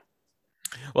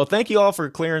Well, thank you all for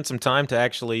clearing some time to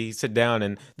actually sit down,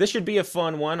 and this should be a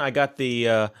fun one. I got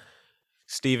the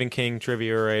Stephen King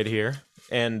trivia right here,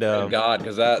 and Thank God,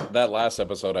 because that last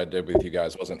episode I did with you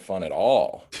guys wasn't fun at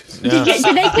all. yeah. Did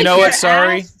they You kick know your what?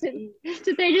 Sorry. ass?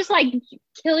 Did they just like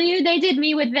kill you? They did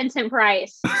me with Vincent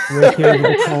Price. Rick you over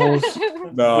the coals.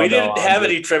 No, we no, didn't I'm have just-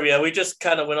 any trivia. We just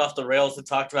kind of went off the rails and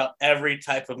talked about every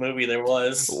type of movie there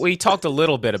was. We talked a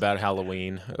little bit about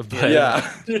Halloween, but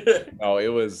Yeah. No, it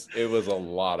was a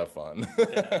lot of fun.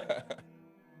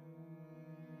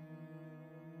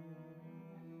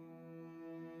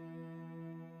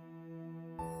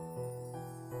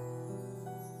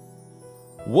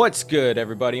 What's good,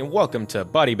 everybody, and welcome to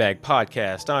Body Bag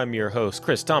Podcast. I'm your host,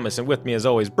 Chris Thomas, and with me, as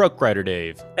always, Broke Rider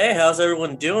Dave. Hey, how's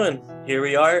everyone doing? Here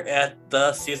we are at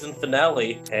the season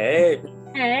finale. Hey.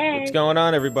 Hey. What's going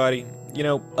on, everybody? You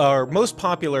know, our most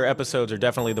popular episodes are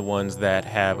definitely the ones that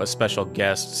have a special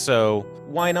guest, so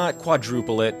why not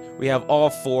quadruple it? We have all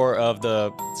four of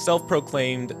the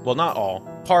self-proclaimed, well, not all,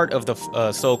 part of the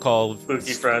so-called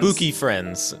Spooky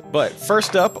friends. But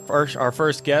first up, our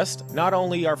first guest, not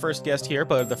only our first guest here,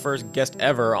 but the first guest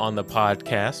ever on the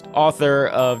podcast, author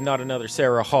of Not Another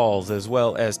Sarah Halls, as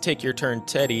well as Take Your Turn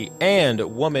Teddy, and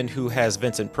woman who has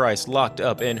Vincent Price locked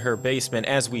up in her basement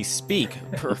as we speak,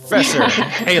 Professor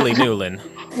Haley Newland.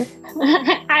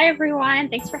 Hi everyone.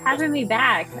 Thanks for having me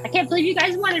back. I can't believe you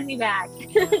guys wanted me back.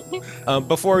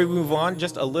 Before we move on,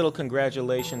 just a little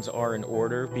congratulations are in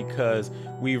order because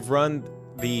we've run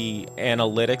the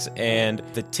analytics and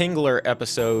the Tingler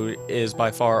episode is by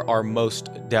far our most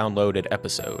downloaded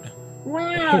episode.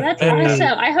 Wow, that's Hey.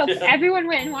 awesome. I hope everyone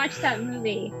went and watched that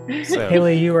movie. So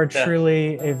Haley, you are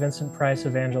truly a Vincent Price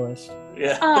evangelist.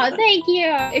 Yeah. Oh, thank you.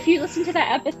 If you listen to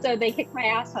that episode, they kicked my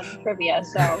ass on trivia,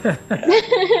 so.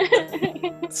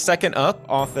 second up,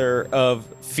 author of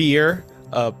Fear,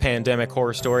 a pandemic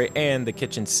horror story, and The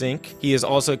Kitchen Sink. He is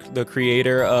also the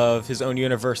creator of his own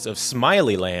universe of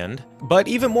Smileyland. But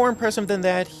even more impressive than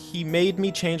that, he made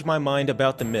me change my mind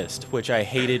about The Mist, which I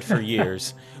hated for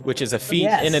years, which is a feat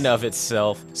Yes. in and of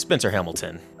itself. Spencer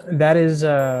Hamilton. That is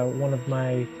one of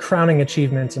my crowning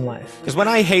achievements in life. Because when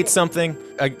I hate something,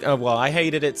 I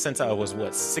hated it since I was,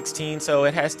 16? So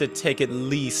it has to take at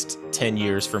least 10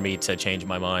 years for me to change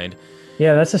my mind.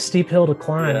 Yeah, that's a steep hill to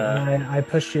climb, Yeah. and I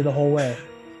pushed you the whole way.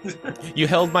 You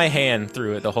held my hand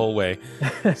through it the whole way.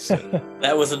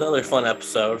 That was another fun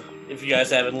episode. If you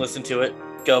guys haven't listened to it,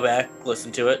 go back,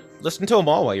 listen to it. Listen to them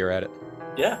all while you're at it.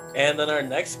 Yeah. And then our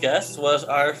next guest was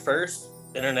our first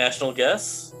international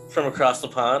guest from across the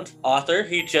pond. Author.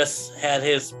 He just had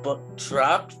his book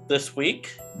dropped this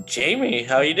week. Jamie,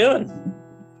 how you doing?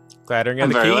 Clattering of I'm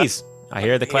the very well. keys. I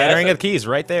hear the clattering Yes. of the keys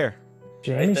right there.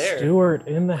 Jamie there. Stewart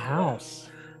in the house.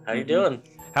 How you doing?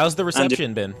 How's the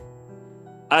reception been?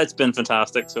 It's been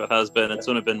fantastic. So it has been. It's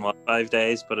only been 5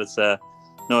 days, but it's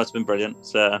it's been brilliant.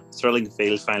 It's thrilling to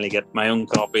feel finally get my own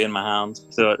copy in my hand.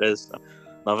 So it is.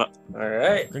 Love it. All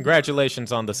right.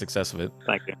 Congratulations on the success of it.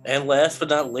 Thank you. And last but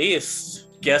not least,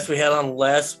 guest we had on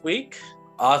last week,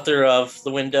 author of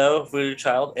The Window, Voodoo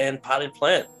Child, and Potted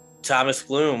Plant, Thomas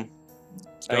Gloom.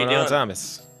 What's How you going on, doing?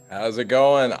 Thomas? How's it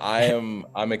going?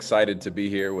 I'm excited to be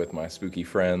here with my spooky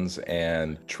friends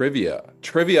and trivia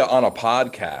on a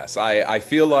podcast. I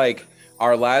feel like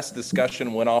our last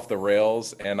discussion went off the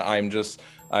rails, and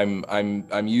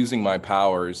I'm using my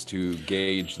powers to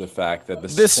gauge the fact that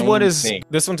This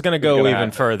one's gonna go gonna even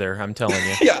happen. further. I'm telling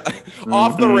you. Yeah,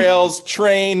 off the rails,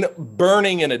 train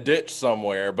burning in a ditch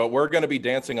somewhere, but we're gonna be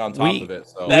dancing on top We- of it.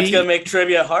 So That's going to make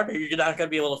trivia harder. You're not going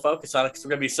to be able to focus on it because we're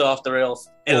going to be so off the rails.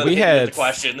 And Well, then we hit you with had- the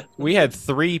question. We had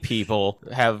 3 people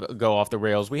go off the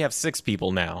rails. We have 6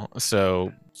 people now.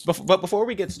 So, but before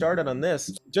we get started on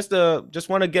this, just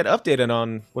want to get updated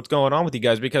on what's going on with you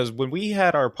guys, because when we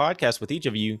had our podcast with each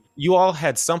of you, you all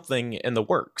had something in the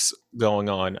works going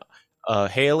on.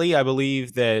 Haley, I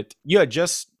believe that you had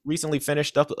just recently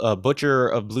finished up Butcher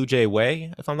of Blue Jay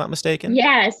Way, if I'm not mistaken.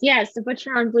 Yes, the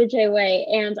Butcher on Blue Jay Way.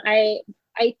 And I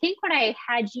think when I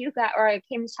had you guys, or I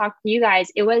came to talk to you guys,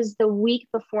 it was the week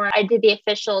before I did the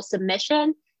official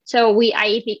submission. So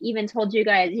I even told you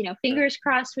guys, fingers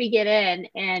crossed we get in,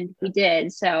 and we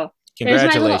did. So there's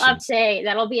my little Congratulations. update.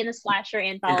 That'll be in the Slasher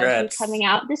anthology Congrats. coming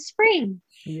out this spring.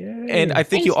 Yay. And I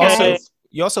think Thanks, guys.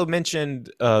 you also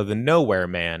mentioned the Nowhere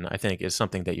Man, I think, is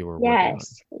something that you were working on.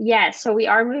 Yes. So we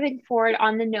are moving forward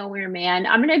on the Nowhere Man.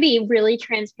 I'm going to be really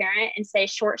transparent and say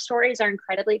short stories are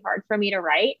incredibly hard for me to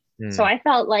write. So I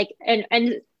felt like, and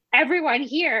everyone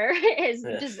here is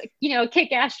just,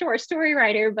 kick-ass short story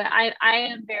writer, but I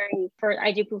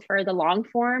do prefer the long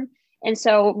form. And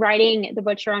so writing The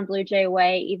Butcher on Blue Jay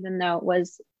Way, even though it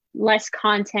was less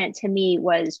content to me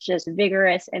was just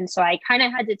vigorous. And so I kind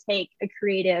of had to take a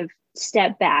creative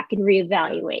step back and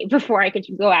reevaluate before I could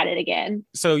go at it again.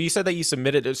 So you said that you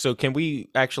submitted it. So can we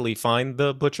actually find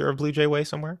the Butcher of Blue Jay Way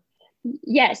somewhere?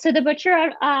 Yeah, so the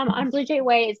Butcher on Blue Jay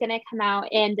Way is going to come out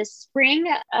in the spring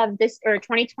of this or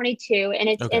 2022, and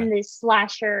it's in the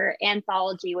Slasher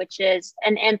anthology, which is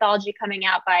an anthology coming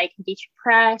out by Kandisha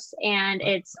Press, and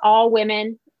it's all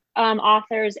women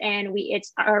authors, and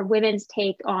it's our women's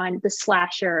take on the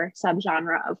slasher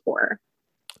subgenre of horror.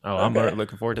 Oh, I'm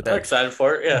looking forward to that. I'm excited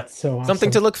for it. Yeah, That's so awesome.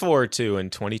 Something to look forward to in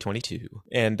 2022.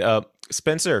 And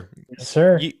Spencer, yes,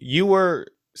 sir. You were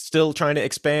still trying to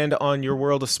expand on your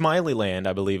world of Smiley Land,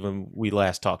 I believe, when we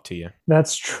last talked to you.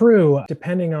 That's true.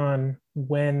 Depending on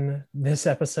when this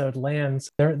episode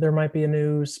lands, there might be a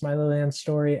new Smiley Land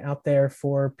story out there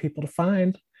for people to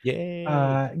find. Yay.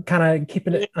 Kind of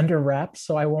keeping it under wraps,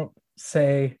 so I won't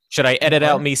say. Should I edit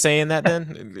out me saying that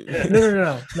then?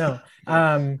 No.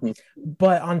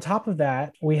 But on top of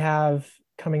that, we have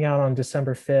coming out on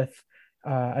December 5th,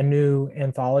 a new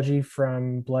anthology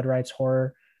from Blood Rights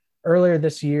Horror. Earlier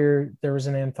this year, there was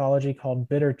an anthology called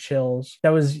Bitter Chills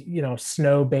that was,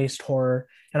 snow-based horror,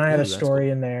 and I had a story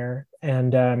in there,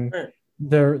 and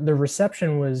the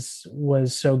reception was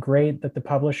so great that the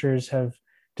publishers have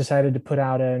decided to put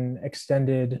out an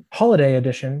extended holiday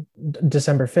edition,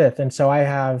 December 5th, and so I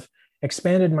have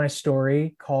expanded my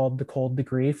story called The Cold, the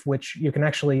Grief, which you can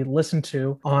actually listen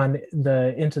to on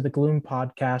the Into the Gloom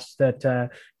podcast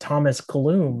that Thomas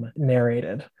Gloom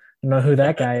narrated. I don't know who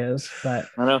that guy is, but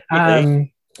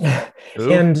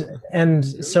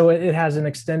and so it has an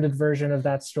extended version of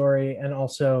that story and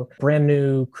also brand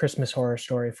new Christmas horror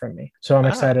story from me. So I'm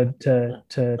excited to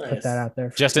put that out there.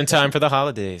 Just in time for the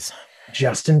holidays.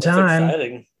 Just in time. That's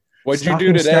exciting. What'd you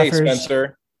do today,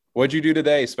 Spencer? What'd you do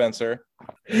today, Spencer?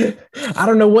 I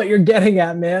don't know what you're getting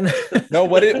at, man. No,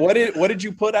 what did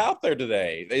you put out there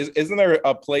today? Isn't there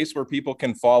a place where people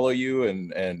can follow you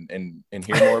and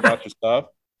hear more about your stuff?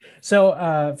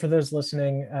 So for those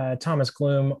listening, Thomas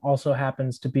Gloom also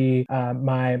happens to be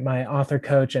my author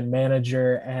coach and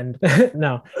manager. And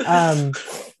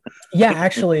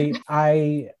actually,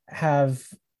 I have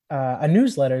a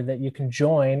newsletter that you can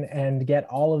join and get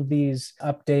all of these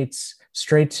updates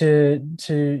straight to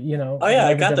Oh yeah,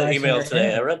 I got the email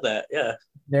today. I read that. Yeah.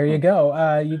 There you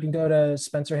go. You can go to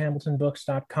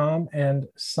spencerhamiltonbooks.com and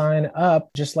sign up,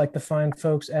 just like the fine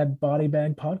folks at Body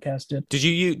Bag Podcast did.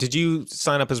 Did you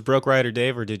sign up as Broke Rider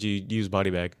Dave, or did you use Body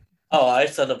Bag? Oh, I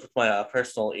set up with my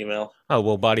personal email. Oh,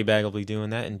 well, Body Bag will be doing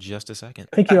that in just a second.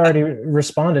 I think you already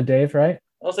responded, Dave, right?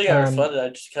 I don't think I responded. I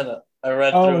just I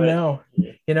read through it. Oh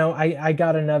no! I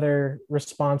got another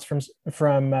response from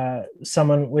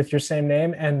someone with your same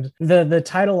name, and the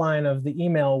title line of the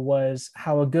email was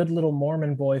 "How a Good Little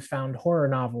Mormon Boy Found Horror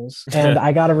Novels," and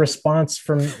I got a response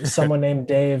from someone named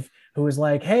Dave who was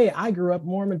like, "Hey, I grew up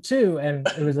Mormon too," and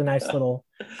it was a nice little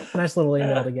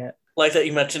email to get. Like that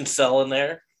you mentioned Cell in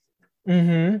there.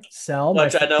 Cell,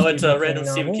 which I know it's a random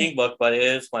Stephen King book, but it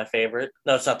is my favorite.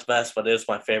 No, it's not the best, but it is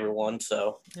my favorite one.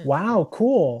 So wow,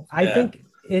 cool. I think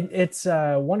it's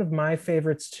one of my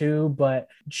favorites too, but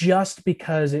just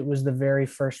because it was the very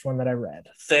first one that I read.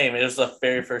 Same. It was the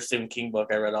very first Stephen King book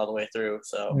I read all the way through.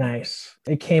 So nice.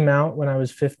 It came out when I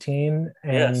was 15.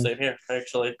 And same here. I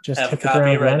actually just have a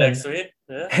copy right next to me.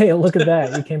 Yeah. Hey, look at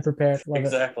that. You came prepared. Love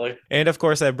exactly. It. And of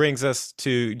course, that brings us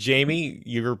to Jamie.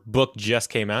 Your book just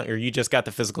came out, or you just got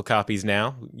the physical copies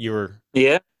now.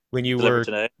 When you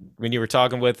were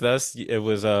talking with us, it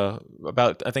was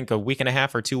about, I think, a week and a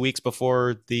half or 2 weeks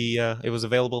before it was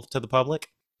available to the public.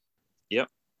 Yep.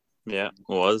 Yeah, it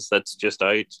was. That's just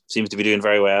out. Seems to be doing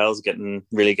very well. It's getting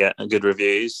good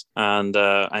reviews, and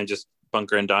I'm just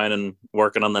bunkering down and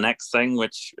working on the next thing,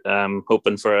 which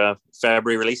hoping for a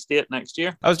February release date next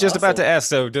year. I was just about to ask.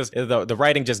 So, does the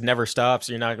writing just never stops?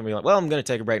 You're not going to be like, well, I'm going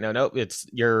to take a break now. Nope, it's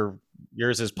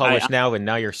yours is published now, and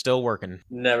now you're still working.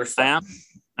 Never stop.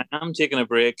 I am taking a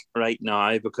break right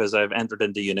now because I've entered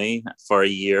into uni for a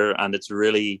year and it's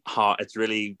really hot. It's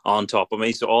really on top of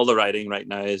me. So all the writing right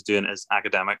now is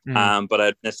academic. But I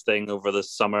had this thing over the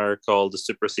summer called the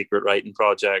Super Secret Writing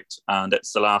Project, and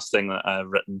it's the last thing that I've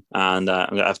written, and I'm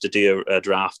going to have to do a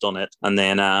draft on it, and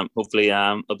then hopefully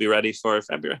I'll be ready for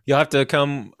February. You'll have to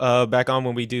come back on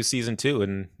when we do season 2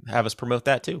 and have us promote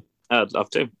that too. I'd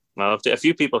love to. A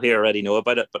few people here already know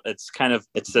about it, but it's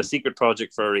a secret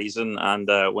project for a reason. And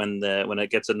when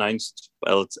it gets announced,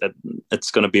 well,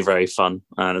 it's going to be very fun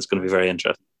and it's going to be very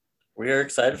interesting. We are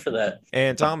excited for that.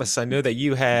 And Thomas, I know that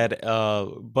you had a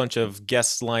bunch of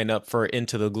guests line up for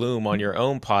Into the Gloom on your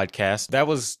own podcast. That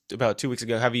was about 2 weeks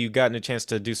ago. Have you gotten a chance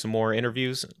to do some more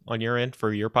interviews on your end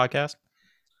for your podcast?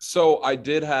 So I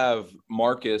did have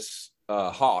Marcus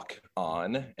Hawk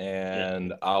on,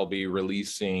 and I'll be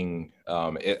releasing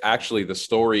the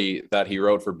story that he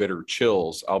wrote for Bitter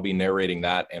Chills. I'll be narrating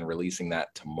that and releasing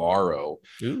that tomorrow.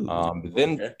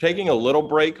 Then taking a little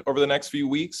break over the next few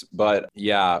weeks, but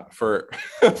yeah, for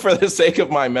for the sake of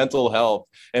my mental health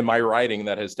and my writing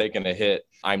that has taken a hit,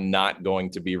 I'm not going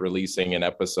to be releasing an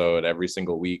episode every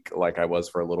single week like I was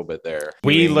for a little bit there.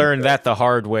 We learned that the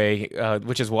hard way,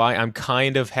 which is why I'm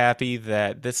kind of happy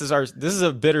that this is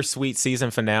a bittersweet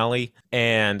season finale.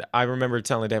 And I remember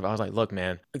telling Dave, I was like, look,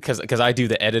 man, because I do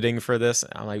the editing for this.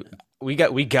 I'm like, we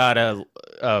gotta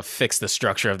fix the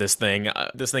structure of this thing.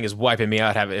 This thing is wiping me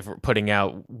out. If we're putting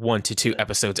out 1 to 2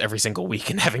 episodes every single week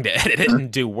and having to edit it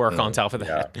and do work on top of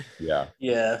that.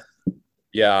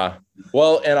 Yeah.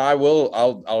 Well, and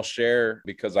I'll share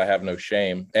because I have no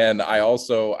shame. And I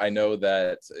know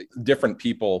that different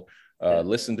people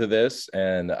listen to this,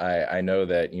 and I know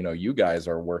that, you guys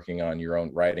are working on your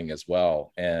own writing as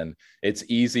well. And it's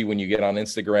easy when you get on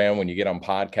Instagram, when you get on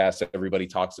podcasts, everybody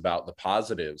talks about the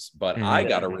positives, but I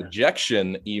got a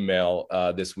rejection email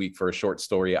this week for a short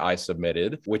story I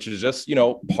submitted, which is just,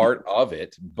 part of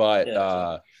it.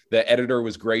 But the editor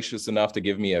was gracious enough to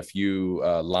give me a few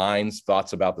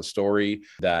thoughts about the story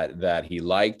that he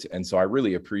liked. And so I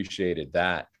really appreciated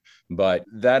that. But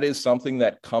that is something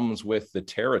that comes with the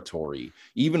territory.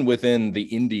 Even within the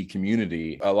indie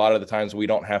community, a lot of the times we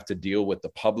don't have to deal with the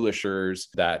publishers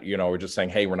that, we're just saying,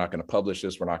 hey, we're not going to publish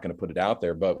this, we're not going to put it out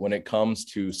there. But when it comes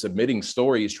to submitting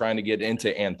stories, trying to get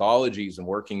into anthologies and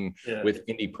working with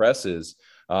indie presses,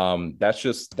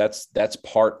 that's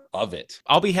part of it.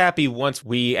 I'll be happy once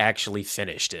we actually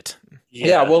finished it.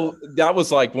 Yeah, well, that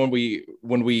was like when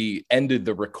we ended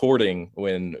the recording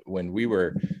when we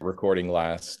were recording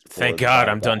last. Thank God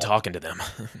I'm done talking to them.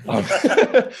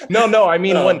 No, I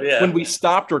mean when we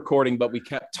stopped recording, but we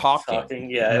kept talking.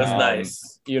 Yeah, it was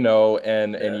nice.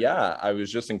 And I was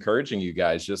just encouraging you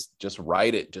guys, just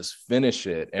write it, just finish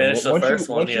it. And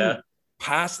once you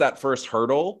pass that first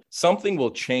hurdle, something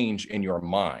will change in your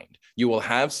mind. You will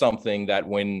have something that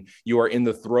when you are in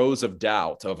the throes of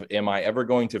doubt of, am I ever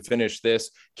going to finish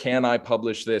this? Can I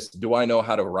publish this? Do I know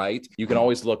how to write? You can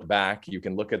always look back. You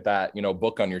can look at that,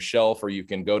 book on your shelf, or you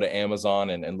can go to Amazon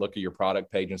and look at your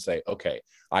product page and say, okay,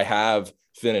 I have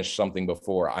finished something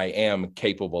before. I am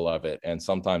capable of it. And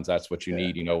sometimes that's what you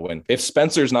need, if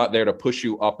Spencer's not there to push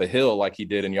you up a hill like he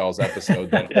did in y'all's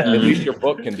episode, then at least your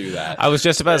book can do that. I was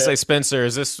just about to say, Spencer,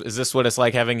 is this what it's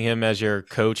like having him as your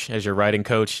coach, as your writing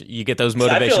coach? You get those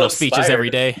motivational speeches every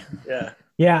day.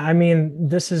 Yeah, I mean,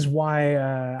 this is why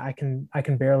I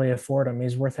can barely afford him.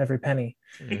 He's worth every penny.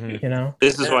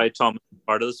 This is why Tom is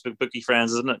part of the Spooky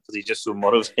Friends, isn't it? Because he's just so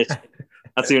motivated.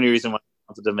 That's the only reason why I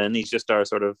wanted him in. He's just our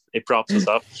sort of, it props us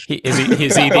up. He's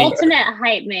the ultimate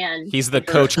hype man. He's the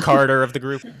Coach Carter of the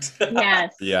group.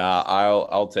 Yes. Yeah,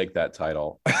 I'll take that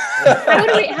title.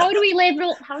 How do we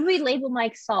label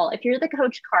Mike Salt? If you're the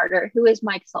Coach Carter, who is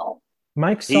Mike Salt?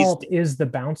 Mike Salt is the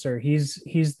bouncer. He's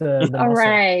the all muscle.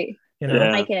 Right. I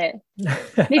like it.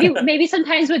 Maybe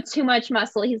sometimes with too much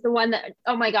muscle, he's the one that,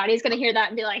 oh my God, he's gonna hear that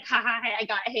and be like, ha, I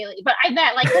got Haley. But I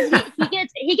bet, cause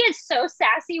he gets so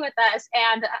sassy with us,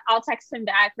 and I'll text him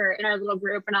back or in our little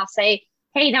group, and I'll say,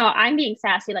 hey, no, I'm being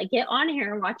sassy. Get on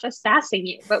here and watch us sassing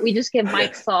you. But we just give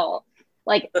Mike Salt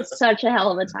such a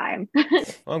hell of a time. Well,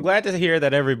 I'm glad to hear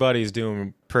that everybody's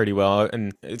doing pretty well,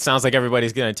 and it sounds like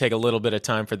everybody's gonna take a little bit of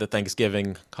time for the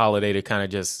Thanksgiving holiday to kind of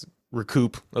just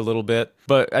recoup a little bit.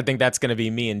 But I think that's going to be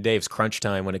me and Dave's crunch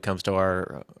time when it comes to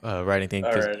our writing thing.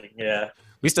 Do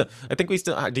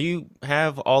you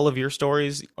have all of your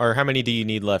stories, or how many do you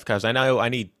need left? Because I know I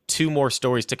need 2 more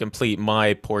stories to complete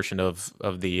my portion of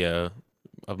mine.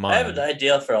 I have an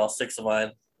idea for all 6 of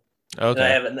mine. Okay. And I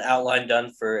have an outline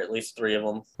done for at least 3 of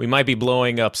them. We might be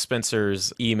blowing up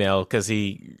Spencer's email because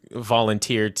he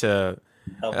volunteered to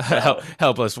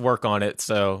help us work on it.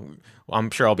 So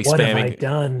I'm sure I'll be spamming. What have I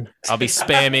done? I'll be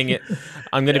spamming it.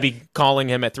 I'm going to be calling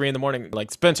him at 3 a.m.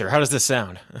 like, Spencer, how does this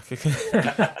sound?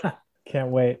 Can't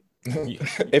wait.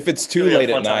 If it's too late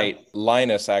at night,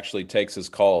 Linus actually takes his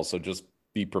calls. So just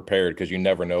be prepared, because you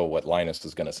never know what Linus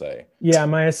is going to say. Yeah,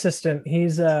 my assistant.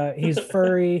 He's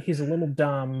furry. He's a little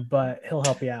dumb, but he'll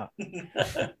help you out.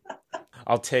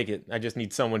 I'll take it. I just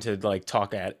need someone to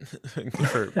talk at.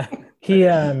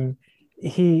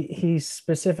 He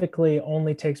specifically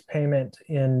only takes payment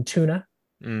in tuna.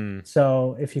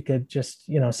 So if you could just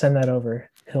send that over,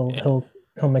 he'll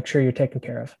make sure you're taken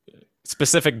care of.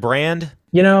 specific brand?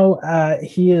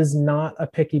 He is not a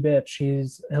picky bitch.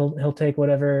 He'll take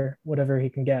whatever he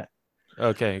can get.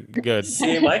 Okay, good.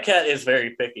 See, my cat is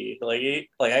very picky.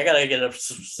 Like I gotta get a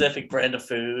specific brand of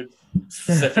food,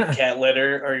 specific cat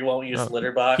litter, or he won't use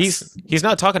litter box. He's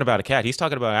not talking about a cat. He's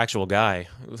talking about an actual guy.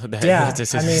 Yeah,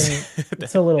 I mean,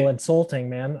 it's a little insulting,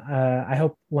 man. I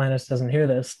hope Linus doesn't hear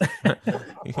this.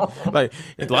 Like,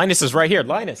 Linus is right here.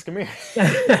 Linus, come here.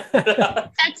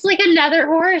 That's like another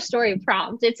horror story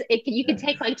prompt. You could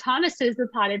take like Thomas is the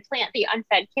potted plant, the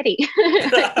unfed kitty.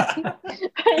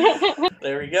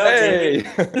 There we go. Hey.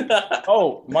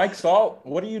 Oh, Mike Salt,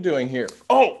 what are you doing here?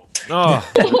 Oh.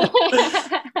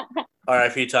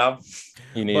 R.I.P. Tom.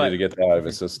 He needed to get that out of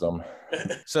his system.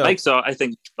 So Mike Saw, I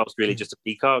think Tom's really just a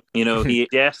peacock. He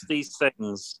yes these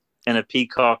things in a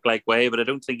peacock-like way, but I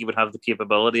don't think he would have the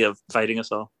capability of fighting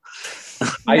us all.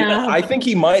 No. I think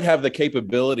he might have the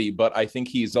capability, but I think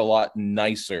he's a lot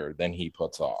nicer than he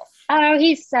puts off. Oh,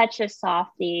 he's such a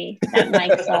softie, that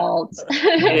Mike Salt.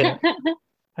 Yeah.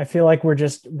 I feel like we're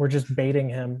just baiting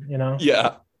him,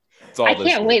 Yeah. It's all I this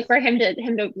can't for. wait for him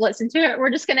to listen to it. We're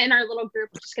just gonna in our little group,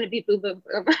 we're just gonna be boom boom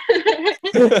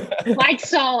boom. Mike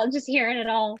Salt, just hearing it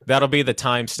all. that'll be the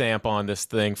timestamp on this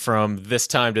thing from this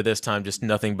time to this time. Just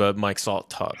nothing but Mike Salt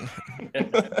talk.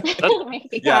 Oh my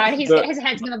God, Yeah, his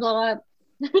head's gonna blow up.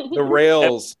 The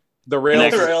rails are rail-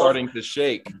 starting to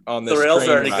shake on this The rail's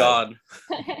train already ride. gone.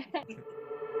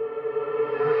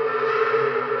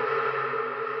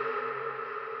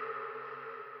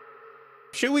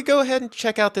 Should we go ahead and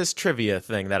check out this trivia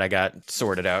thing that I got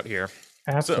sorted out here?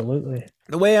 Absolutely.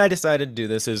 The way I decided to do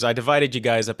this is I divided you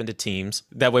guys up into teams.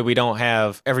 That way we don't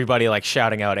have everybody like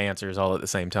shouting out answers all at the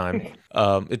same time.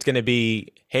 It's going to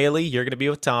be Haley, you're going to be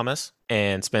with Thomas,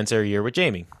 and Spencer, you're with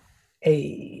Jamie.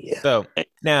 Hey. So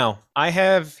now I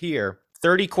have here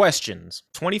 30 questions.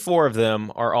 24 of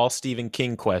them are all Stephen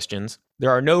King questions. There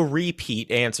are no repeat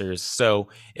answers. So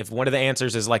if one of the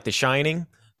answers is like The Shining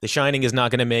is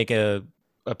not going to make a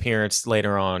appearance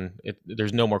later on.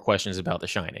 There's no more questions about The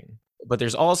Shining. But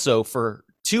there's also, for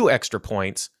 2 extra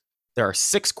points, there are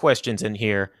 6 questions in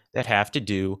here that have to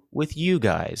do with you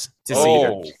guys to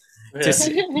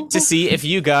see if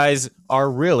you guys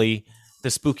are really the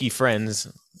spooky friends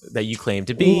that you claim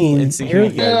to be. Ooh, And see who you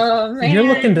guys. Oh, man. You're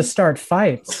looking to start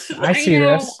fights. I see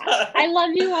know. this. I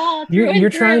love you all. through and You're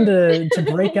trying through. to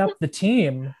break up the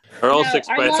team. Are all No, 6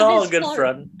 our questions? It's love all is good full-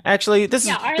 fun. Actually, this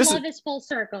Yeah, our is love is full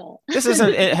circle. this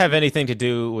doesn't have anything to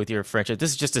do with your friendship. This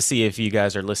is just to see if you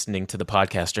guys are listening to the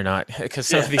podcast or not. Because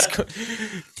some of these,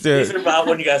 These are about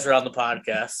when you guys are on the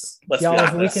podcast. Let's Y'all,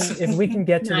 be if honest. we can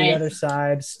get to the Nice. other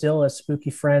side still as spooky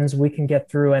friends, we can get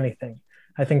through anything.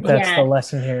 I think that's Yeah. the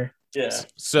lesson here. Yeah.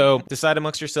 so decide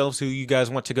amongst yourselves who you guys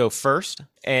want to go first.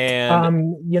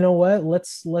 And You know what?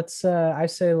 Let's I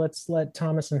say let's let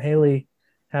Thomas and Haley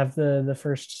have the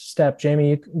first step.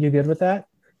 Jamie, you good with that?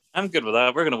 I'm good with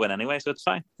that. We're going to win anyway, so it's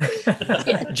fine.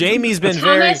 Jamie's been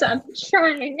very Thomas, I'm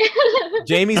trying.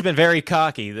 Jamie's been very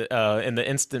cocky in the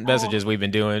instant messages we've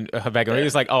been doing back. He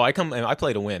was like, "Oh, I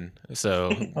play to win."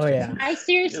 So Oh yeah. I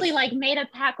seriously made a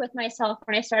pact with myself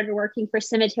when I started working for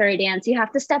Cemetery Dance. You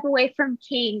have to step away from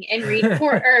King and read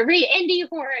horror, or read indie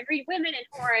horror, and read women in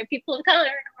horror, and people of color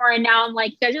in horror. And now I'm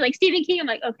like, you guys are like Stephen King. I'm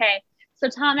like, okay. So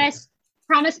Thomas,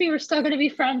 promise me we're still going to be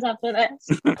friends after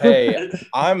this. Hey,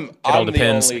 I'm all the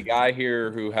depends. only guy here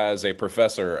who has a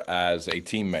professor as a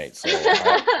teammate. So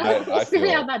I We'll see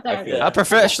feel, how that I does. feel- a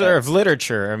professor of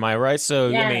literature, am I right? So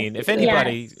I Yes, mean, if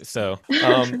anybody, so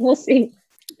We'll see.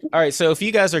 all right. So if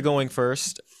you guys are going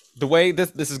first, the way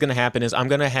this is going to happen is I'm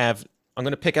going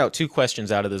to pick out 2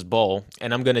 questions out of this bowl,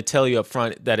 and I'm going to tell you up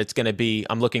front that it's going to be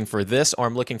I'm looking for this or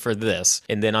I'm looking for this,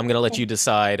 and then I'm going to let you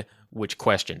decide which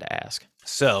question to ask.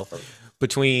 So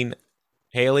between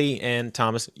Haley and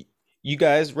Thomas, you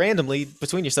guys randomly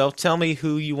between yourself tell me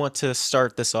who you want to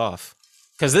start this off,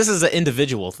 because this is an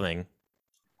individual thing.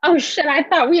 Oh shit! I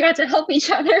thought we got to help each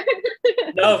other.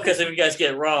 No, because if you guys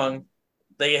get it wrong,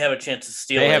 they have a chance to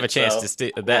steal They it. have a chance so. to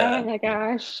steal Oh that. my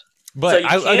gosh! But so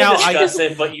you can now discuss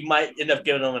it, but you might end up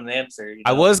giving them an answer.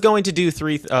 I was going to do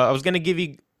 3. I was going to give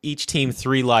you each team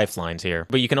 3 lifelines here,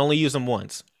 but you can only use them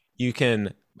once. You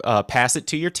can pass it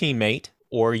to your teammate,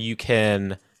 or you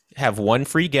can have 1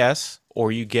 free guess,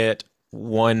 or you get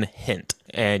 1 hint.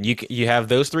 And you have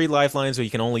those 3 lifelines, but you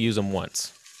can only use them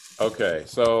once. Okay,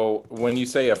 so when you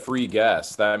say a free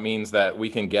guess, that means that we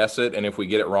can guess it, and if we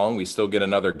get it wrong, we still get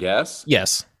another guess.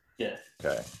 Yes. Yeah.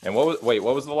 Okay, and what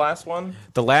was the last one?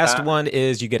 The last one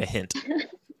is you get a hint.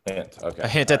 Hint. Okay. A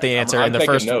hint at the answer. I'm and the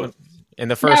taking first note. one. And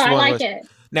the No, first I one like was it.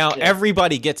 now Yeah.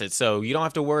 everybody gets it, so you don't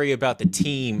have to worry about the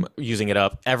team using it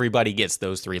up. Everybody gets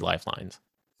those 3 lifelines.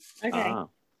 Okay. Ah.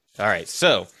 All right,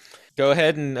 so go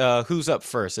ahead and who's up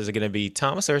first? Is it going to be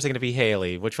Thomas or is it going to be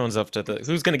Haley? Which one's up to the?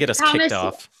 Who's going to get us Thomas, kicked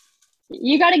off?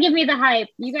 You got to give me the hype.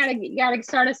 You gotta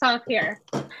start us off here.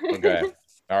 Okay.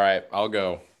 All right. I'll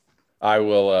go. I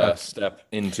will step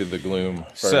into the gloom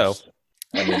first. So-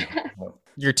 I mean,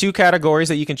 Your two categories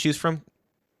that you can choose from: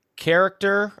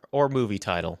 character or movie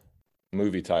title.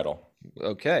 movie title.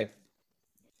 Okay.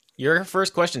 Your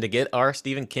first question to get our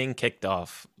Stephen King kicked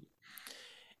off.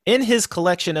 In his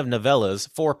collection of novellas,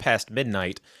 Four Past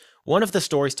Midnight, one of the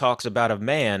stories talks about a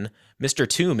man, Mr.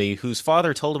 Toomey, whose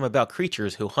father told him about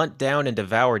creatures who hunt down and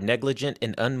devour negligent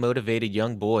and unmotivated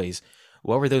young boys.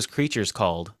 What were those creatures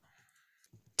called?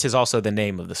 'Tis also the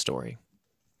name of the story.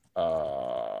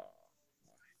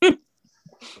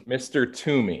 Mr.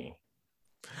 Toomey.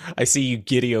 I see you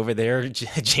giddy over there,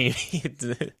 Jamie.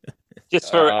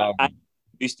 Just for Um,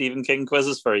 do Stephen King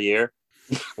quizzes for a year.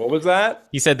 What was that?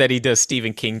 He said that he does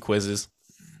Stephen King quizzes.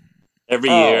 Every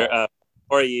Oh. year,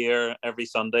 for a year, every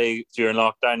Sunday during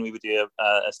lockdown, we would do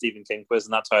a Stephen King quiz,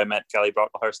 and that's how I met Kelly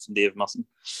Brocklehurst and Dave Musson.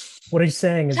 What he's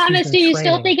saying is, Thomas, he's do been you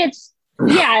still training. think it's?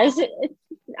 Yes.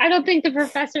 I don't think the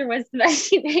professor was the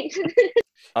best you made.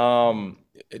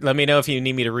 Let me know if you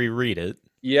need me to reread it.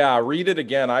 Yeah, read it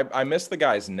again. I missed the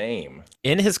guy's name.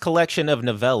 In his collection of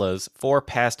novellas, Four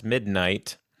Past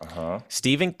Midnight, Uh-huh.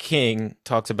 Stephen King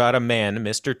talks about a man,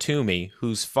 Mr. Toomey,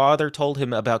 whose father told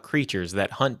him about creatures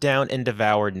that hunt down and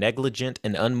devour negligent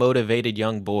and unmotivated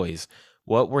young boys.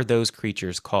 What were those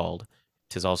creatures called?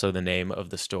 'Tis also the name of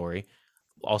the story.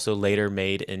 Also later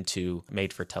made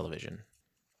for television.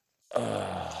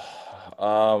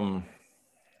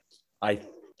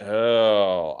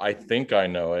 I think I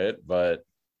know it, but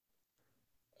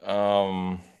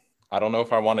I don't know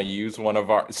if I want to use one of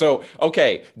our. So,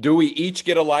 okay, do we each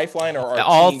get a lifeline or our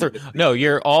All team three? gets-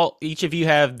 No, each of you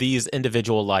have these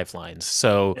individual lifelines.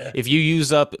 So Yeah. if you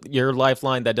use up your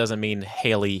lifeline, that doesn't mean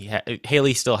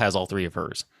Haley still has all three of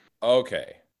hers.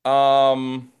 Okay.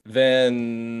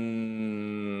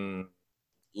 Then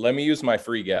let me use my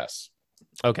free guess.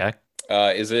 Okay.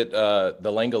 Is it the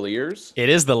Langoliers? It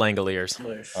is the Langoliers.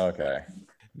 Okay.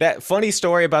 That funny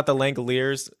story about the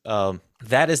Langoliers,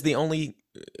 that is the only,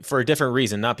 for a different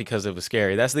reason, not because it was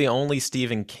scary. That's the only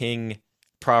Stephen King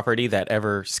property that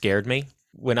ever scared me.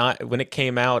 When it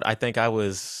came out, I think I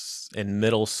was in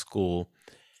middle school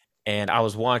and I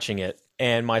was watching it,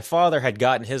 and my father had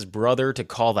gotten his brother to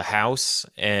call the house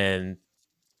and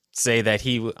say that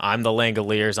I'm the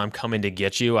Langoliers, I'm coming to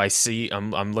get you.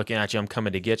 I'm looking at you, I'm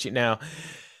coming to get you. Now,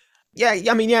 yeah,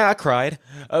 I mean, yeah, I cried,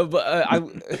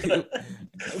 but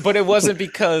it wasn't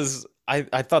because I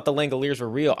thought the Langoliers were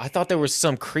real. I thought there was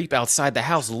some creep outside the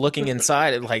house looking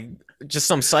inside, and like just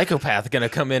some psychopath gonna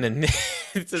come in and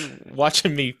just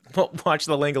watching me watch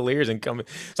the Langoliers and come.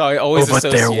 So I always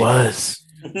associate. was.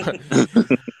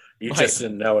 You just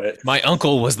didn't know it. My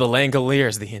uncle was the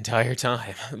Langoliers the entire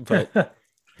time, but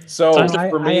So I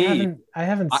for me,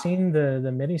 haven't seen the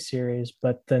miniseries,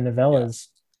 but the novellas.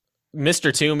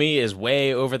 Mr. Toomey is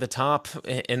way over the top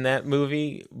in that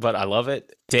movie, but I love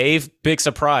it. Dave, big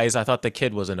surprise. I thought the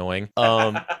kid was annoying.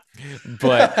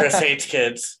 But Chris hates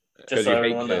kids. Just 'cause so you hate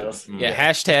everyone kids. knows. yeah,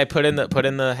 hashtag put in the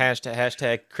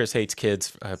hashtag Chris hates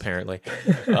kids apparently.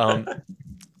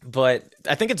 But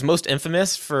I think it's most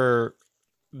infamous for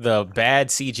the bad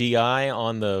CGI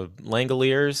on the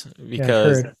Langoliers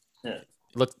because heard. it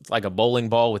looked like a bowling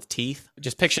ball with teeth.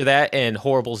 Just picture that and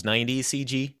Horrible's 90s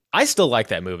CG. I still like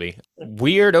that movie.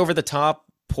 Weird, over the top,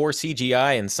 poor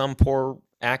CGI, and some poor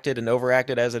acted and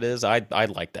overacted as it is. I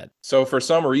like that. So for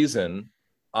some reason,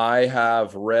 I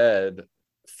have read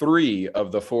 3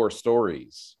 of the 4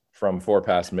 stories from Four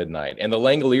Past Midnight, and the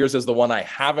Langoliers is the one I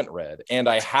haven't read, and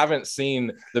I haven't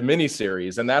seen the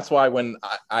miniseries, and that's why when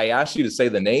I asked you to say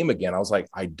the name again, I was like,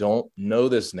 I don't know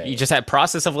this name. You just had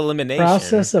process of elimination.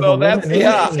 Process of So that's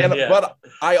elimination. Yeah. but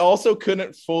I also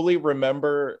couldn't fully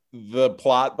remember the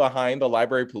plot behind the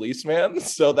library policeman,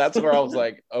 so that's where I was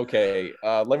like, okay,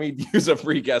 let me use a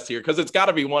free guess here because it's got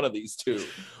to be one of these two.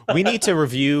 We need to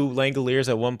review Langoliers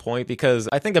at one point because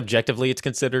I think objectively it's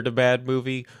considered a bad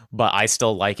movie, but I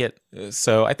still like it.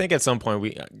 So I think at some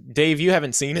point Dave, you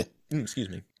haven't seen it. Excuse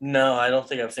me. No, I don't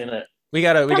think I've seen it. We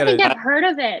gotta. I don't think I've heard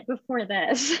of it before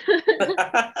this.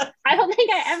 I don't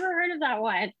think I ever heard of that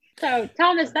one. So,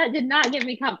 Thomas, that did not give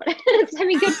me confidence. I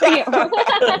mean, good for you.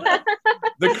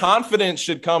 The confidence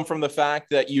should come from the fact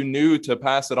that you knew to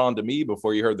pass it on to me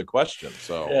before you heard the question.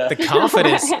 So Yeah.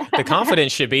 The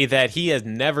confidence should be that he has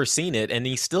never seen it and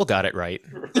he still got it right.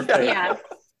 Yeah.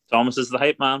 Thomas is the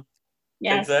hype man.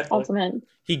 Yes. Exactly. Ultimate.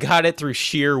 He got it through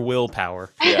sheer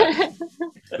willpower. Yeah.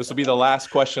 This will be the last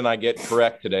question I get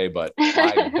correct today, but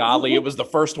by golly, it was the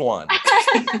first one.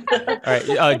 All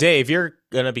right, Dave, you're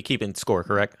gonna be keeping score,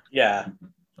 correct? Yeah.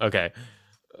 Okay.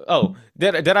 Oh,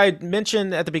 did I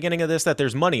mention at the beginning of this that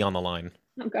there's money on the line?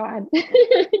 Oh God.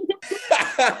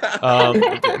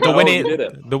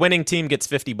 The winning team gets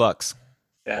 $50.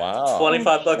 Yeah. Wow.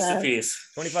 $25 a piece.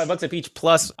 $25 a piece.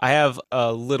 Plus, I have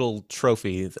a little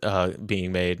trophy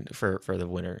being made for the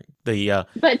winner.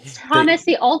 But Thomas,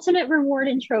 the ultimate reward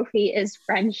and trophy is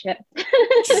friendship.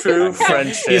 True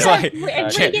friendship. He's like, if we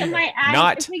get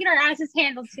if we get our asses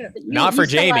handled to it, not for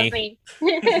still love Jamie.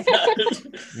 me.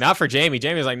 Not for Jamie.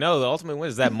 Jamie's like, no, the ultimate win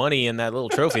is that money and that little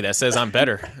trophy that says I'm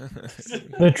better.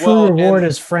 The true reward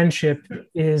is friendship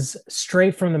is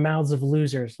straight from the mouths of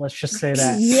losers. Let's just say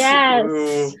that. Yes.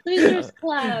 True. Losers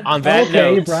Club. On that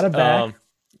note, you brought it back.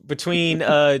 Between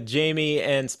Jamie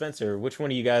and Spencer, which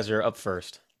one of you guys are up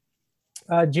first?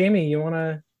 Jamie, you want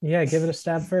to give it a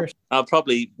stab first? I'll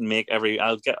probably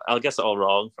I'll guess it all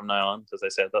wrong from now on because I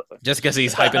said that thing. Just because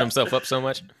he's hyping himself up so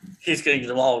much? He's getting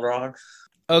them all wrong.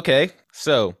 Okay,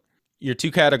 so your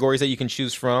two categories that you can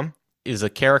choose from is a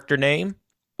character name,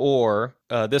 or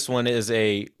this one is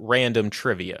a random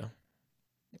trivia.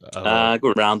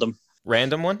 Go random.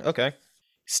 Random one? Okay.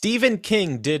 Stephen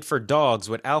King did for dogs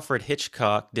what Alfred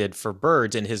Hitchcock did for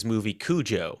birds in his movie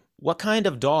Cujo. What kind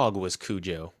of dog was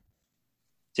Cujo?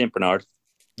 Saint Bernard.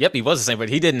 Yep, he was the same, but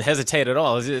he didn't hesitate at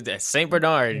all. Saint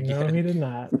Bernard. No, he did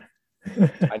not.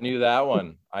 I knew that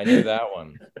one.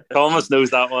 Thomas knows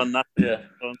that one. Yeah.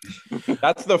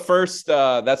 That's the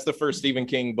first Stephen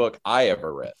King book I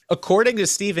ever read. According to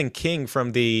Stephen King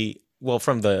from the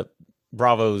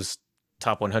Bravo's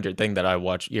Top 100 thing that I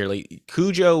watch yearly,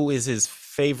 Cujo is his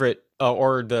favorite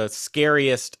or the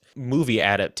scariest movie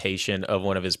adaptation of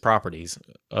one of his properties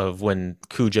of when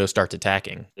Cujo starts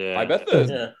attacking. Yeah. I bet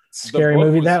Scary book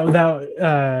movie. was-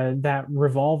 That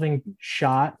revolving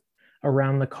shot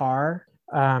around the car.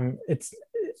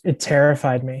 It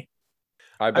terrified me.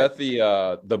 I bet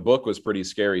the book was pretty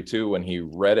scary too when he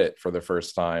read it for the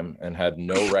first time and had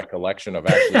no recollection of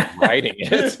actually writing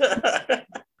it.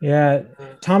 Yeah,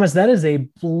 Thomas, that is a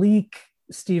bleak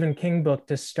Stephen King book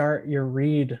to start your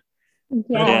read.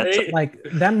 Yeah. Like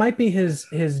that might be his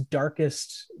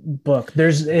darkest book.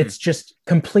 It's just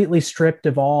completely stripped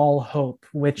of all hope,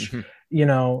 which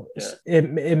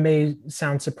it may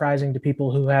sound surprising to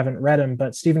people who haven't read him,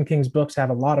 but Stephen King's books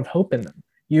have a lot of hope in them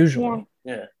usually.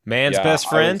 Yeah. Man's best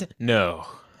friend? No.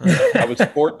 I was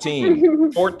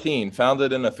 14, found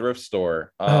it in a thrift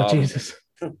store. Oh Jesus.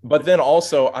 But then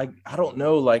also I don't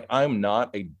know, like I'm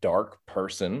not a dark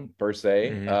person per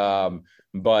se. Mm-hmm.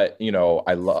 But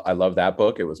I love that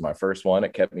book. It was my first one.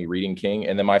 It kept me reading King.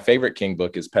 And then my favorite King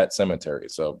book is Pet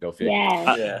Sematary. So go figure.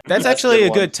 Yeah. That's actually a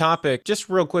one. good topic. Just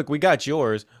real quick, we got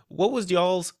yours. What was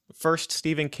y'all's first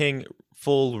Stephen King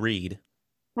full read?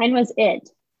 Mine was It.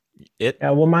 It? Yeah,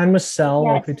 well, mine was Cell,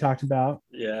 Yes. like we talked about.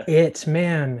 Yeah. It,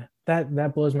 man,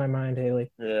 that blows my mind, Haley.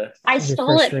 Yeah. I Your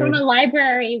stole first it from read. a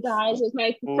library, you guys. It was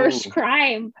my first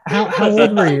crime. How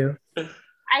old were you?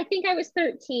 I think I was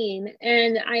 13,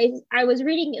 and I was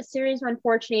reading a series of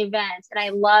unfortunate events, and I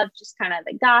loved just kind of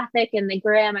the gothic and the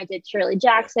grim. I did Shirley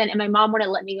Jackson, and my mom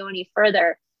wouldn't let me go any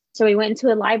further. So we went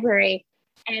to a library,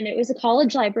 and it was a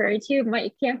college library too,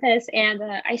 my campus, and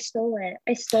I stole it.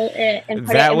 And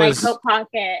put it in my coat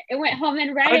pocket. It went home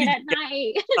and read it at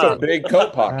night. It's a big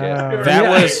coat pocket. That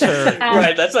was her.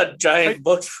 Right, that's a giant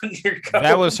book for your cover.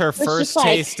 That was her It's just first like-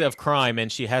 taste of crime,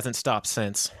 and she hasn't stopped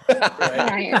since.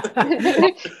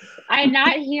 Right. I'm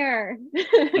not here.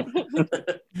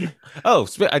 Oh,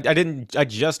 I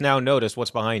just now noticed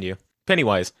what's behind you.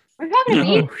 Pennywise. We're having a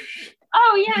meeting.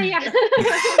 Oh yeah.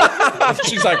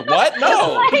 She's like, what? No. Like,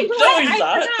 No, what? he's I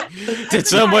not. forgot. Did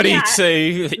somebody Yeah.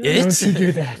 say Don't it? you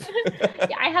do that?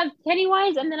 Yeah, I have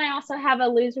Pennywise, and then I also have a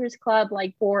Losers Club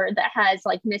like board that has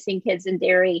like missing kids in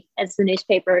Derry as the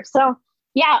newspaper. So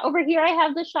yeah, over here I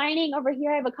have The Shining. Over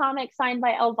here I have a comic signed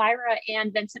by Elvira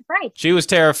and Vincent Price. She was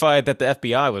terrified that the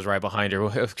FBI was right behind her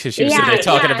because she was sitting there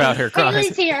talking about her crimes.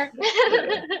 Haley's here.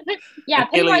 Yeah,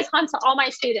 Pennywise hunts all my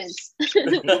students.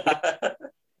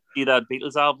 See that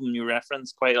Beatles album you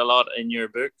reference quite a lot in your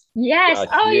book? Yes.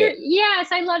 I see it. Yes,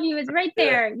 I love you. It's right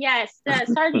there. Yes, the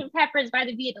Sgt. Pepper's by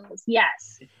the Beatles.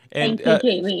 Yes. And Thank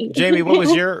you, Jamie. Jamie, what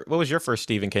was your first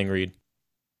Stephen King read?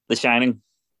 The Shining.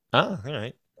 Oh, all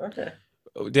right. Okay.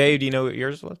 Dave, do you know what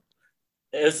yours was?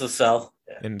 It's a cell.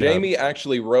 Yeah. And, Jamie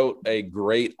actually wrote a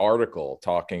great article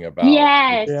talking about.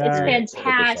 Yes, Yeah. it's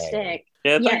fantastic.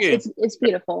 Yeah, thank Yes, you. it's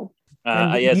beautiful.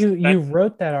 And Yes, you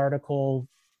wrote that article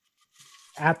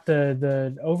at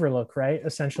the Overlook, right?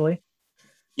 Essentially.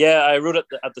 Yeah, I wrote it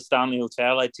at the Stanley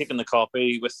Hotel. I'd taken the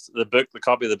copy of the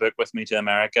book with me to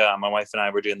America. And my wife and I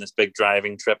were doing this big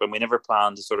driving trip, and we never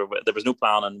planned to there was no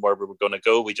plan on where we were going to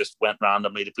go. We just went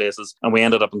randomly to places, and we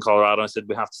ended up in Colorado. I said,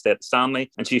 we have to stay at the Stanley.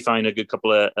 And she found a good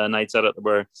couple of nights at it that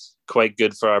were quite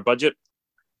good for our budget.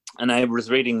 And I was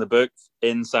reading the book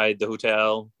inside the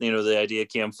hotel. The idea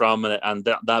came from, and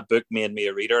that book made me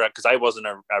a reader, because I wasn't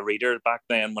a reader back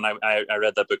then when I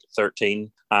read that book at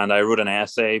 13. And I wrote an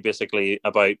essay basically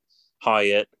about how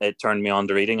it turned me on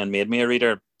to reading and made me a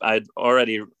reader. I'd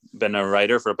already been a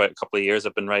writer for about a couple of years.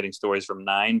 I've been writing stories from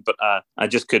 9, but I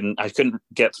couldn't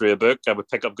get through a book. I would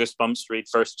pick up Goosebumps, read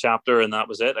first chapter, and that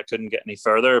was it. I couldn't get any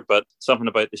further. But something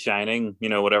about The Shining,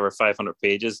 500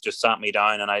 pages, just sat me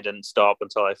down, and I didn't stop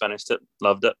until I finished it.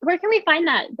 Loved it. Where can we find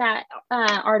that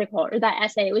article or that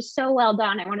essay? It was so well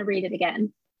done. I want to read it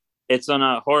again. It's on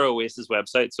a Horror Oasis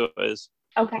website, so it is.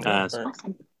 Okay. Awesome.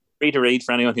 Free to read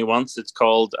for anyone who wants. It's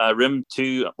called Room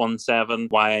 217: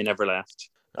 Why I Never Left.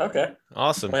 Okay.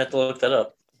 Awesome. I have to look that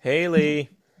up. Haley.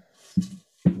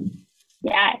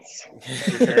 Yes.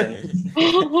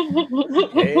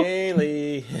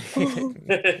 Haley.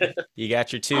 You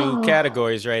got your 2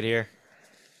 categories right here.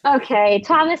 Okay,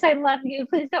 Thomas, I love you.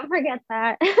 Please don't forget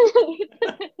that.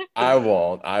 I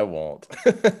won't.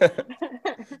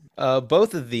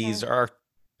 Both of these are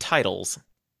titles.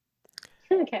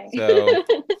 Okay. So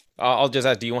I'll just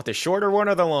ask, do you want the shorter one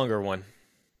or the longer one?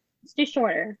 Let's do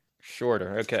shorter.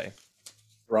 Shorter, okay.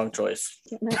 Wrong choice.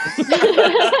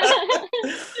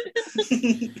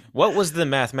 What was the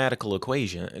mathematical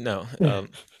equation? No.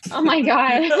 Oh my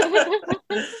God.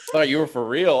 I thought you were for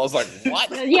real. I was like, what?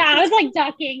 Yeah, I was like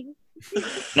ducking.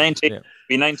 19. Yeah.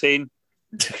 Be 19.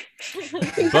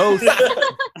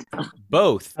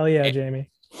 Both. Hell yeah, Jamie.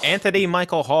 Anthony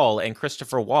Michael Hall and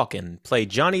Christopher Walken played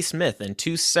Johnny Smith in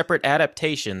 2 separate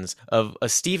adaptations of a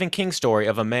Stephen King story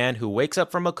of a man who wakes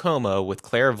up from a coma with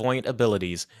clairvoyant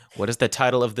abilities. What is the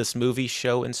title of this movie,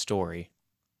 show, and story?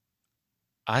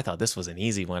 I thought this was an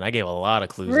easy one. I gave a lot of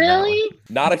clues. Really?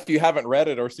 Not if you haven't read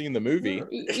it or seen the movie.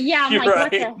 Yeah, I'm You're like,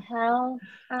 right. what the hell?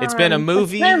 It's been a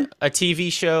movie, Anthony a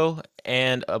TV show,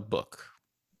 and a book.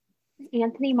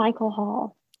 Michael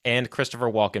Hall. And Christopher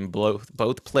Walken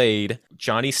both played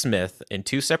Johnny Smith in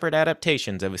 2 separate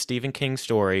adaptations of a Stephen King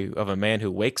story of a man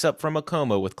who wakes up from a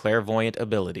coma with clairvoyant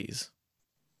abilities.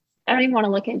 I don't even want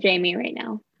to look at Jamie right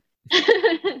now.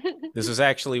 This was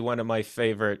actually one of my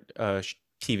favorite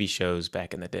TV shows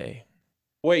back in the day.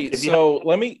 Wait, so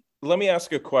let me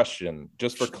ask a question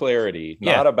just for clarity,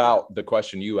 not about the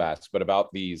question you asked, but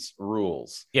about these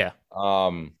rules. Yeah.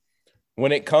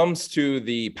 When it comes to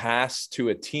the pass to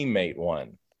a teammate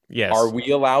one, yes. Are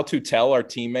we allowed to tell our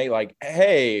teammate, like,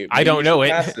 hey, I don't know it.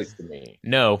 Pass this to me?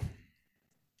 No.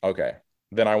 Okay,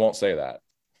 then I won't say that.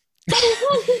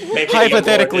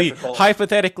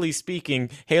 Hypothetically speaking,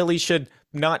 Haley should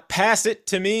not pass it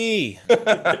to me.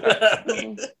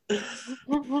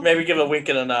 Maybe give a wink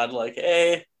and a nod, like,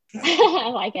 hey. I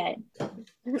like it.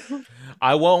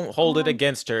 I won't hold it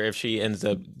against her if she ends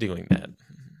up doing that.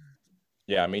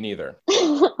 Yeah, me neither.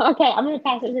 Okay, I'm going to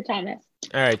pass it to Thomas.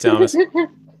 All right, Thomas.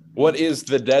 What is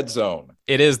the Dead Zone?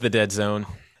 It is the Dead Zone.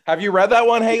 Have you read that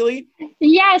one, Haley?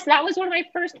 Yes, that was one of my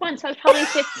first ones. So I was probably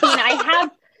 15. I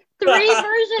have 3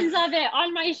 versions of it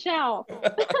on my shelf.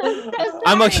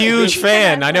 I'm a huge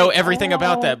fan. I know everything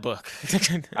about that book.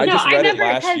 I just read it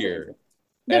last year.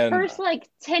 The first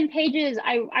 10 pages,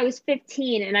 I was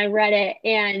 15 and I read it,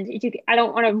 and I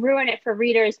don't want to ruin it for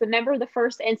readers, but remember the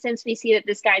first instance we see that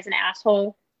this guy's an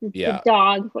asshole? Yeah. The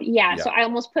dog. Yeah. So I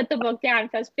almost put the book down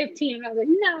because I was 15 and I was like,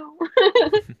 no.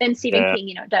 Then Stephen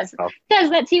King, does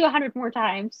that to you 100 more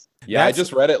times. Yeah, I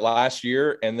just read it last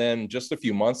year, and then just a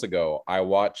few months ago, I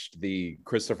watched the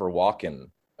Christopher Walken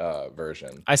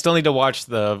version. I still need to watch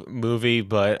the movie,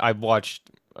 but I've watched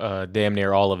damn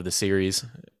near all of the series.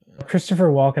 Christopher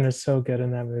Walken is so good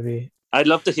in that movie. I'd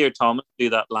love to hear Thomas do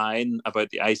that line about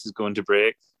the ice is going to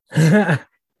break. The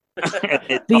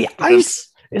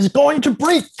ice is going to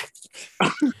break.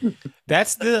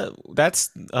 That's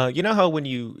you know how when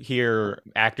you hear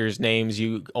actors' names,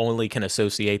 you only can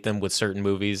associate them with certain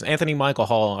movies. Anthony Michael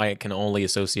Hall, I can only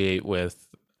associate with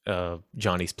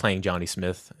playing Johnny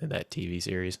Smith in that TV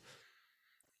series.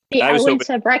 Yeah, I went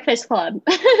to Breakfast Club.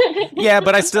 Yeah,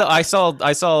 but I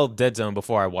saw Dead Zone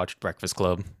before I watched Breakfast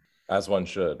Club. As one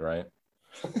should, right?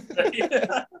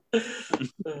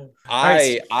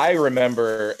 I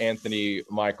remember Anthony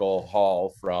Michael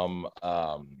Hall from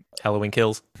Halloween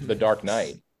Kills, The Dark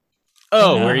Knight.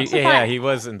 Oh, where he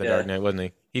was in The Dark Knight, wasn't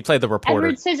he? He played the reporter.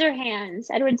 Edward Scissorhands.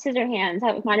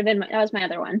 That was my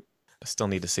other one. I still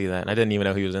need to see that. I didn't even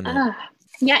know he was in there.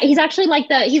 Yeah, he's actually like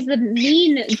he's the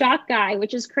mean jock guy,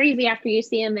 which is crazy after you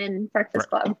see him in Breakfast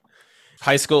Club.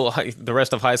 The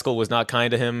rest of high school was not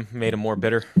kind to him, made him more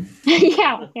bitter.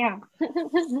 Yeah.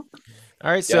 All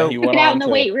right, so he Took went it out on in the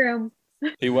to weight room.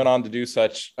 he went on to do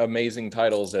such amazing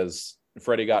titles as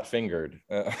Freddy Got Fingered.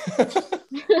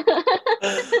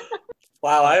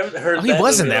 Wow, I haven't heard. he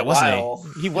wasn't movie in that, a wasn't while.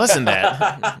 he? He wasn't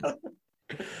that.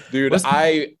 Dude, Was-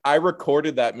 I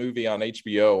recorded that movie on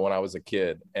HBO when I was a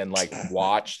kid and like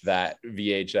watched that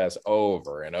VHS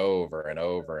over and over and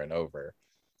over and over.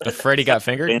 The Freddy Got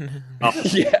Fingered.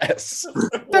 Yes.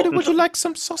 Daddy, would you like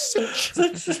some sausage?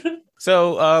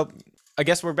 So, I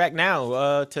guess we're back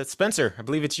now to Spencer. I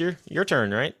believe it's your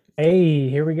turn, right? Hey,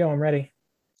 here we go. I'm ready.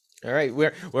 All right,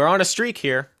 we're on a streak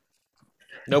here.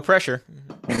 No pressure.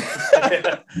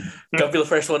 Don't be the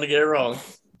first one to get it wrong.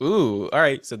 Ooh, all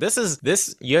right. So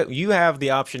you have the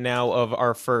option now of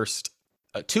our first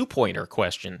 2-pointer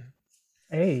question,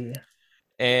 Hey.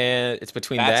 and it's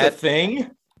between That's that. a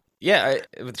thing? Yeah,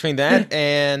 between that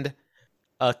and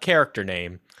a character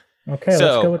name. Okay, So-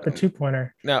 let's go with the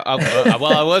 2-pointer. Now,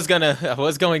 I was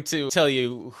going to tell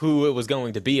you who it was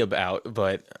going to be about,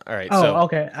 but all right. Oh, So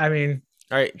okay. I mean,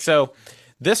 all right. So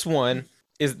this one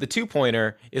is the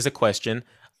 2-pointer is a question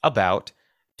about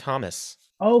Thomas.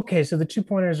 okay, so the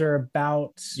 2-pointers are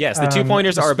about Yes, the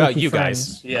 2-pointers are about spooky you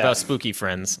friends. guys, Yeah. about spooky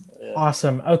friends. Yeah.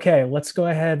 Awesome. Okay, let's go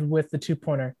ahead with the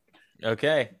 2-pointer.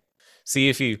 Okay. See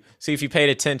if you paid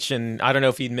attention. I don't know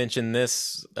if you'd mentioned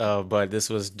this, but this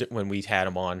was when we had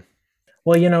him on.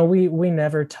 Well, we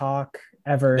never talk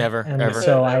ever. Never, and ever.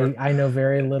 so Never. I know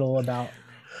very little about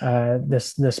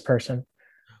this person.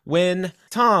 When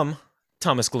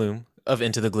Thomas Gloom of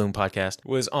Into the Gloom podcast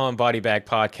was on Body Bag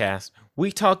Podcast,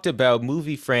 we talked about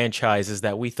movie franchises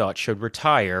that we thought should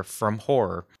retire from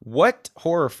horror. What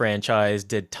horror franchise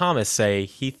did Thomas say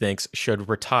he thinks should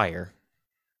retire?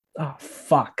 Oh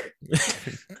fuck.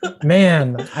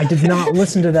 Man, I did not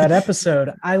listen to that episode.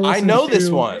 I listened know this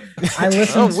to- one. I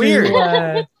listened Oh, weird.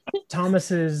 to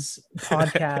Thomas's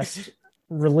podcast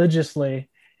religiously,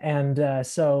 and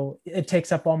so it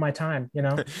takes up all my time.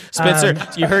 Spencer,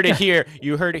 you heard it here.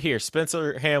 You heard it here.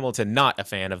 Spencer Hamilton, not a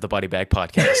fan of the Body Bag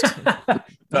Podcast.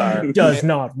 Does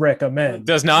not recommend.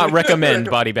 Does not recommend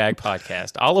Body Bag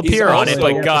Podcast. I'll appear on it,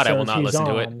 also- but God, I will not Episodes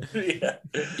listen to it.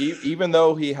 Yeah. Even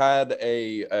though he had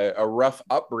a rough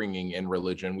upbringing in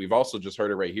religion, we've also just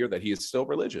heard it right here that he is still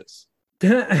religious. You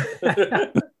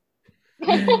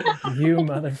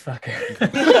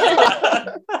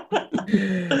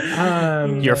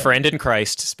motherfucker. Your friend in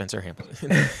Christ, Spencer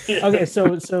Hamilton. Okay,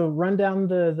 so run down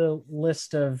the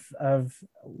list of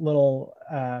little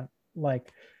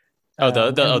like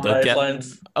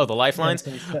Lifelines. the lifelines.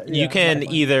 You can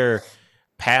either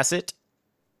pass it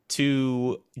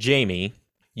to Jamie,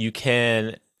 you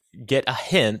can get a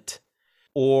hint,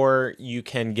 or you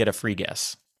can get a free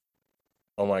guess.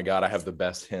 Oh my God, I have the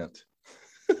best hint.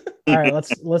 All right,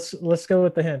 let's go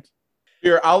with the hint.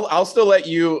 Here, I'll still let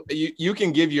you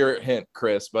can give your hint,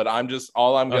 Chris, but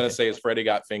all I'm gonna Okay. say is Freddy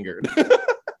Got Fingered.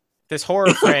 This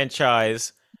horror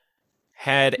franchise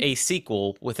had a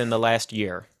sequel within the last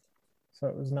year, So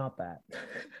it was not that.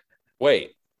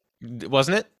 Wait,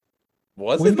 wasn't it?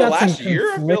 was We've it the got some last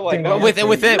year? I feel like conflicting Well,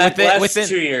 that was within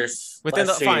 2 years. within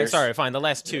Last the 2 years. fine, the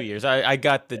last 2 years. I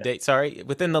got the date. Sorry,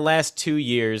 within the last 2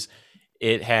 years,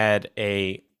 it had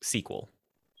a sequel.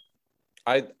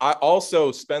 I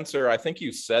also, Spencer, I think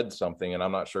you said something, and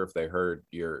I'm not sure if they heard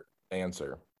your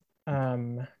answer. I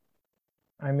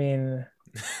mean,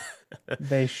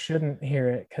 they shouldn't hear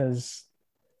it because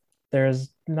there's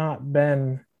not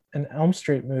been an Elm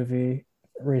Street movie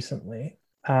recently.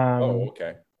 Oh,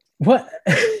 okay. What?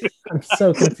 I'm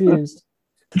so confused.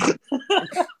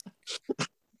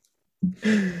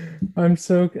 I'm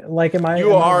so like, am I?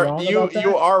 You am I are wrong you about that?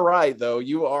 you are right though.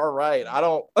 You are right. I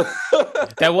don't.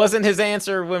 That wasn't his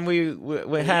answer when we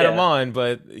had him Yeah. on,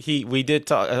 but we did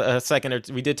talk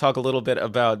we did talk a little bit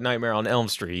about Nightmare on Elm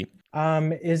Street.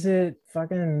 Is it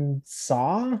fucking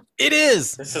Saw? It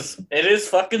is. It is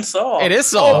fucking Saw. It is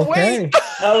Saw. Oh, wait. Okay.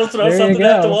 I will throw There you something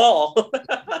at the go. wall.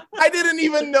 I didn't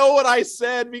even know what I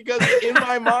said because in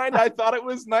my mind I thought it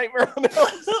was Nightmare on Elm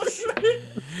Street.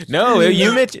 No,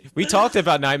 you mentioned we talked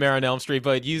about Nightmare on Elm Street,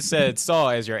 but you said Saw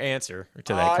as your answer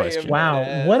to that I am question. Wow,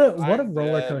 dead. what a I'm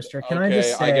roller dead. coaster. Can I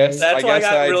just Okay, say That's why I guess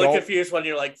got really don't- confused when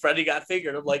you're like, Freddy Got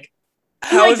Fingered. I'm like, I'm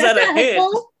how like, is that that's a not hint?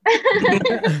 helpful.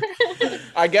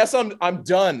 I guess I'm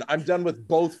done. I'm done with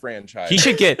both franchises. He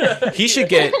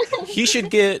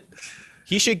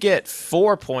should get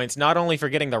 4 points, not only for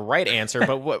getting the right answer,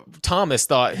 but what Thomas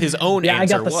thought his own yeah, I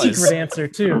answer got the was. secret answer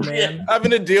too, man.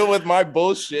 Having to deal with my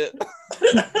bullshit.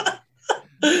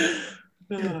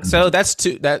 So that's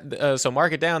two. So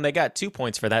mark it down. They got 2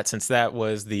 points for that, since that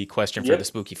was the question for Yep. the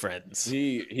spooky friends.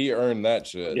 He earned that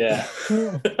shit. Yeah.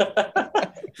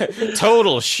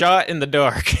 Total shot in the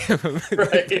dark.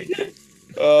 Right.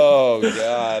 Oh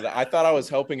God, I thought I was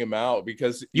helping him out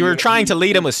because You were trying to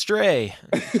lead him astray.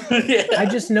 Yeah. I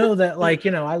just know that, like,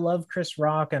 I love Chris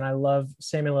Rock and I love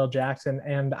Samuel L. Jackson,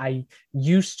 and I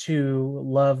used to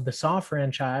love the Saw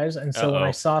franchise. And so when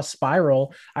I saw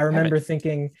Spiral, I remember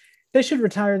thinking they should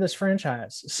retire this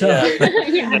franchise. So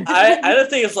Yeah. I don't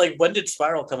think it's like, when did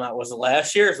Spiral come out? Was it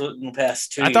last year or was it in the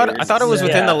past 2 years? I thought it was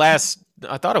within Yeah. the last.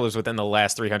 I thought it was within the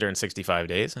last 365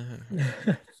 days.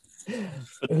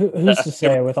 who's to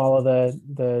say with all of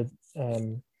the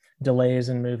delays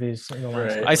in movies in the last Right.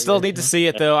 couple I of still years, need to see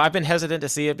it though. I've been hesitant to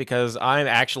see it because I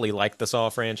actually like the Saw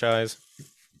franchise.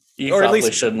 You Or at probably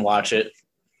least- shouldn't watch it.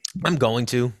 I'm going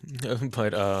to,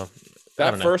 but I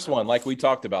that don't know. first one, like we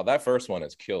talked about, that first one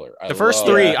is killer. The first love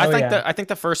three, that. I think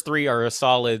the first three are a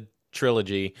solid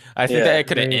trilogy. I think Yeah, that it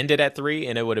could have agreed. ended at 3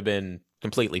 and it would have been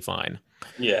completely fine.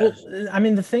 Yeah. Well, I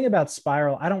mean, the thing about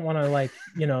Spiral, I don't want to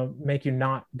make you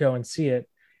not go and see it.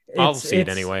 I'll see it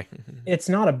anyway. It's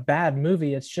not a bad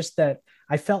movie. It's just that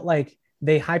I felt like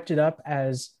they hyped it up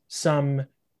as some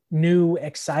new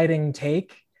exciting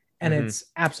take, and Mhm. it's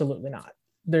absolutely not.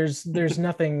 There's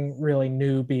nothing really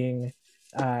new being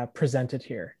presented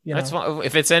here. That's fine.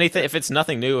 If it's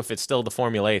nothing new, if it's still the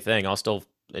formulaic thing, I'll still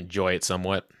enjoy it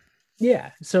somewhat.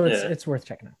 Yeah, so Yeah. it's worth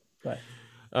checking out. But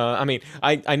I mean,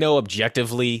 I know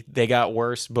objectively they got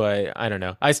worse, but I don't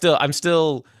know. I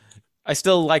still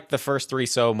like the first 3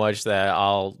 so much that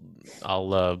I'll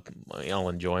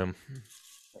enjoy them.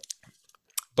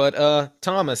 But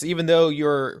Thomas, even though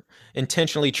you're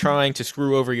intentionally trying to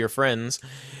screw over your friends,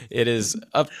 it is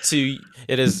up to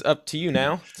you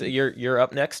now. So you're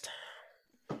up next.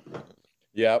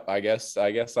 Yep, I guess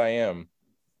I am.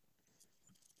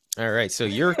 All right, so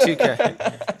your two.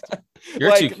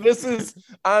 Like this is,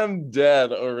 I'm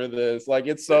dead over this. Like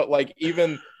it's so, like,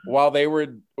 even while they were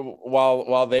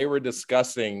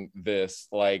discussing this,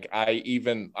 like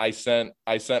I sent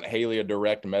Haley a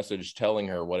direct message telling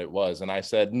her what it was, and I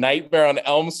said Nightmare on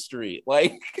Elm Street.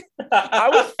 Like I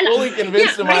was fully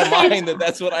convinced in my mind that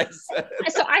that's what I said.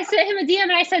 So I sent him a DM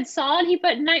and I said Saw, and he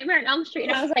put Nightmare on Elm Street,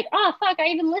 and I was like, oh fuck, I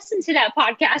even listened to that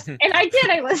podcast, and I did.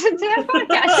 I listened to that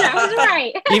podcast, and I was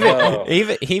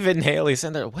right. Even Haley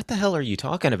said that. What the hell are you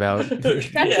talking about?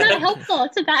 That's not helpful.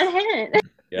 It's a bad hint.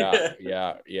 Yeah.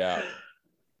 Yeah,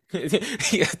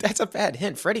 that's a bad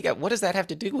hint. Freddie what does that have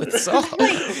to do with Saw?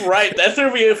 Right. That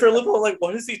threw me for a little. Like,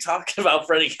 what is he talking about?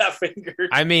 Freddie got fingered.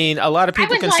 I mean, a lot of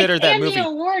people I was consider like, that and movie. the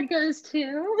award goes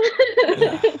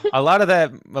to. A lot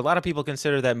of people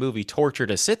consider that movie torture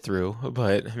to sit through.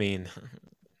 But I mean,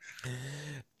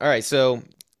 all right. So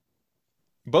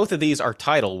both of these are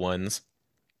title ones.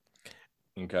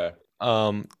 Okay.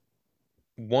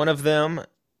 One of them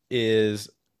is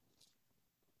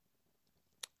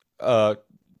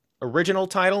original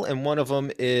title, and one of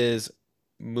them is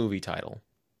movie title.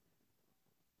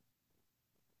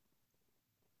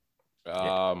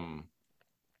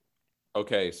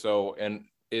 Okay, so and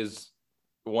is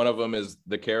one of them is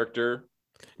the character?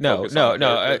 No, Focus no, on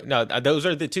no, character? no. Those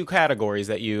are the two categories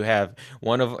that you have.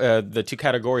 One of the two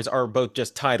categories are both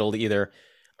just titled either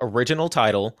original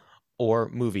title or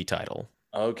movie title.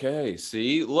 Okay,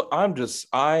 see, look, I'm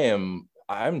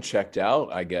checked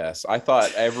out, I guess. I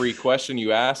thought every question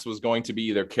you asked was going to be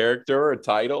either character or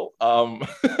title.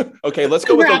 Okay, let's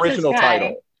go with Congrats, original this guy.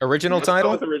 title. Original Let's go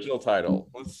title? with original title.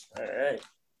 All right.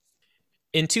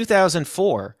 In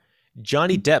 2004,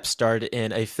 Johnny Depp starred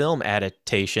in a film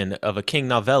adaptation of a King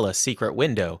novella, Secret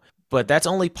Window, but that's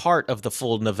only part of the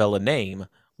full novella name.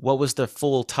 What was the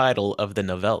full title of the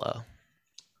novella?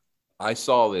 I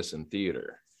saw this in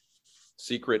theater.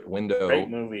 Secret Window, Great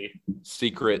movie.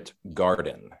 Secret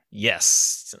Garden.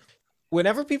 Yes.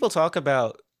 Whenever people talk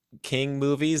about King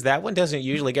movies, that one doesn't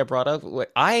usually get brought up.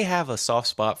 I have a soft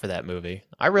spot for that movie.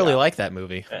 I really like that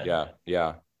movie.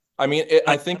 Yeah. I mean,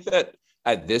 I think that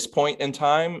at this point in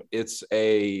time, it's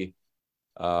a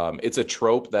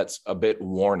trope that's a bit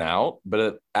worn out,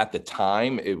 but at the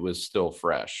time, it was still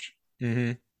fresh.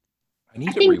 Mm-hmm.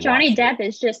 I think Johnny Depp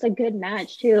is just a good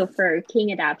match too for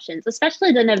King adaptions,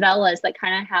 especially the novellas that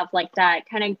kind of have like that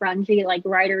kind of grungy, like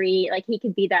writery, like he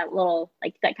could be that little,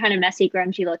 like that kind of messy,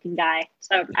 grungy looking guy.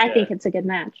 So I think it's a good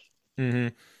match. Mm-hmm.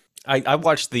 I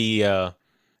watched the.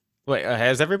 Wait,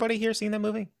 has everybody here seen that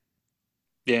movie?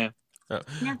 Yeah.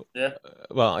 Yeah.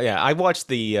 Well, yeah, I watched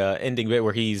the ending bit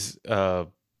where he's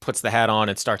puts the hat on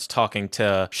and starts talking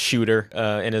to Shooter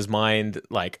in his mind.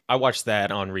 Like, I watched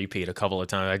that on repeat a couple of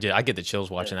times. I get the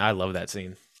chills watching it. I love that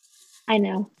scene. I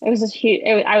know. It was just huge.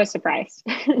 I was surprised.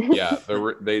 Yeah,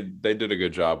 they did a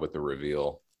good job with the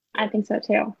reveal. I think so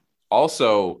too.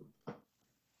 Also,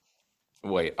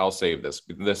 wait, I'll save this.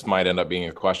 This might end up being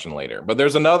a question later. But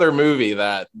there's another movie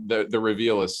that the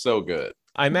reveal is so good.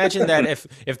 I imagine that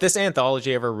if this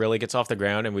anthology ever really gets off the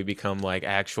ground and we become like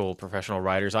actual professional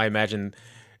writers, I imagine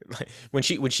when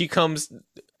she comes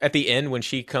at the end, when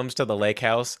she comes to the lake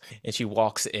house and she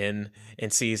walks in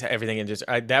and sees everything, and just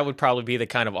that would probably be the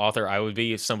kind of author I would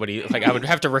be. If somebody like I would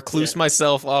have to recluse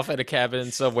myself off at a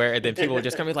cabin somewhere, and then people would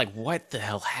just come in like, "What the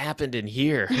hell happened in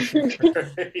here?"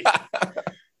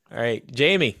 All right,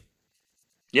 Jamie.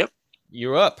 Yep.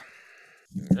 You're up.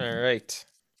 All right.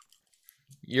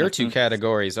 Your two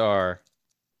categories are,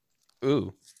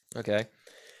 okay.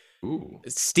 Ooh.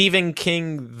 Stephen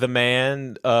King, the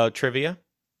man, trivia,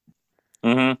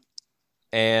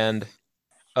 and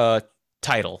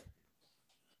title.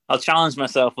 I'll challenge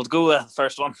myself. Let's go with the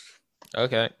first one.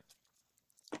 Okay.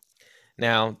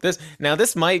 Now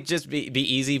this might just be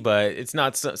easy, but it's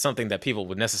not something that people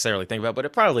would necessarily think about. But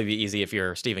it'd probably be easy if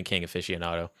you're a Stephen King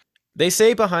aficionado. They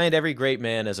say behind every great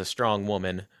man is a strong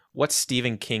woman. What's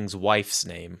Stephen King's wife's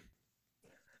name?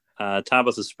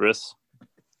 Tabitha Spruce.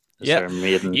 Yeah,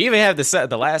 you even have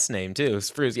the last name too,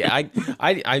 Spruce. Yeah,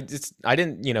 I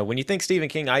didn't, when you think Stephen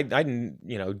King, I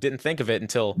didn't think of it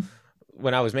until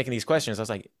when I was making these questions. I was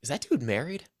like, is that dude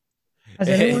married? Has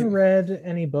anyone read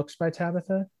any books by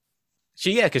Tabitha?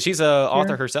 Because she's a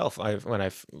author herself. When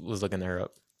I was looking her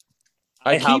up.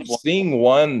 I keep seeing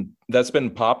one that's been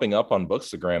popping up on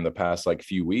Bookstagram the past like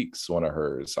few weeks. One of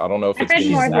hers. I don't know if I've read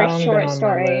more of her short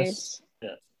stories. Yeah.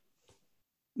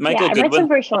 Michael Goodwin. I read some of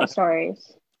her short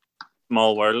stories.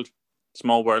 Small World.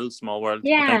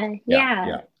 Yeah.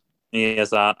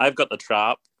 Yes, I've got The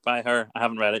Trap by her. I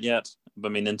haven't read it yet,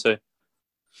 but meaning to.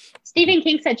 Stephen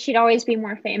King said she'd always be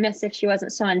more famous if she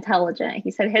wasn't so intelligent. He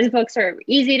said his books are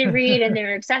easy to read and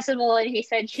they're accessible, and he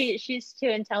said she's too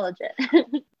intelligent.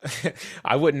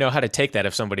 I wouldn't know how to take that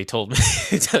if somebody told me.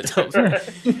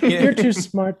 You're too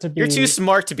smart to be. You're too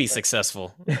smart to be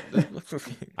successful.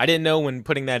 I didn't know when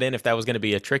putting that in if that was going to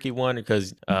be a tricky one,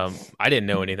 because I didn't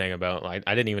know anything about. I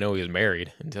didn't even know he was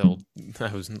married until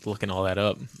I was looking all that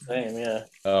up. Same, yeah.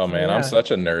 Oh man, I'm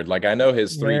such a nerd. Like I know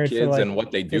his three kids and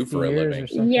what they do for a living.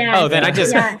 Yeah. Oh, then I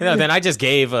just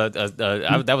gave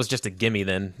that was just a gimme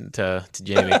then to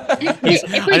Jamie. If we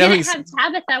didn't have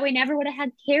Tabitha, we never would have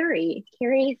had Carrie.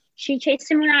 Carrie, she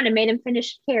chased him around and made him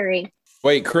finish Carrie.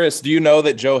 Wait, Chris, do you know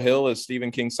that Joe Hill is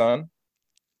Stephen King's son?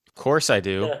 Of course I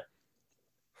do. Yeah.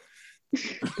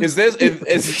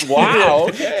 Is wow,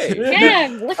 okay.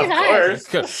 Yeah, look at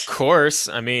us. Of course.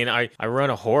 I mean, I run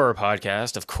a horror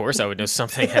podcast. Of course I would know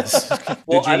something else.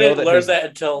 Well, I didn't learn that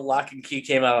until Lock and Key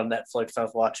came out on Netflix. I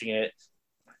was watching it,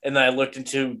 and then I looked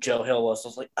into Joe Hill list. I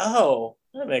was like, oh,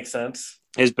 that makes sense.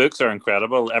 His books are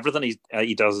incredible. Everything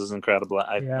he does is incredible.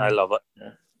 I love it. Yeah.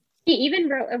 He even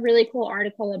wrote a really cool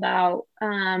article about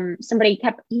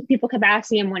people kept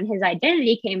asking him when his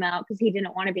identity came out, because he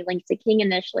didn't want to be linked to King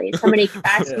initially. Somebody kept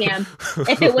asking him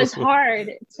if it was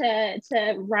hard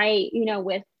to write,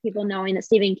 with people knowing that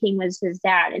Stephen King was his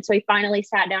dad. And so he finally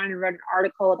sat down and wrote an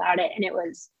article about it, and it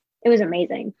was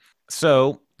amazing.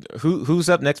 So who's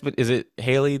up next? But is it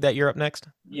Haley that you're up next?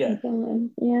 Yeah.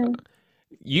 Yeah.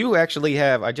 You actually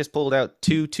have. I just pulled out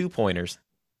two pointers.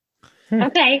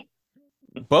 Okay.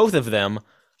 Both of them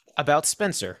about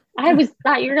Spencer. I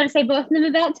thought you were going to say both of them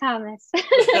about Thomas.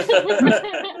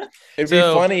 It'd be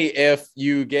funny if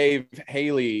you gave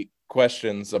Haley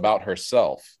questions about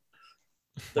herself.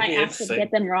 I have to get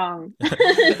them wrong.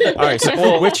 All right.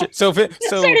 So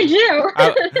did you?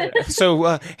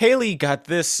 So Haley got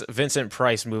this Vincent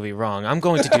Price movie wrong. I'm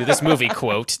going to do this movie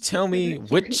quote. Tell me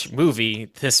which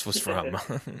movie this was from.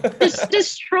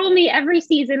 Just troll me every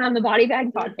season on the Body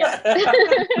Bag podcast.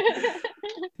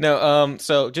 No.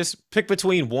 So just pick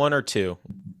between one or two.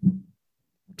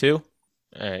 Two.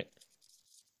 All right.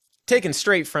 Taken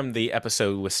straight from the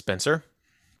episode with Spencer.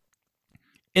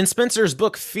 In Spencer's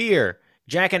book, Fear,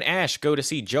 Jack and Ash go to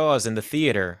see Jaws in the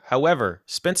theater. However,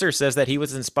 Spencer says that he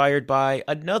was inspired by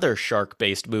another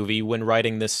shark-based movie when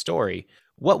writing this story.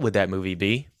 What would that movie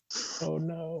be? Oh,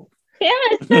 no. Damn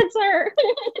it, Spencer.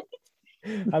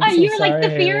 You were like, the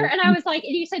Haley. Fear, and I was like,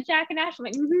 and you said Jack and Ash. I'm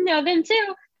like, no, them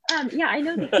too. Yeah, I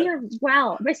know the Fear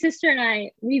well. My sister and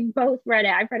I, we've both read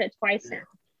it. I've read it twice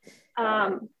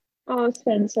now. Oh,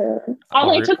 Spencer.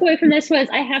 All I took away from this was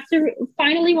I have to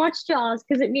finally watch Jaws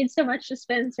because it means so much to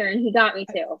Spencer, and he got me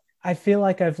to. I feel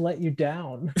like I've let you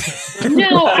down.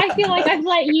 No, I feel like I've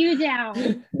let you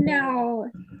down. No.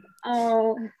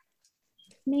 Oh,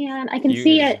 man, I can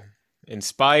see it.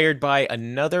 Inspired by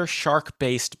another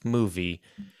shark-based movie.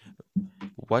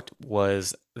 What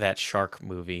was that shark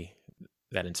movie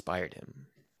that inspired him?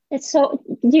 It's so,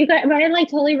 you guys, am I like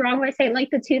totally wrong by saying like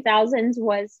the 2000s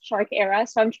was shark era?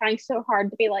 So I'm trying so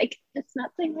hard to be like, it's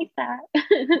nothing like that.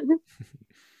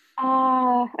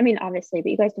 I mean, obviously,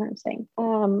 but you guys know what I'm saying.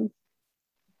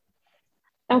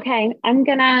 Okay, I'm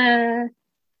gonna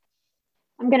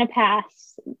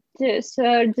pass.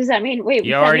 So does that mean wait?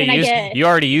 You already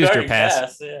used your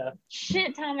pass. Yeah.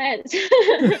 Shit, Thomas.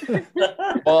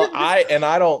 Well,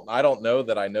 I don't know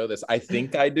that I know this. I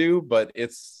think I do, but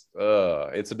it's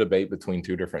a debate between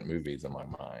two different movies in my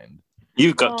mind.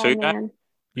 You've got two. Man.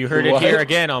 You heard it here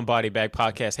again on Body Bag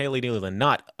Podcast. Haley Newland,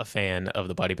 not a fan of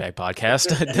the Body Bag Podcast,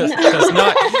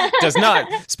 does not.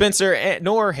 Spencer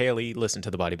nor Haley listen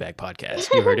to the Body Bag Podcast.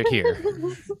 You heard it here.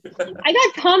 I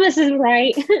got Thomas's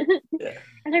right. Yeah.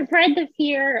 And I've read The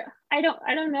Fear. I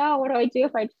don't know. What do I do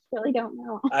if I just really don't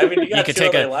know? I mean, you could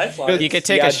take take a lifeline. You could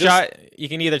take a shot. You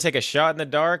can either take a shot in the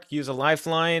dark, use a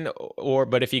lifeline,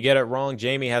 but if you get it wrong,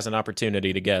 Jamie has an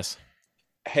opportunity to guess.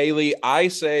 Haley, I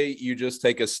say you just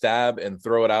take a stab and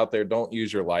throw it out there. Don't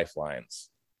use your lifelines.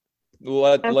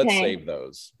 Let's save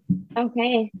those.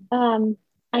 Okay.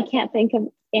 I can't think of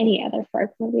any other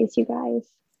shark movies, you guys.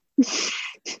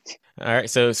 All right,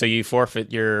 so you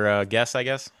forfeit your guess, I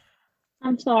guess.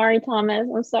 I'm sorry, Thomas.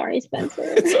 I'm sorry, Spencer.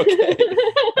 It's okay.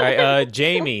 All right,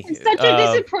 Jamie. It's such a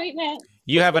disappointment.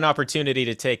 You have an opportunity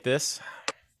to take this.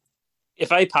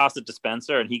 If I pass it to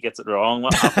Spencer and he gets it wrong,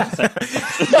 what happens?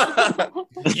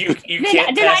 you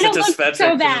can't pass it to Spencer.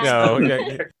 So bad.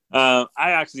 No.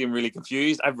 I actually am really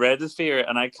confused. I've read The Fear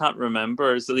and I can't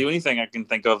remember. So the only thing I can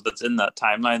think of that's in that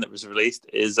timeline that was released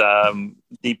is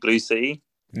Deep Blue Sea.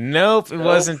 Nope, it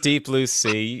wasn't Deep Blue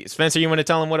Sea. Spencer, you want to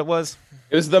tell him what it was?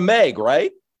 It was The Meg,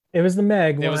 right? It was The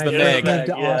Meg. It was When The I Meg. moved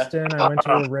to Yeah. Austin, I went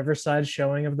to a Riverside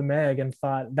showing of The Meg and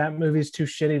thought that movie's too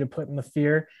shitty to put in The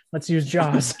Fear. Let's use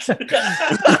Jaws.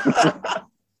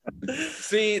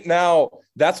 See, now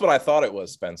that's what I thought it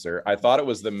was, Spencer. I thought it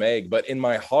was The Meg, but in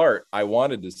my heart, I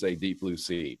wanted to say Deep Blue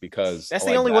Sea because That's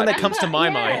the only one that comes to my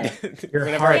Yeah. mind. Your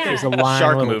Whenever heart I think is a lying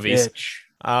shark little movies.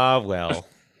 bitch. Well.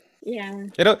 Yeah.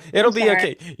 It'll be sorry.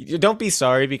 okay. Don't be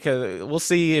sorry because we'll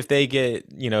see if they get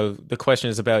the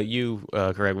questions about you,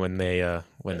 Greg, when they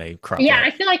crop Yeah, up.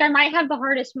 I feel like I might have the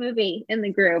hardest movie in the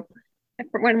group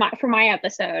for my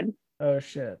episode. Oh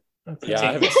shit. Okay. Yeah,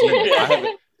 I haven't seen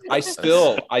it.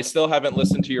 I still haven't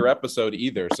listened to your episode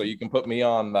either. So you can put me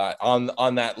on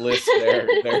that list there,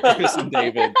 Chris and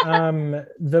David.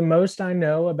 The most I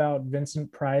know about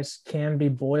Vincent Price can be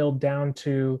boiled down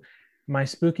to my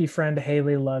spooky friend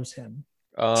Haley loves him.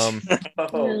 Oh.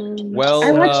 Well,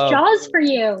 I watched Jaws for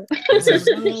you. this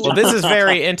is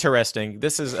very interesting.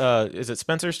 This is it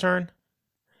Spencer's turn?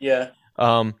 Yeah.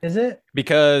 Is it?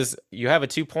 Because you have a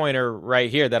 2-pointer right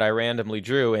here that I randomly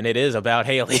drew, and it is about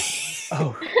Haley.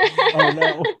 Oh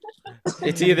no.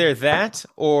 It's either that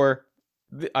or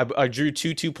I drew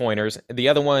 2-pointers. The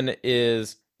other one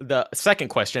is the second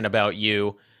question about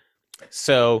you.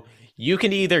 So you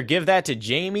can either give that to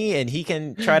Jamie and he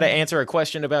can try to answer a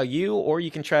question about you, or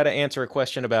you can try to answer a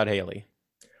question about Haley.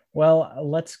 Well,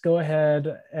 let's go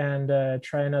ahead and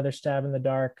try another stab in the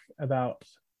dark about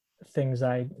things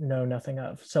I know nothing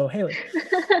of. So Haley.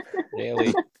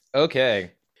 Haley.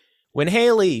 Okay. When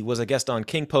Haley was a guest on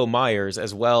King Po Myers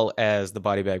as well as the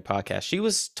Body Bag Podcast, she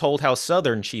was told how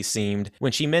southern she seemed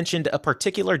when she mentioned a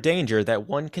particular danger that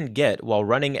one can get while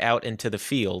running out into the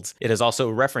fields. It is also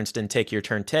referenced in Take Your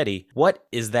Turn, Teddy. What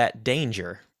is that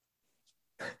danger?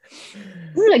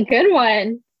 This is a good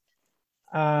one.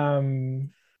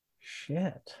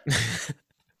 Shit.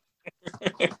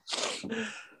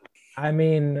 I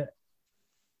mean,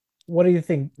 what do you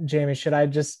think, Jamie? Should I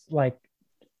just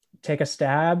take a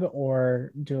stab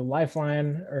or do a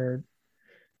lifeline or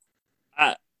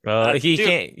he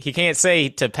can't say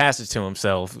to pass it to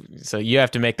himself, so you have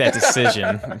to make that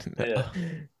decision. Yeah.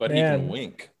 But Man. he can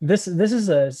wink. this is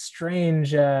a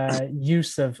strange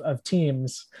use of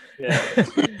teams.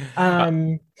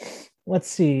 Yeah. Let's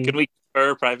see. Can we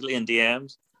confer privately in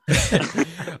DMs?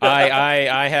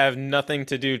 I have nothing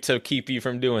to do to keep you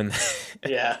from doing that.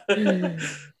 Yeah.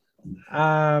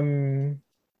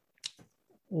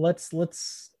 Let's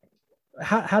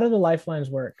how do the lifelines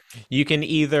work? You can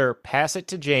either pass it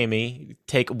to Jamie,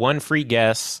 take one free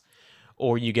guess,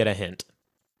 or you get a hint.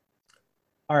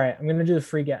 All right, I'm gonna do the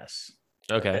free guess.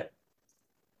 Okay.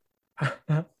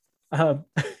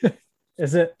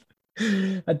 Is it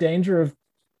a danger of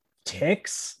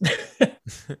ticks?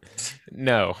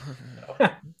 No.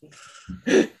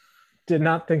 Did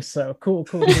not think so. Cool.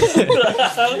 Just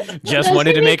Those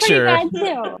wanted to can be make pretty sure. bad,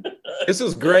 too. This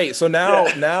is great. So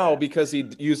now because he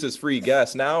used his free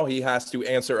guess, now he has to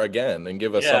answer again and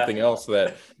give us something else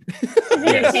that he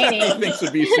thinks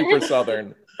would be super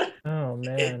Southern. Oh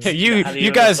man.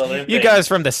 You guys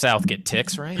from the South get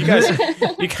ticks, right? You guys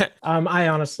I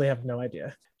honestly have no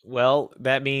idea. Well,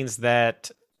 that means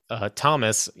that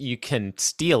Thomas, you can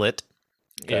steal it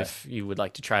if you would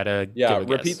like to try to give a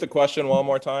repeat guess. the question one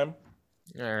more time.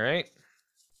 All right.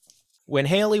 When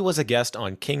Haley was a guest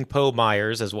on King Poe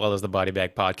Myers as well as the Body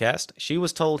Bag podcast, she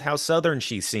was told how Southern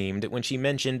she seemed when she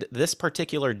mentioned this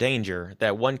particular danger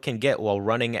that one can get while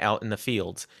running out in the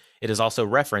fields. It is also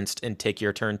referenced in Take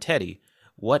Your Turn, Teddy.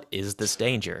 What is this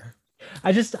danger?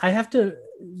 I have to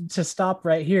stop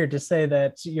right here to say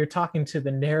that you're talking to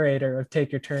the narrator of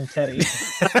Take Your Turn, Teddy.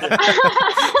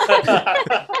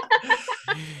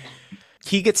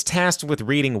 He gets tasked with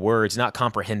reading words, not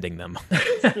comprehending them.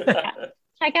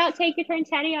 Check out Take Your Turn,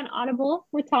 Teddy on Audible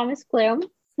with Thomas Bloom.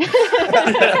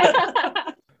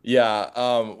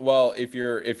 Well, if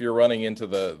you're running into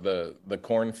the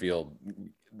cornfield,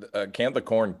 can't the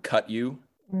corn cut you?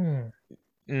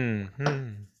 Mm-hmm.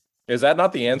 Is that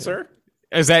not the answer?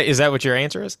 Is that what your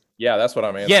answer is? Yeah, that's what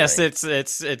I'm answering. Yes,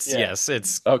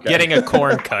 it's okay. Getting a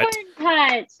corn cut.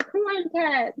 Corn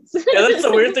cuts. Yeah, that's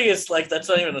the weird thing. Is like that's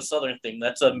not even a Southern thing.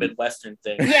 That's a Midwestern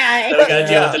thing. Yeah, So we gotta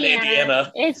deal with in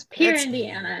Indiana. It's pure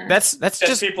Indiana. That's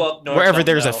just people up north wherever don't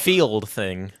there's know. a field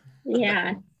thing.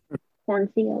 Yeah,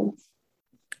 cornfields.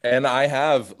 And I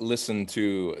have listened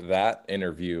to that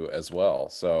interview as well.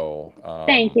 So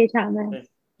Thank you, Thomas.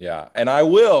 Yeah, and I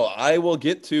will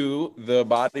get to the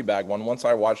Body Bag one once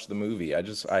I watch the movie.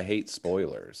 I hate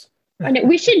spoilers.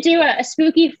 We should do a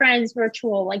Spooky Friends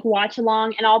virtual, like watch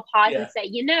along, and I'll pause and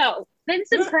say,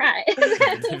 Vincent Price.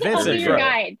 I'll be your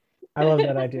guide. I love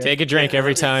that idea. Take a drink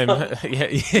every time.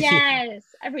 Yes,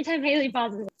 every time Haley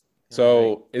pauses.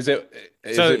 So is it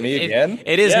me again?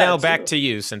 It is now back to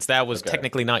you, since that was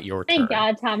technically not your turn. Thank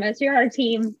God, Thomas, you're our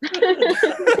team.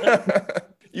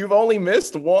 You've only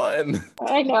missed one.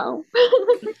 I know.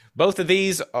 Both of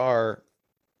these are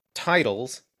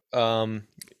titles.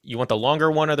 You want the longer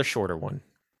one or the shorter one?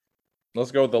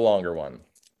 Let's go with the longer one.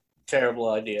 Terrible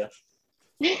idea.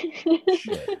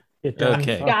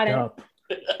 Okay. Got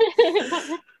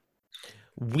it.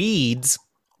 Weeds,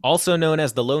 also known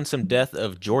as The Lonesome Death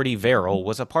of Jordy Verrill,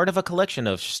 was a part of a collection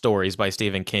of stories by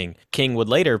Stephen King. King would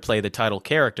later play the title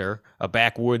character, a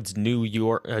backwoods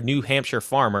New Hampshire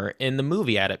farmer, in the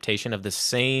movie adaptation of the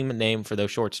same name for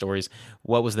those short stories.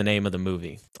 What was the name of the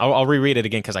movie? I'll reread it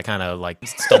again because I kind of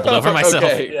stumbled over myself.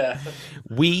 Okay. Yeah.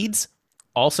 Weeds,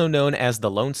 also known as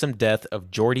The Lonesome Death of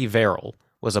Jordy Verrill,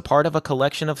 was a part of a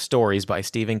collection of stories by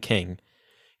Stephen King.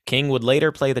 King would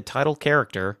later play the title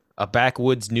character, a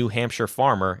backwoods New Hampshire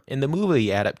farmer, in the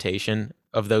movie adaptation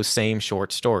of those same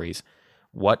short stories.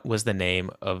 What was the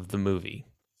name of the movie?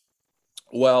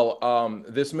 Well,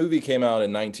 this movie came out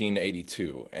in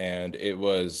 1982, and it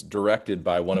was directed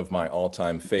by one of my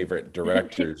all-time favorite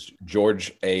directors,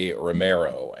 George A.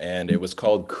 Romero, and it was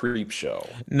called Creepshow.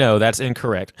 No, that's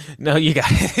incorrect. No, you got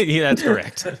it. Yeah, that's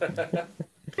correct.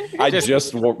 I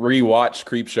just rewatched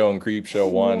Creepshow and Creepshow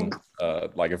 1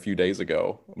 like a few days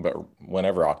ago, but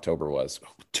whenever October was.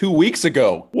 2 weeks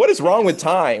ago. What is wrong with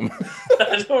time?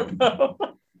 I don't know.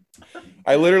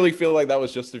 I literally feel like that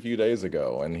was just a few days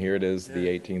ago, and here it is, the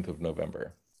 18th of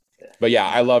November. But yeah,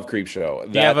 I love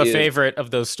Creepshow. Do you have a favorite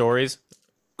of those stories?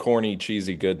 Corny,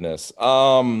 cheesy goodness.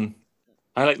 I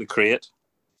like The Crate.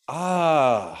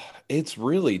 It's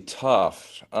really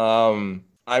tough.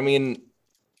 I mean,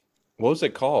 what was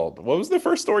it called? What was the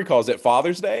first story called? Is it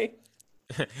Father's Day?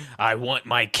 I want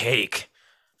my cake.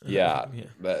 Yeah.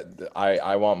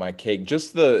 I want my cake.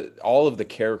 Just all of the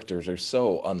characters are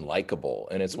so unlikable,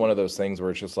 and it's one of those things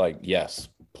where it's just like, yes,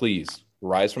 please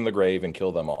rise from the grave and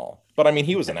kill them all. But I mean,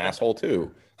 he was an asshole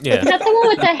too. Yeah. Is that the one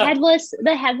with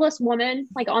the headless woman,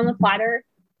 like on the platter?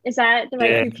 Is that the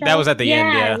right Creepshow? That was at the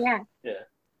end. Yeah.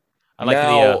 I like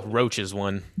the roaches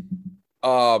one.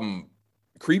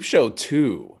 Creepshow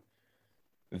 2.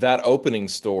 That opening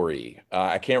story,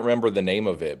 I can't remember the name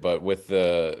of it, but with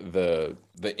the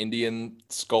Indian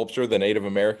sculpture, the Native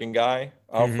American guy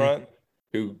out front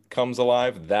who comes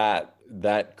alive,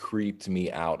 that creeped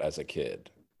me out as a kid.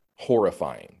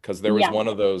 Horrifying, because there was one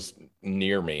of those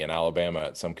near me in Alabama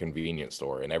at some convenience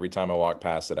store, and every time I walked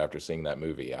past it after seeing that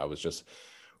movie, I was just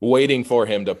waiting for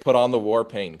him to put on the war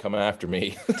paint and come after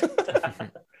me.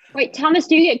 Wait, Thomas,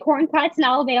 do you get corn cuts in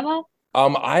Alabama?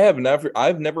 I've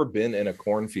never been in a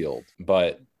cornfield,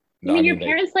 but You mean I your mean,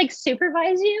 parents like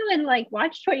supervise you and like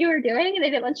watched what you were doing and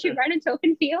they didn't let you run into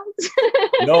open fields?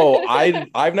 no,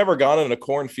 I've never gone in a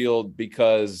cornfield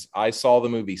because I saw the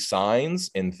movie Signs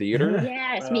in theater.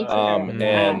 Yes, me too.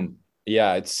 And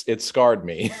yeah, it scarred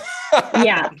me.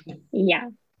 Yeah.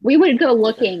 We would go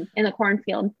looking in the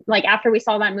cornfield. Like after we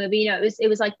saw that movie, it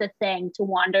was like the thing to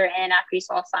wander in after you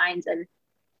saw Signs, and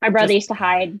my brother used to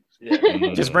hide.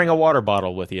 Just bring a water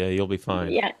bottle with you. You'll be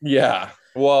fine. Yeah. Yeah.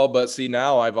 Well, but see,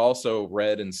 now I've also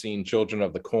read and seen Children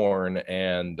of the Corn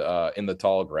and In the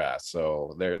Tall Grass.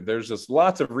 So there's just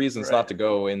lots of reasons not to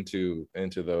go into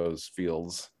those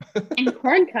fields. And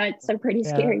corn cuts are pretty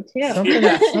scary too.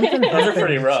 Something Those are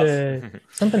pretty rough.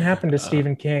 something happened to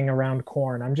Stephen King around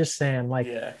corn. I'm just saying, like,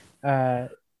 the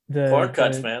corn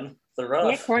cuts, man. They're rough.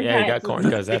 Yeah, corn Yeah, cuts. you got corn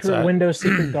cuts. That's Secret Window,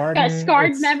 Secret Garden. Got scarred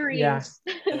It's- memories. Yeah.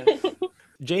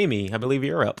 Jamie, I believe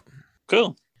you're up.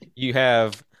 Cool. You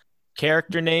have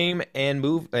character name and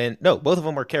move, and no, both of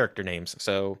them are character names.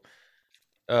 So,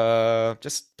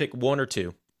 just pick one or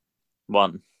two.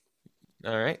 One.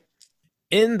 All right.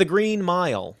 In the Green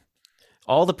Mile,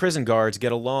 all the prison guards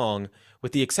get along,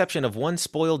 with the exception of one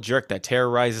spoiled jerk that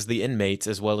terrorizes the inmates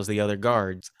as well as the other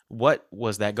guards. What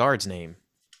was that guard's name?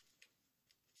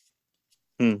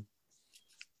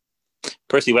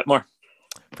 Percy Whitmore.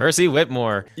 Percy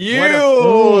Whitmore. You,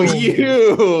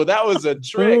 Boom. that was a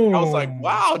trick. I was like, Boom.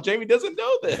 wow, Jamie doesn't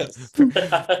know this.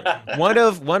 One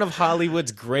of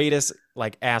Hollywood's greatest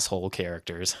like asshole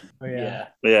characters. Oh, yeah.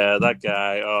 Yeah, that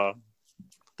guy. Oh,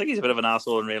 I think he's a bit of an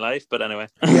asshole in real life, but anyway.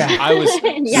 Yeah. I was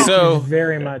Yeah. so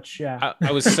Very much. Yeah.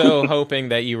 I was so hoping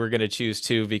that you were going to choose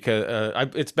two because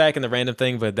it's back in the random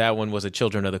thing, but that one was a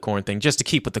Children of the Corn thing, just to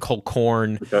keep with the whole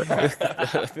corn.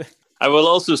 I will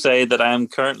also say that I am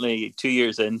currently 2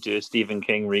 years into a Stephen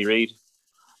King reread,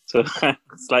 so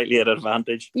slightly at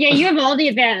advantage. Yeah, you have all the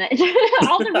advantage,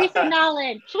 all the recent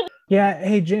knowledge. Yeah.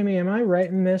 Hey, Jamie, am I right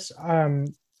in this?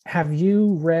 Have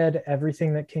you read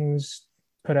everything that King's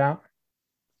put out?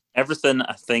 Everything,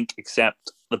 I think,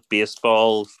 except the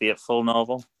baseball Fateful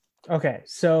novel. Okay.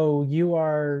 So you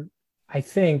are, I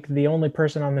think, the only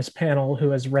person on this panel who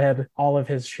has read all of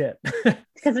his shit.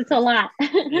 Because it's a lot.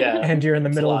 Yeah. And you're in the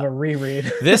It's a middle of lot. a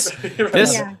reread. This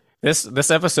Yeah.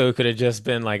 this episode could have just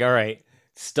been like, all right,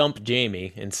 stump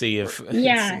Jamie and see if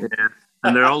Yeah.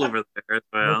 And they're all over there as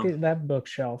well. Look at that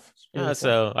bookshelf. It's beautiful.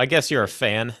 So I guess you're a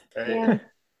fan. Yeah.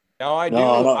 Now I do.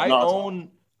 No, I not- own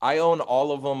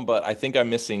all of them, but I think I'm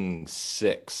missing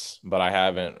 6. But I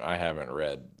haven't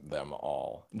read them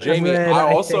all. Jamie, read, I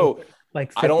I also think,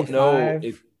 like I don't know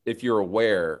 55. if you're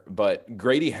aware, but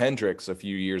Grady Hendrix a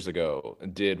few years ago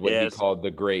did what he Yes. called the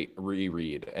Great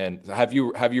Reread. And have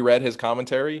you read his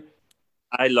commentary?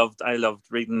 I loved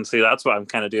reading. See, that's what I'm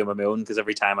kind of doing on my own, because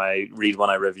every time I read one,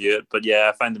 I review it. But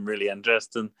yeah, I find them really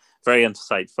interesting, very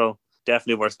insightful.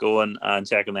 Definitely worth going and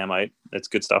checking them out. It's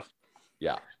good stuff.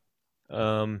 Yeah.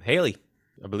 Haley,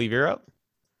 I believe you're up.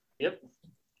 Yep.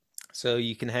 So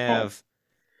you can have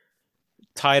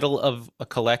title of a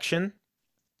collection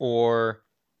or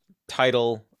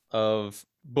title of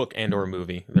book and or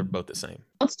movie. They're both the same.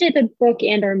 Let's do the book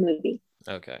and or movie.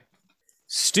 Okay.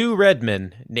 Stu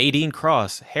Redman, Nadine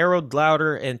Cross, Harold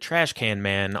Lauder, and Trash Can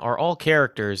Man are all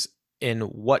characters in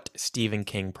what Stephen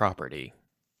King property?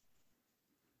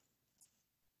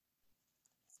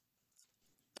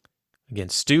 Again,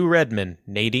 Stu Redman,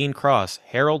 Nadine Cross,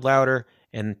 Harold Lauder,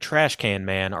 and Trash Can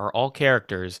Man are all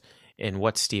characters in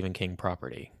what Stephen King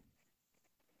property?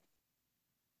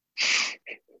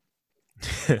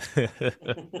 I'm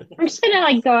just gonna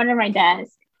like go under my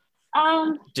desk.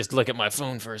 Just look at my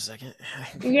phone for a second.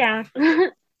 Yeah.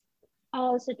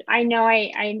 Oh, so I know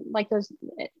I like those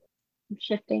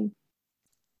shifting.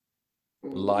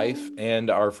 Life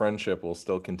and our friendship will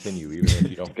still continue even if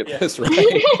you don't get Yeah. this right.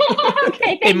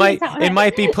 Okay, It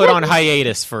might be put on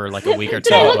hiatus for like a week or two.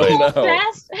 Did I look a But little No.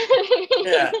 fast?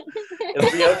 Yeah.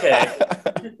 It'll be okay.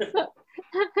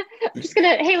 I'm just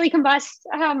gonna Haley combust.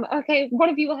 Okay, one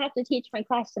of you will have to teach my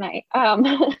class tonight.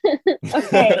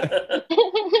 Okay.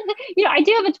 I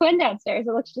do have a twin downstairs.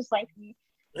 It looks just like me.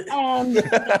 I'll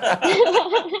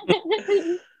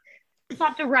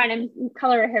have to run and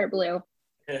color her hair blue.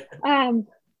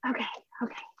 Okay.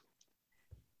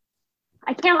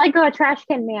 I can't let go of Trash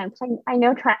Can Man because I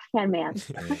know Trash Can Man.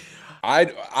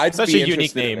 I'd Such be a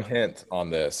unique interested in name. a hint on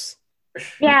this.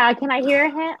 Yeah, can I hear a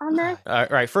hint on this? all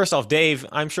right, first off, Dave,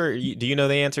 I'm sure do you know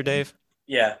the answer, Dave?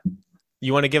 Yeah.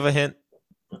 You want to give a hint?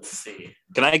 Let's see.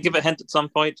 Can I give a hint at some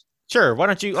point? Sure. Why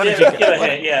don't you Give a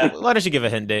hint, yeah. Why don't you give a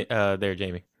hint there,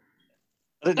 Jamie?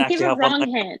 I didn't Give actually a have wrong one.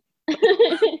 hint.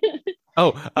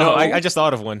 Oh, No. I just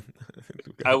thought of one.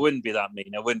 I wouldn't be that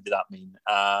mean.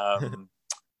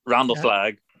 Randall Yeah.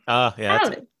 Flagg. Yeah. Oh, Yeah.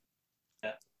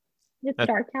 it's That-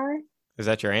 Dark Tower. Is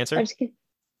that your answer? I'm just kidding.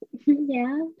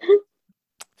 Yeah.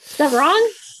 Is that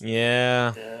wrong?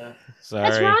 Yeah. Yeah. Sorry.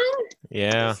 That's wrong.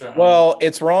 Yeah. That's wrong. Well,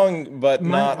 it's wrong, but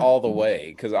My- not all the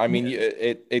way. Because I mean,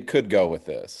 it could go with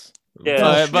this.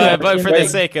 Yeah. But for the Wait.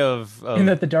 sake of And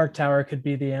that the Dark Tower could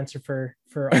be the answer for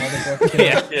all the books.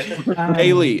 Yeah. Yeah.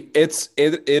 Haley, it's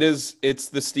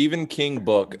the Stephen King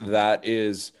book that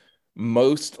is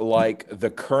most like the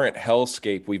current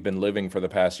hellscape we've been living for the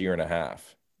past year and a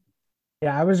half.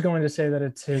 Yeah, I was going to say that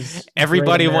it's his.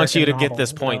 everybody great wants you to American get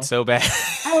this novel, point though. so bad.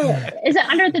 Oh, is it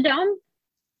Under the Dome?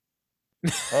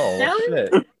 Oh well, No?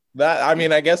 shit. That I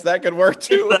mean, I guess that could work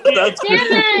too. That's Damn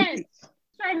it! It's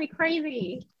driving me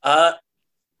crazy.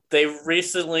 They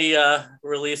recently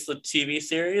released a TV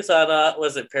series on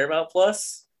was it Paramount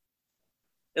Plus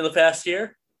in the past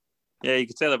year? Yeah, you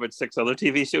could say that about 6 other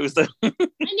TV shows. Though. I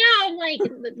know. I'm like,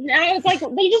 now it's like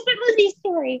they just did Lizzie's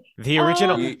story. The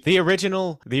original, Um, the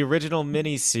original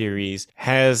miniseries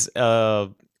has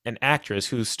an actress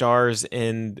who stars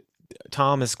in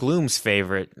Thomas Gloom's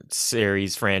favorite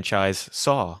series franchise,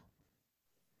 Saw.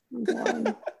 Oh,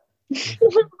 God.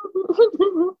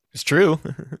 It's true.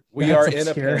 We That's are in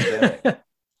a obscure. pandemic.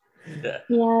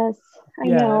 Yes, I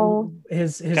Yeah, know.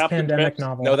 his Captain pandemic Cripps.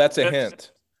 novel. No, that's a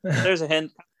hint. There's a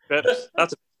hint.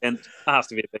 That's a hint. That has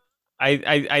to be a thing.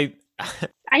 I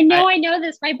I know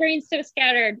this. My brain's so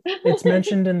scattered. It's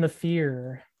mentioned in The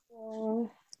Fear. Oh,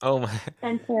 oh my.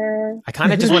 Center. I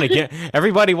kind of just want to get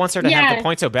everybody wants her to have Yeah. the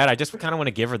point so bad. I just kind of want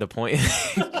to give her the point.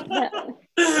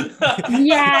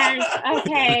 Yes.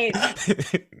 Okay.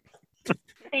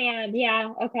 Stand.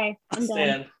 Yeah. Okay. I'm done.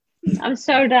 Stan. I'm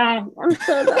so done. I'm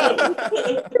so done.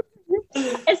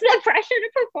 It's the pressure to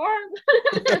perform.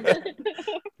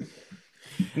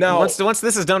 Now, once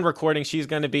this is done recording, she's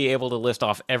going to be able to list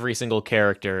off every single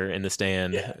character in the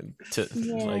stand. Yeah. To like,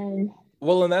 Man.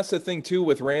 well, and that's the thing too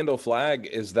with Randall Flagg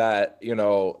is that, you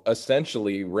know,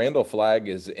 essentially Randall Flagg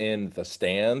is in The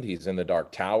Stand, he's in The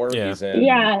Dark Tower, Yeah. he's in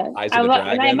Yeah. Eyes of the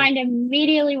My Dragon. mind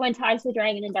immediately went to Eyes of the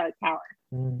Dragon and Dark Tower.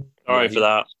 Mm. Sorry Yeah, for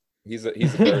that. He's a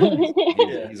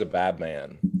very, he's a bad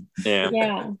man. Yeah.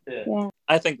 Yeah. Yeah.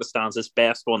 I think The Stand's his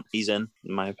best one he's in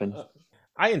my opinion.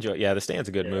 I enjoy. Yeah, The Stand's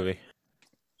a good Yeah. movie.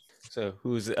 So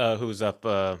who's up?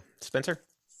 Spencer.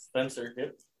 Spencer.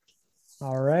 Yep.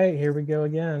 All right, here we go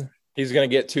again. He's gonna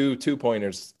get two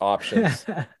pointers options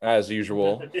as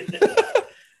usual.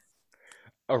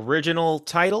 Original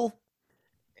title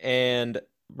and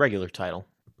regular title.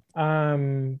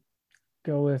 Go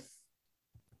with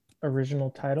original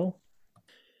title.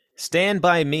 Stand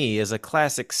By Me is a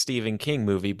classic Stephen King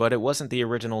movie, but it wasn't the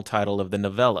original title of the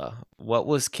novella. What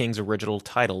was King's original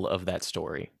title of that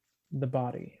story? The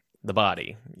Body. The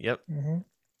Body. Yep. Hmm.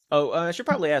 Oh, I should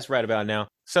probably ask right about now.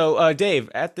 So, Dave,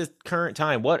 at the current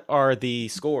time, what are the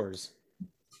scores?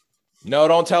 No,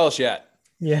 don't tell us yet.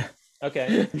 Yeah.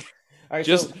 Okay. All right.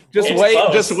 Just It's wait.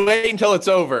 close. Just wait until it's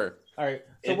over. all right.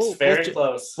 So It's very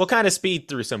close. we'll kind of speed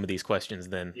through some of these questions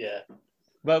then. Yeah.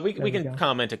 But we There we can go.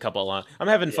 comment a couple on. I'm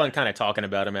having fun Yeah. kind of talking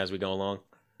about them as we go along.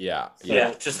 Yeah,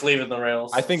 Yeah. Just leaving the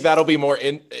rails. I think that'll be more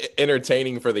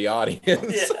entertaining for the audience.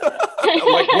 Yeah.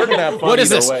 Like, we're gonna have fun What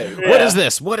is either this? way. What Yeah. is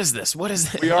this? What is this? What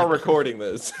is this? We are recording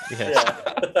this. Yeah.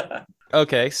 Yeah.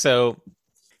 Okay, so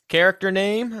character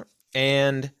name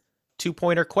and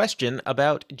 2-pointer question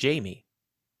about Jamie.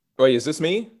 Wait, is this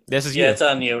me? This is you. Yeah, it's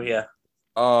on you. Yeah.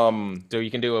 So you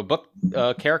can do a book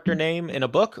character name in a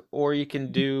book, or you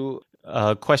can do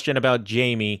a question about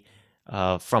Jamie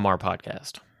from our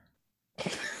podcast.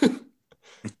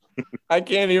 I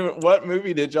can't even. What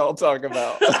movie did y'all talk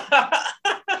about?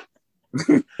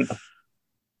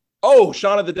 Oh,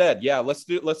 Shaun of the Dead. Yeah, let's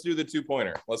do the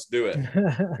 2-pointer. Let's do it.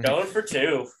 Going for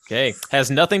 2. Okay,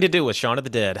 has nothing to do with Shaun of the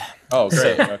Dead. Oh,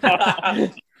 great.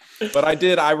 Okay. Yeah. But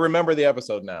I remember the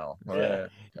episode now. All Yeah. right.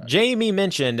 Jamie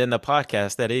mentioned in the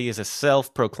podcast that he is a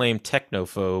self-proclaimed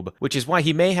technophobe, which is why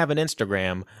he may have an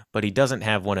Instagram, but he doesn't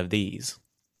have one of these.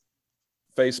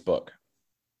 Facebook.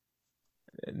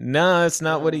 No, it's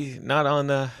not what he. Not on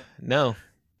the. No.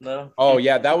 No. Oh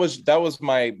yeah, that was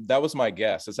my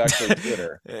guess. It's actually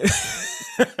Twitter.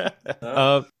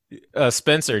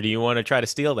 Spencer, do you want to try to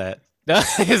steal that?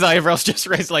 His eyebrows just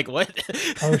raised. Like what?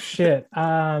 Oh shit.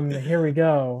 Here we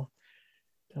go.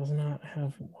 Does not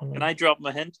have one. Can I drop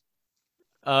my hint?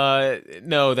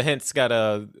 No. The hint's got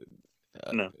a.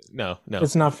 No. No.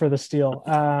 It's not for the steal.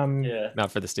 Yeah.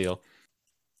 Not for the steal.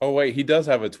 Oh wait, he does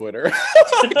have a Twitter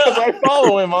because I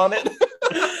follow him on it.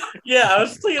 Yeah, I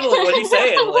was thinking, like, what are you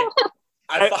saying?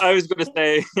 Like, I was going to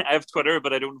say I have Twitter,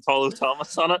 but I don't follow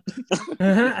Thomas on it.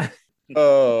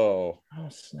 Oh. Oh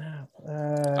snap.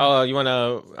 Oh, you want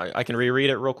to? I can reread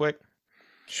it real quick.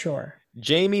 Sure.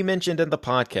 Jamie mentioned in the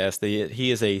podcast that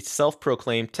he is a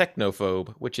self-proclaimed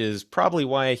technophobe, which is probably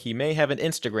why he may have an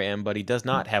Instagram, but he does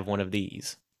not have one of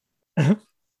these.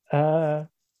 A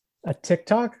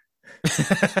TikTok?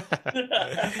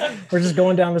 We're just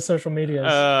going down the social medias.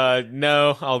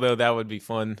 No, although that would be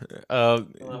fun.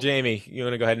 Jamie, you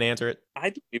want to go ahead and answer it?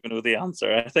 I don't even know the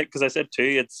answer. I think because I said two,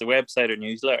 it's a website or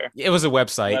newsletter. It was a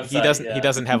website. He doesn't. Yeah. He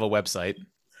doesn't have a website.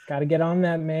 Got to get on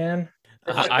that, man.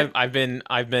 I've been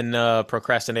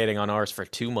procrastinating on ours for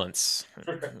 2 months.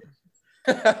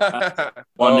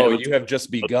 Oh, you have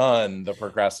just begun the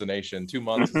procrastination. 2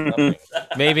 months is nothing.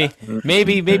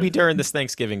 Maybe during this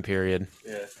Thanksgiving period.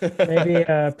 Yeah. Maybe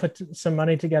put some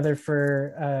money together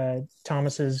for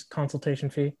Thomas's consultation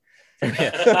fee.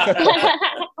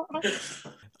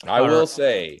 I will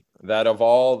say that of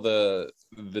all the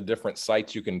different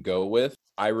sites you can go with,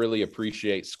 I really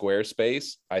appreciate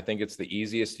Squarespace. I think it's the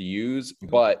easiest to use,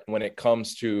 but when it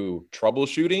comes to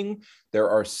troubleshooting, there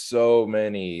are so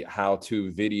many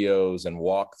how-to videos and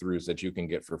walkthroughs that you can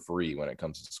get for free when it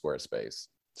comes to Squarespace.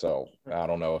 So I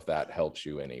don't know if that helps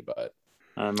you any, but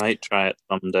I might try it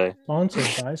someday. Sponsored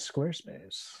by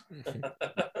Squarespace.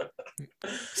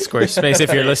 Squarespace,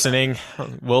 if you're listening,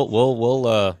 we'll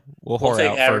whore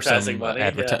take out for advertising some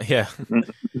money, Yeah.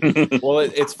 well,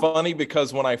 it's funny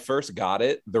because when I first got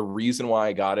it, the reason why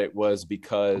I got it was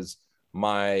because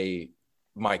my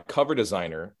cover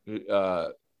designer,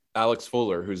 Alex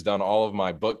Fuller, who's done all of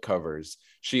my book covers,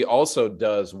 she also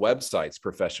does websites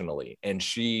professionally, and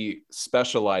she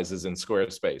specializes in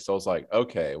Squarespace. So I was like,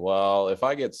 okay, well, if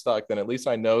I get stuck, then at least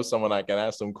I know someone I can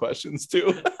ask some questions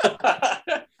to.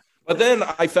 But then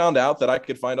I found out that I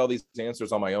could find all these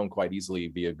answers on my own quite easily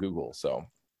via Google. So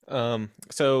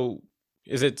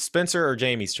is it Spencer or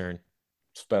Jamie's turn?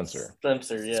 Spencer.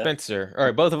 Yeah. Spencer. All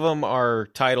right, both of them are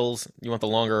titles. You want the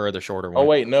longer or the shorter one? Oh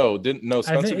wait, no,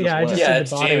 Spencer think, yeah, I just just went. Yeah, did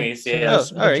it's the bottom. Jamie's, So yeah.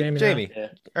 that's Oh, all right, Jamie now. Jamie. Yeah.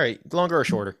 All right, longer or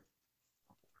shorter?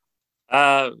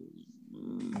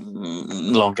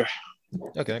 Longer.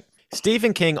 Okay.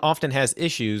 Stephen King often has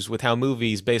issues with how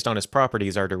movies based on his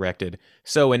properties are directed.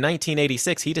 So in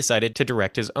 1986, he decided to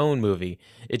direct his own movie.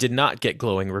 It did not get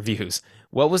glowing reviews.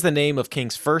 What was the name of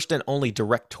King's first and only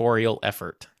directorial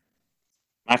effort?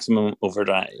 Maximum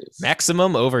Overdrive.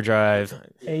 Maximum Overdrive.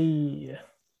 Hey.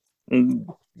 Mm,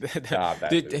 God,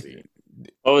 that movie.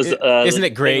 What was Isn't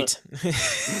it great?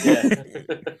 Yeah.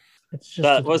 It's just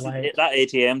That a was delight. that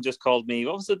ATM just called me.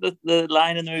 What was it? The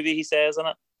line in the movie he says in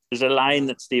it? There's a line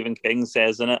that Stephen King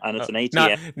says in it, and it's an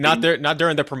ATM. Not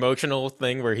during the promotional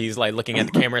thing where he's like looking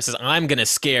at the camera and says, "I'm gonna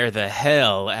scare the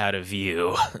hell out of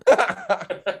you."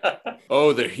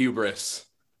 Oh, the hubris.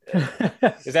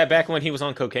 Is that back when he was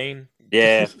on cocaine?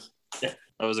 Yeah, that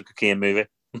was a cocaine movie.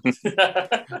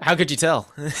 How could you tell?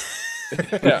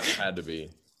 Yeah, had to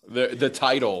be the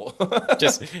title.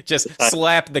 just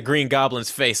slap the Green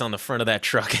Goblin's face on the front of that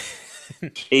truck.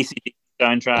 ACD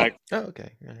soundtrack. Oh,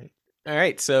 okay. All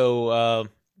right. So,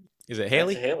 is it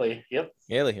Haley? That's Haley. Yep.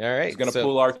 Haley. All right. He's gonna So,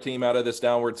 pull our team out of this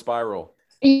downward spiral.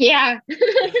 Yeah.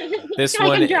 This Like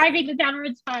one- I'm driving the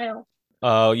downward spiral.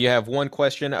 you have one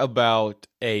question about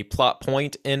a plot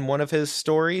point in one of his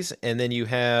stories, and then you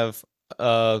have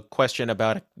a question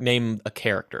about name a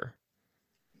character.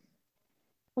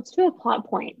 Let's do a plot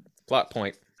point. Plot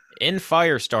point. In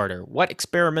Firestarter, what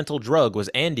experimental drug was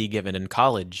Andy given in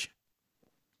college?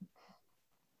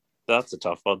 That's a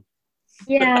tough one.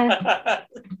 Yeah.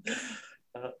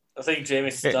 I think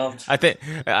Jamie's stumped. I think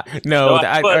No, no.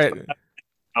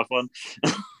 Tough one.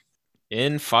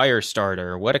 In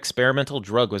Firestarter, what experimental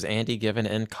drug was Andy given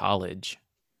in college?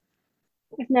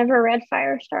 I've never read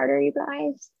Firestarter, you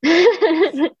guys.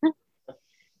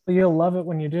 But you'll love it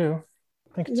when you do.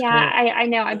 I think it's Yeah, great. I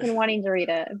know. I've been wanting to read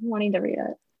it.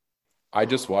 I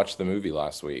just watched the movie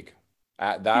last week.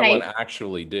 That Right. one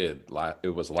actually did. It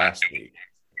was last week.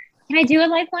 Can I do a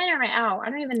lifeline or am I out? I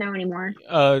don't even know anymore.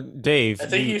 Dave. I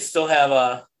think you still have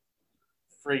a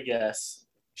free guess.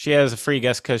 She has a free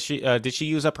guess because she did she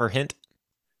use up her hint?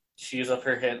 She used up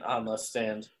her hint on the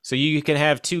stand. So you can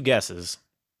have two guesses,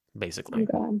 I'm basically.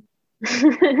 going.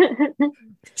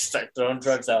 Start throwing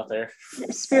drugs out there.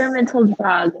 Experimental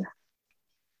drug.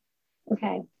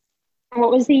 Okay.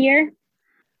 What was the year?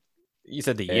 You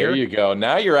said the There year? you go.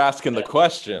 Now you're asking the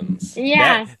questions.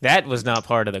 Yeah. That was not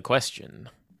part of the question.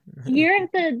 Year of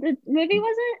the movie,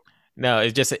 was it? No,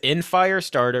 it's just in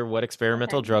Firestarter, what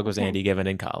experimental Okay, drug was okay. Andy given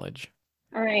in college?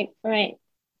 All right.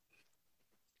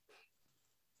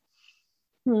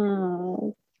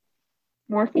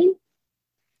 Morphine?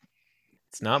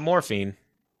 It's not morphine.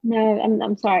 No,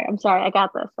 I'm sorry. I'm sorry. I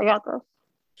got this.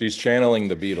 She's channeling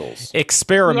the Beatles.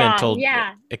 Experimental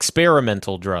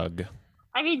drug.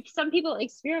 I mean, some people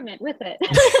experiment with it.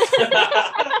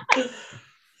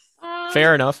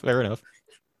 Fair enough.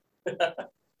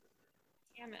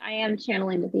 I am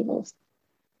channeling the Beatles.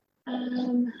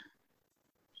 I'm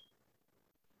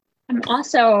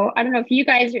also, I don't know if you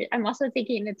guys are, I'm also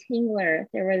thinking the Tingler.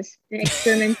 There was an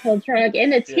experimental drug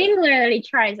in the Tingler that he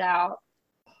tries out.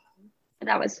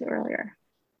 That was earlier.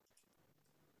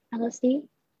 LSD?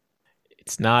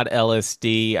 It's not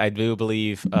LSD. I do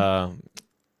believe, I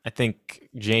think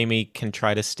Jamie can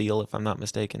try to steal, if I'm not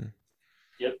mistaken.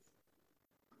 Yep.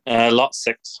 Lot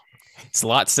 6. It's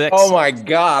lot 6. Oh my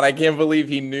God, I can't believe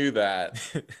he knew that.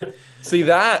 See,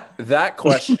 that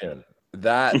question,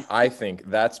 I think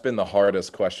that's been the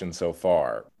hardest question so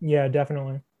far. Yeah,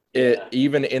 definitely.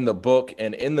 Even in the book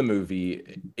and in the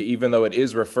movie, even though it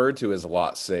is referred to as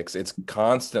lot 6, it's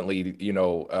constantly,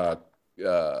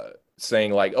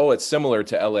 saying like, oh, it's similar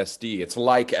to LSD. It's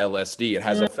like LSD. It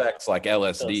has effects like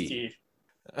LSD.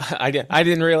 I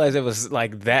didn't realize it was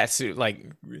like that. Like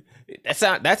that's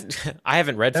I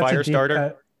haven't read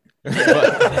Firestarter.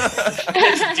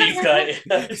 Deep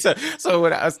cut. so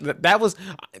when that was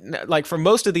like, for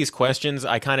most of these questions,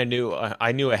 I kind of knew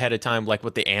I knew ahead of time like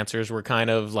what the answers were, kind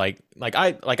of like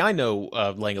I know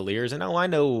Langoliers, and I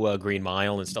know Green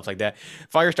Mile and stuff like that.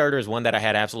 Firestarter is one that I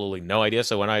had absolutely no idea.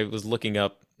 So when I was looking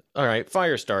up, all right,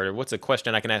 Firestarter, what's a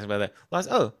question I can ask about that?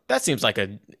 Oh, that seems like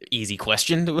a easy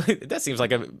question. That seems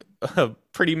like a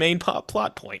pretty main plot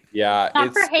point. Yeah,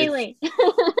 not for Haley.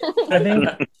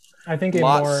 I think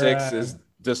lot more, 6 is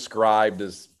described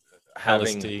as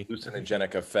having LSD.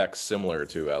 hallucinogenic effects similar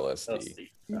to LSD.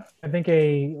 I think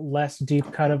a less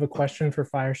deep cut of a question for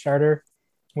Firestarter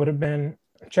would have been,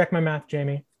 check my math,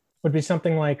 Jamie, would be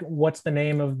something like, what's the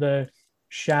name of the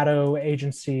shadow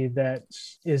agency that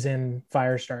is in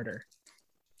Firestarter?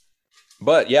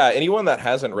 But yeah, anyone that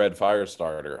hasn't read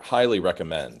Firestarter, highly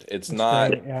recommend. It's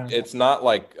not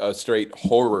like a straight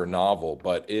horror novel,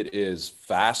 but it is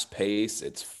fast paced.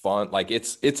 It's fun. Like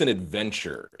it's an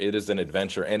adventure. It is an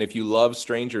adventure. And if you love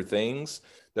Stranger Things,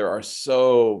 there are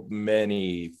so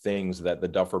many things that the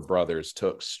Duffer Brothers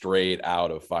took straight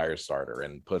out of Firestarter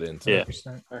and put into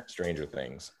Stranger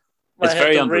Things. I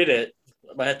have to read it.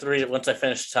 I have to read it once I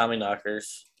finish Tommy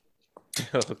Knockers.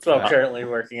 That's what I'm currently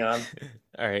working on.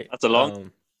 All right, that's a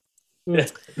long.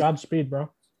 Godspeed, bro.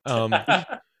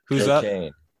 Who's up?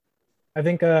 I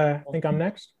think I'm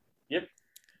next. Yep.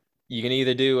 You can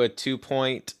either do a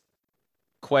 2-point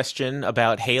question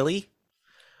about Haley,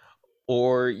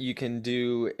 or you can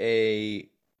do a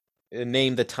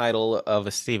name the title of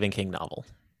a Stephen King novel.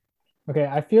 Okay,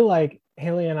 I feel like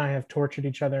Haley and I have tortured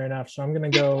each other enough, so I'm gonna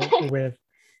go with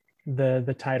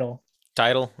the title.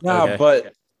 Yeah, okay.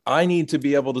 But I need to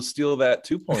be able to steal that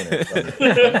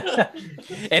 2-pointer.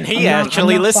 And he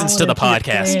actually listens to the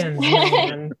podcast.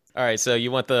 Plans, all right, so you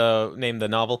want the name the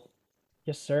novel?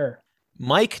 Yes, sir.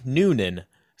 Mike Noonan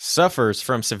suffers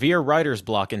from severe writer's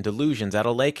block and delusions at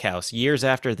a lake house years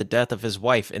after the death of his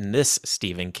wife in this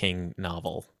Stephen King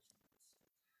novel.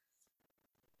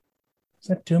 Is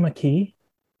that Duma Key?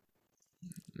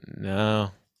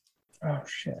 No. Oh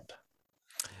shit.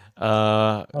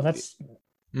 That's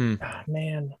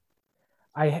man.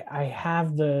 I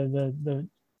have the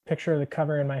picture of the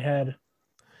cover in my head.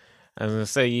 I was gonna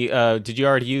say, did you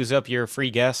already use up your free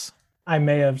guess? I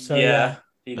may have. So yeah.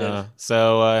 He did. It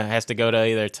has to go to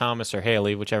either Thomas or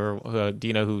Haley, whichever. Do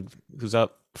you know who's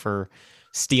up for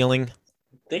stealing?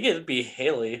 I think it'd be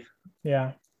Haley.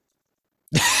 Yeah.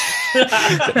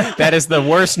 That is the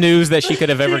worst news that she could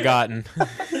have ever gotten.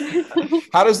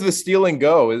 How does the stealing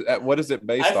go? What is it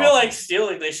based on? I feel like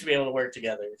stealing, they should be able to work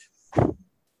together.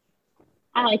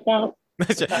 I like that.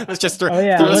 Let's just throw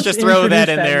that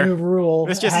in there. New rule.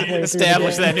 Let's just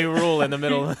establish that new rule in the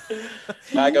middle.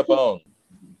 Bag of bone.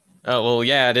 Oh well,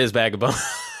 yeah, it is Bag of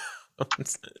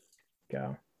Bones.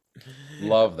 Go.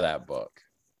 Love that book.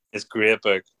 It's a great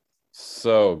book.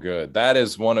 So good. That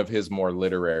is one of his more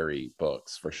literary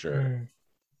books for sure.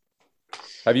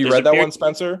 Have you read that one,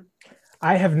 Spencer?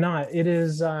 I have not. It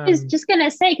is. I was just gonna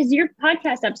say, because your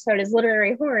podcast episode is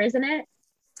literary horror, isn't it?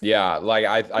 Yeah, like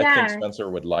I think Spencer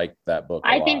would like that book.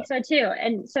 I think so too.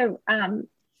 And so,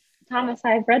 Thomas,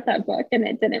 I've read that book, and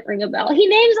it didn't ring a bell. He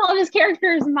names all of his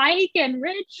characters Mike and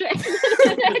Rich.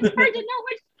 It's hard to know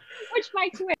which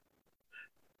Mike's which.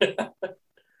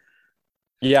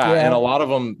 Yeah, and a lot of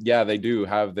them, they do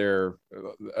have their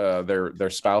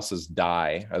spouses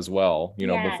die as well.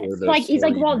 Before the he's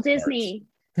like Walt Disney.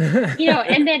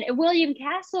 And then William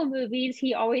Castle movies,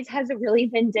 he always has a really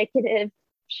vindictive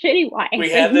shitty wife. We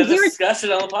had the You were-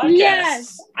 discussion on the podcast.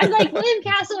 Yes. I'm like, William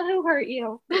Castle, who hurt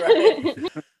you? Right.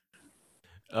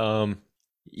 You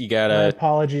My gotta.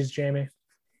 apologies, Jamie.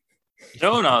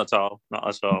 No, not at all. Not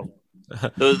at all.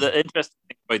 The interesting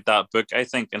thing about that book, I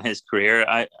think, in his career,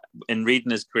 in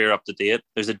reading his career up to date,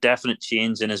 there's a definite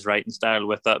change in his writing style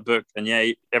with that book. And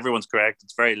yeah, everyone's correct.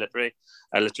 It's very literary,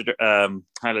 high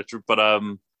literature. But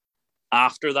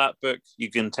after that book,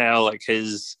 you can tell like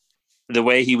the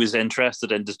way he was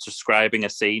interested in just describing a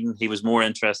scene. He was more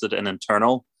interested in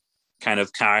internal, kind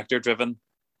of character driven,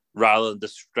 rather than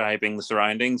describing the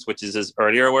surroundings, which is his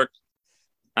earlier work.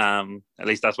 At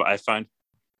least that's what I found.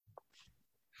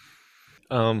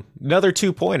 Another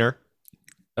 2-pointer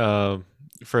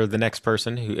for the next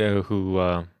person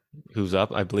who's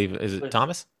up. I believe, is it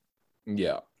Thomas?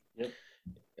 Yeah.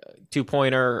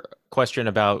 2-pointer question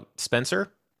about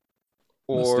Spencer.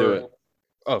 Or Let's do it.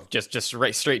 Oh, just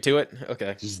right straight to it.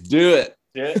 Okay. Just do it.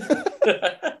 Yeah.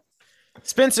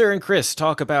 Spencer and Chris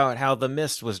talk about how The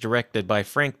Mist was directed by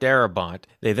Frank Darabont.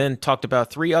 They then talked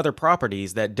about 3 other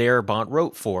properties that Darabont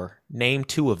wrote for. Name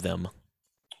 2 of them.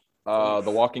 The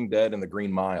Walking Dead and The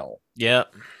Green Mile.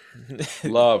 Yep.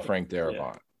 Love Frank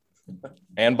Darabont.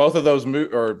 And both of those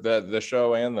the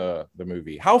show and the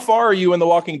movie. How far are you in The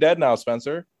Walking Dead now,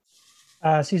 Spencer?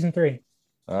 Season 3.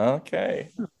 Okay.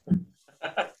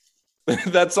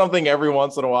 That's something every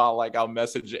once in a while, like I'll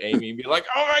message Amy and be like,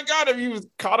 oh my God, have you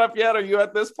caught up yet? Are you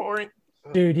at this point?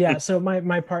 Dude, yeah. So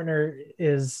my partner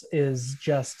is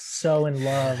just so in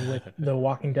love with the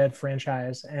Walking Dead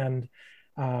franchise, and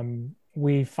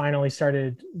we finally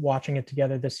started watching it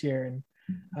together this year, and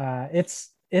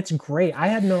it's great. I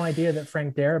had no idea that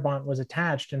Frank Darabont was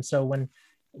attached, and so when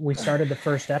we started the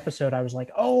first episode, I was like,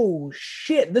 oh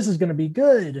shit, this is gonna be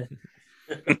good.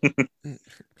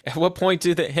 At what point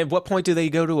do they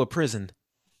go to a prison?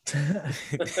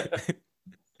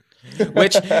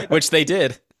 which they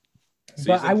did.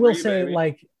 But I will say, baby,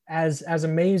 like as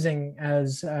amazing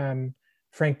as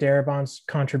Frank Darabont's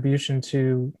contribution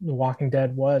to The Walking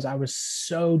Dead was, I was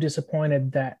so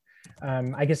disappointed that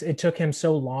I guess it took him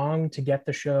so long to get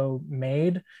the show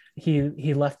made.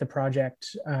 He left the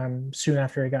project soon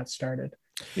after it got started.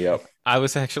 Yep. I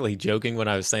was actually joking when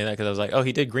I was saying that, because I was like, oh,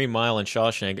 he did Green Mile and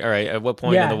Shawshank. All right, at what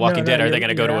point in The Walking Dead are they going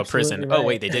to go to a prison? Right. Oh,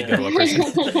 wait, they did go to a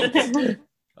prison.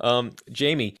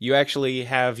 Jamie, you actually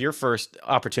have your first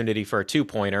opportunity for a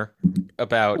 2-pointer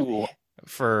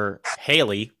for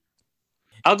Haley.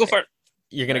 I'll go for it.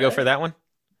 You're going to go for that one?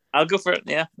 I'll go for it.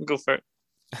 Yeah, I'll go for it.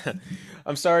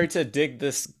 I'm sorry to dig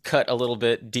this cut a little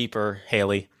bit deeper,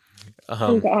 Haley.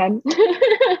 Oh, God.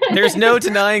 There's no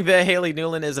denying that Haley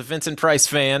Newland is a Vincent Price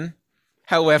fan.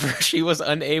 However, she was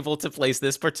unable to place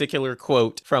this particular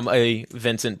quote from a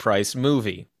Vincent Price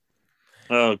movie.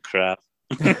 Oh, crap.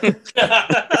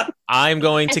 I'm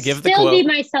going to give the quote. Still beat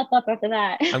myself up after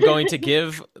that. I'm going to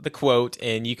give the quote,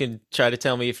 and you can try to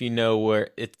tell me if you know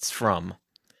where it's from.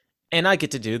 And I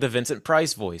get to do the Vincent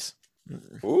Price voice.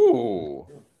 Ooh.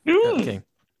 Okay.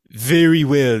 Very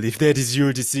well, if that is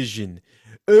your decision.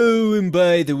 Oh, and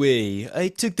by the way, I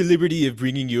took the liberty of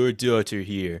bringing your daughter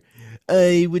here.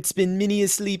 I would spend many a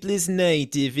sleepless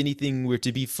night if anything were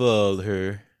to befall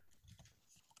her.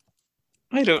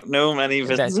 I don't know many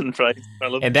Vincent Price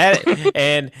films.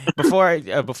 And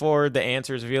before the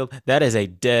answer is revealed, that is a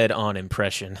dead-on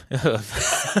impression of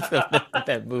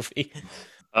that movie.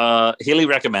 Haley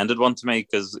recommended one to me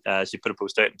because she put a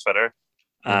post out on Twitter.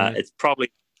 It's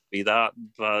probably be that,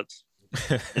 but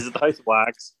is it the House of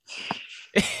Wax?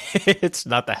 It's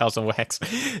not the House of Wax.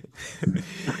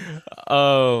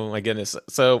 Oh my goodness.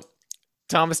 So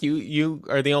Thomas, you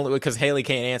are the only one, because Haley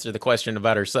can't answer the question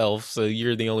about herself, so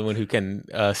you're the only one who can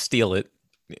steal it.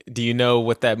 Do you know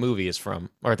what that movie is from,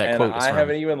 or that quote is from? I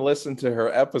haven't even listened to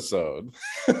her episode.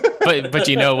 but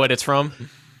you know what it's from?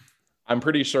 I'm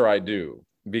pretty sure I do.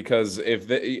 Because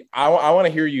I want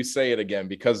to hear you say it again,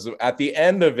 because at the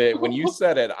end of it, when you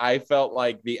said it, I felt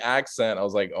like the accent. I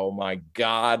was like, oh my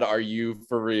God, are you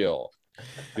for real?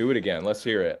 Do it again. Let's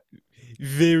hear it.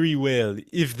 Very well,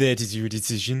 if that is your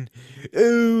decision.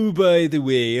 Oh, by the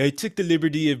way, I took the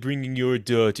liberty of bringing your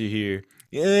daughter here.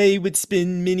 I would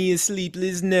spend many a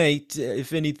sleepless night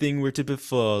if anything were to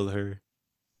befall her.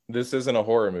 This isn't a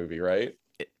horror movie, right?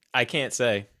 I can't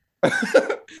say.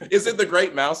 Is it The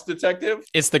Great Mouse Detective?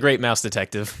 It's The Great Mouse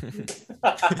Detective.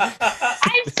 I'm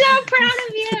so proud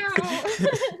of you.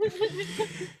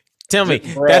 Tell me,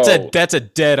 Bro. that's a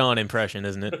dead-on impression,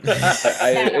 isn't it?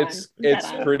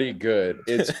 It's pretty good.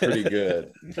 It's pretty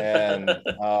good. And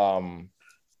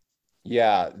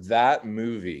yeah, that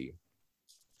movie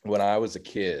when I was a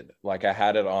kid. Like I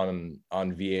had it on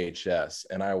VHS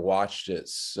and I watched it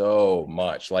so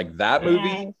much. Like that movie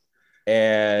Yes.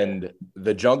 and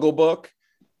The Jungle Book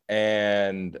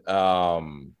and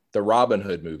the Robin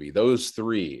Hood movie. Those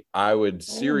three, I would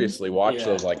seriously watch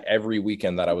those like every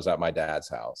weekend that I was at my dad's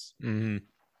house. Mm-hmm.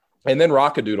 And then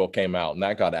Rockadoodle came out and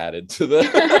that got added to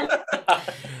the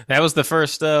That was the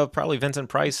first probably Vincent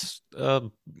Price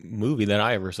movie that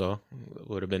I ever saw.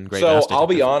 Would have been great. So I'll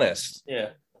be honest. Yeah.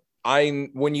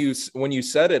 When you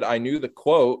said it, I knew the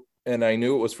quote and I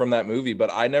knew it was from that movie, but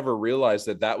I never realized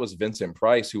that was Vincent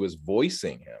Price who was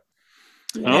voicing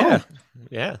him.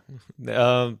 Yeah.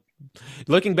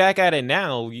 Looking back at it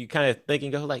now, you kind of think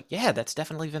and go like, yeah, that's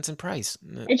definitely Vincent Price.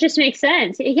 It just makes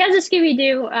sense. He has a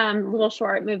Scooby-Doo little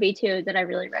short movie too that I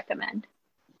really recommend.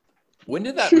 When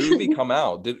did that movie come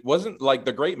out? Wasn't like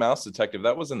The Great Mouse Detective,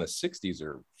 that was in the 60s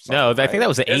or something? No, I think that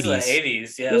was the It was 80s. the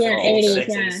 80s. Yeah, Yeah, 86,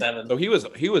 80s, yeah. 87. So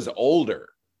he was older.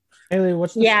 Haley,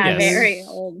 what's the Yeah, Yes. very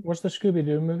old. What's the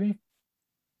Scooby-Doo movie?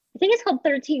 I think it's called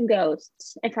 13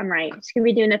 Ghosts, if I'm right.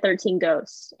 Scooby-Doo and the 13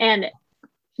 Ghosts. And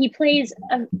he plays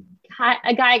a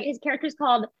guy, his character's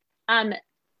called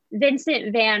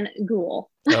Vincent Van Ghoul.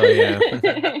 Oh yeah.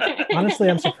 Honestly,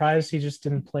 I'm surprised he just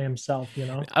didn't play himself, you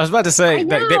know? I was about to say, I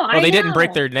know, they didn't break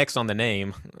know. their necks on the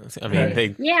name. I mean, Right.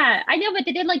 they Yeah, I know, but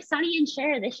they did like Sonny and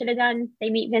Cher. They should have done They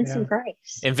Meet Vincent Yeah.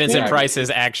 Price. and Vincent Yeah. Price is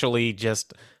actually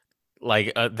just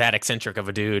like that eccentric of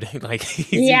a dude.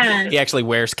 Like Yeah. he actually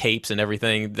wears capes and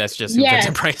everything. That's just who Yes.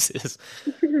 Vincent Price is.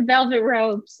 Velvet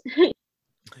robes.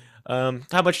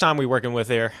 How much time are we working with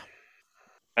here?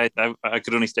 I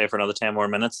could only stay for another 10 more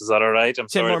minutes. Is that all right? I'm 10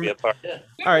 sorry more to be a part. Yeah.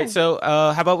 All right, so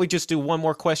how about we just do one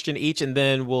more question each, and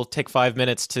then we'll take 5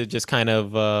 minutes to just kind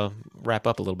of wrap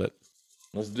up a little bit.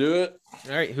 Let's do it.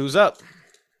 All right, who's up?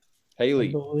 I Haley.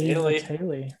 believe Haley. it's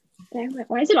Haley. Damn it.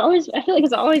 Why is it always? I feel like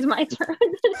it's always my turn.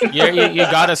 You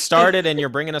got us started, and you're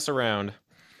bringing us around.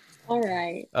 All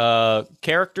right.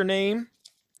 Character name,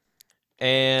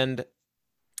 and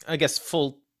I guess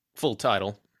full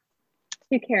title.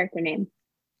 New character name.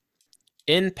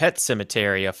 In Pet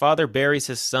Cemetery, a father buries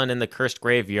his son in the cursed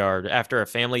graveyard after a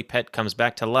family pet comes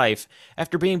back to life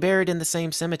after being buried in the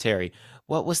same cemetery.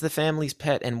 What was the family's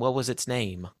pet and what was its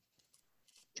name?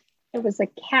 It was a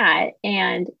cat,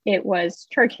 and it was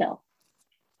Churchill.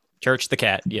 Church the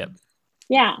cat. Yep.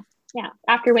 Yeah.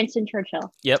 After Winston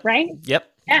Churchill. Yep. Right?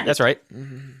 Yep. Yeah. That's right.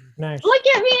 Nice. Look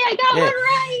at me. I got Yeah. one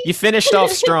right. You finished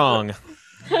off strong.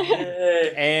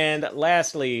 Yay. And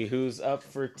lastly, who's up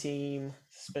for team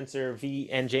Spencer V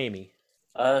and Jamie?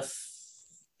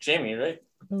 Jamie, right?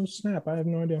 Oh, snap. I have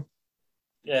no idea.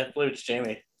 Yeah, I believe it's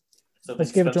Jamie. So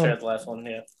Let's give it to Spencer him. had the last one,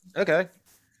 yeah. Okay.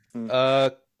 Hmm.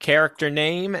 Character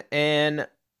name and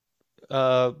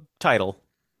title.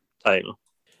 Title.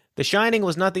 The Shining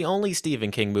was not the only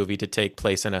Stephen King movie to take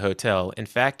place in a hotel. In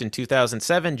fact, in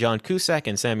 2007, John Cusack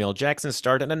and Samuel Jackson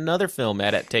started another film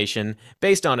adaptation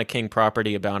based on a King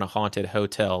property about a haunted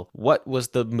hotel. What was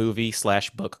the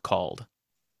movie/book called?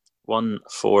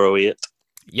 1408.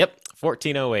 Yep,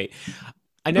 1408.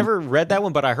 I never read that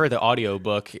one, but I heard the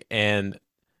audiobook, and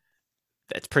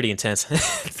that's pretty intense.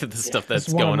 The stuff that's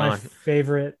It's one going of my on.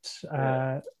 favorite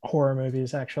horror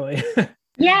movies, actually.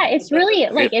 Yeah, it's really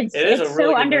like It is a it's really so good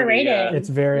movie, underrated. yeah. It's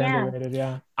very Yeah. underrated,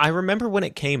 yeah. I remember when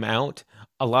it came out,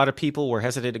 a lot of people were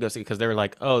hesitant to go see because they were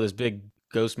like, "Oh, this big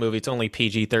ghost movie. It's only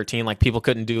PG-13." Like people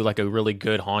couldn't do like a really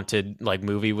good haunted like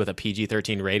movie with a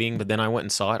PG-13 rating. But then I went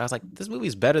and saw it. I was like, "This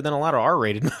movie's better than a lot of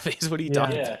R-rated movies." What are you Yeah.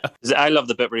 talking Yeah. about? I love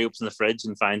the bit where he opens the fridge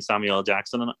and finds Samuel L.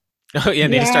 Jackson in it. Oh yeah,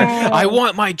 and they just start. Yeah. I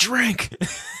want my drink.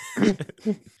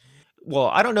 Well,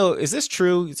 I don't know. Is this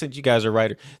true? Since you guys are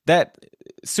writer, that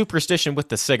superstition with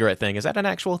the cigarette thing, is that an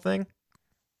actual thing?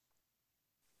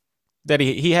 That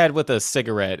he had with a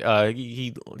cigarette.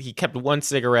 He kept one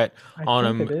cigarette I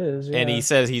on think him, it is, and yeah. he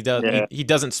says he does. Yeah. He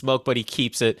doesn't smoke, but he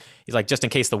keeps it. He's like, just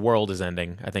in case the world is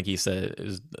ending. I think he said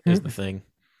is the thing.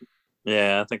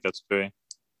 Yeah, I think that's true.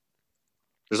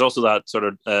 There's also that sort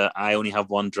of I only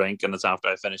have one drink and it's after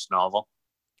I finish novel.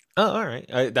 Oh, all right.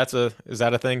 Is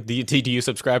that a thing? Do you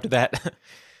subscribe to that?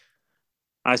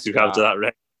 I subscribe to that,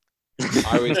 right?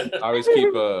 I always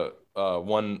keep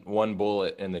one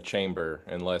bullet in the chamber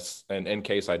in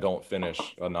case I don't finish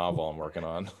a novel I'm working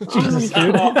on. Jesus,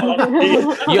 dude.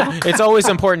 Yeah, it's always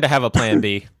important to have a plan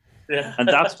B. Yeah. And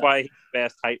that's why he's the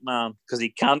best hype man, because he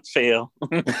can't fail.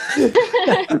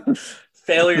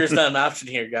 Failure is not an option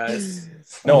here, guys.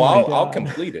 No, Oh my I'll God.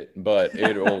 complete it, but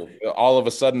it'll all of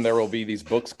a sudden there will be these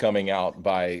books coming out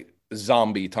by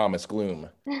zombie Thomas Gloom.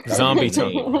 Zombie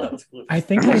Tom. I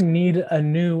think I need a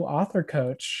new author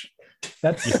coach.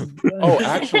 That's Oh,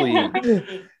 actually,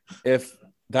 if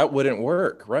That wouldn't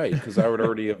work, right? Because I would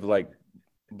already have like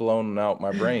blown out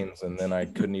my brains, and then I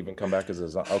couldn't even come back as a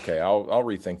zombie. Okay, I'll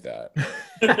rethink that.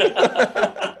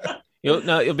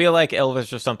 You'll be like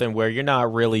Elvis or something, where you're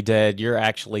not really dead. You're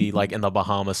actually like in the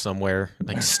Bahamas somewhere,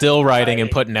 like still writing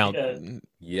and putting out.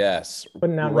 Yes,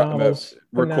 Putting out novels,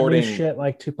 recording shit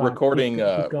like Tupac. recording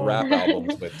Keep going. rap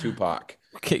albums with Tupac.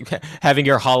 Having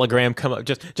your hologram come up,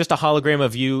 just a hologram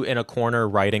of you in a corner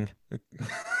writing.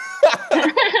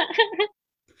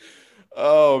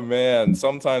 Oh man,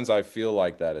 sometimes I feel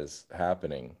like that is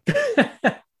happening.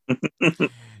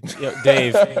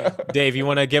 Dave, you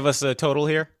want to give us a total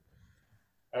here?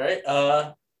 All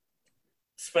right.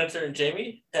 Spencer and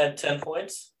Jamie had 10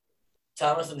 points.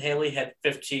 Thomas and Haley had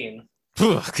 15.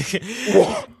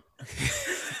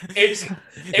 It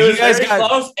was very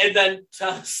close, and then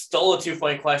Thomas stole a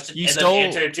 2-point question, then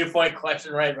answered a 2-point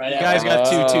question right You guys got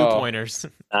two 2-pointers.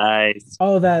 Nice.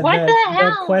 Oh, that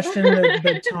hell? question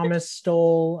that Thomas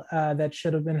stole that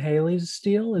should have been Haley's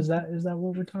steal. Is that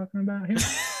what we're talking about here?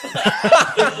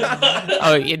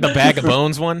 Oh, the bag of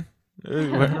bones one.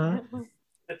 Uh-huh.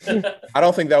 I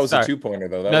don't think that was a 2-pointer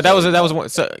though. That was one.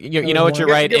 So you know what? You're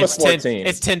right. Give It's us 14.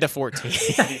 10 to 14.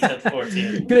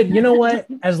 14. Good. You know what?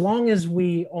 As long as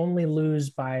we only lose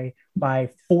by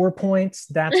 4 points,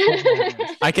 that's what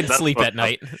matters. I can sleep at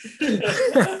night.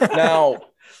 Now,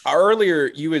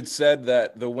 earlier you had said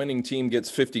that the winning team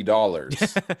gets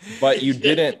 $50, but you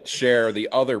didn't share the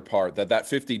other part that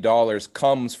 $50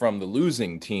 comes from the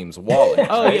losing team's wallet.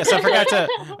 Oh yes,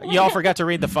 y'all forgot to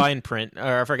read the fine print,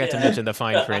 or I forgot to mention the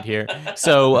fine print here.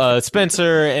 So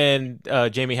Spencer and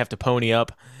Jamie have to pony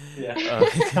up. Yeah.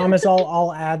 Thomas,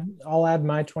 I'll add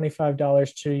my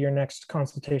 $25 to your next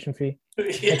consultation fee.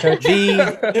 Yeah. Coach.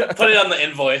 Put it on the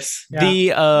invoice.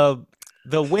 Yeah.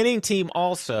 The winning team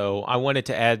also, I wanted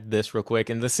to add this real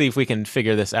quick, and let's see if we can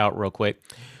figure this out real quick.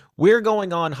 We're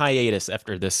going on hiatus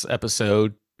after this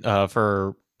episode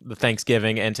for the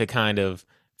Thanksgiving, and to kind of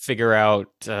figure out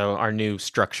our new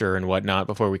structure and whatnot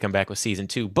before we come back with season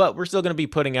 2. But we're still going to be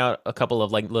putting out a couple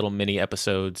of like little mini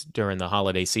episodes during the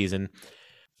holiday season.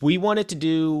 We wanted to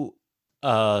do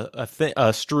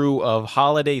a strew of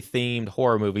holiday-themed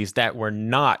horror movies that were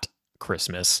not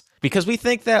Christmas, because we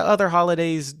think that other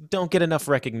holidays don't get enough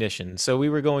recognition. So we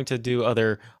were going to do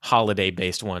other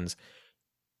holiday-based ones.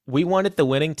 We wanted the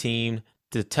winning team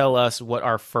to tell us what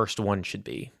our first one should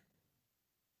be.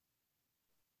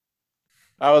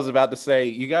 I was about to say,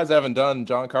 you guys haven't done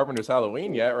John Carpenter's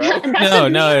Halloween yet,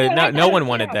 right? No one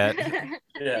wanted that.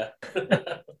 Yeah.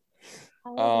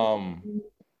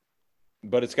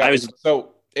 But it's got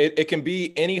so it can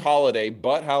be any holiday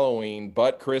but Halloween,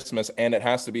 but Christmas, and it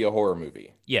has to be a horror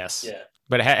movie. Yes. Yeah.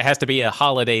 But it has to be a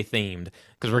holiday themed,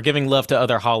 because we're giving love to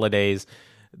other holidays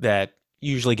that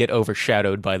usually get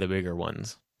overshadowed by the bigger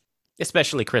ones,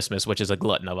 especially Christmas, which is a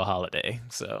glutton of a holiday.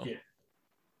 So.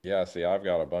 Yeah. See, I've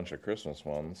got a bunch of Christmas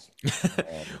ones.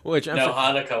 Which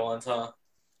Hanukkah ones, huh?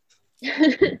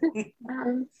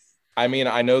 I mean,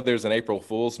 I know there's an April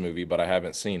Fool's movie, but I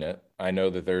haven't seen it. I know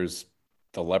that there's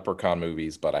the Leprechaun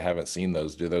movies, but I haven't seen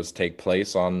those. Do those take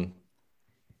place on?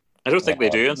 I don't think they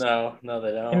do. No,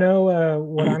 they don't. You know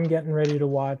what I'm getting ready to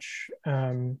watch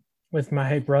with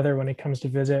my brother when he comes to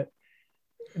visit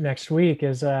next week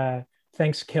is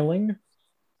Thanksgiving.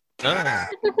 Ah.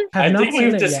 I think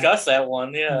we've discussed that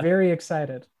one. Yeah. Very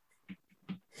excited.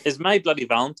 Is My Bloody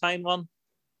Valentine one?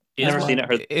 Never seen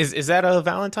it. Is that a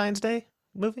Valentine's Day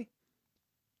movie?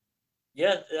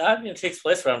 Yeah, I mean, it takes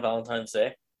place around Valentine's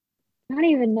Day. I don't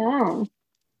even know.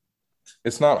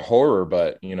 It's not horror,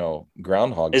 but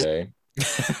Groundhog Day.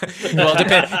 Well, it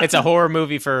depends. It's a horror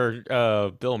movie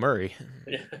for Bill Murray.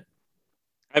 Yeah.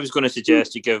 I was going to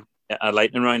suggest you give a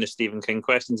lightning round of Stephen King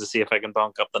questions to see if I can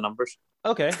bonk up the numbers.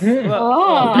 Okay.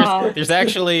 Well, there's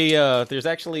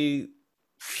actually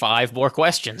 5 more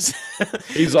questions.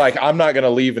 He's like, I'm not going to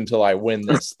leave until I win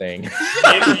this thing.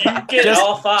 If you get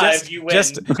all 5, you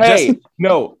win.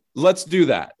 No, let's do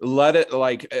that. Let it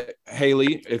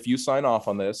Haley, if you sign off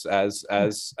on this as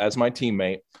my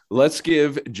teammate, let's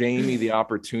give Jamie the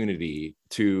opportunity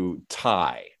to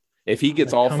tie. If he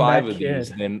gets all 5 of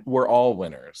these, then we're all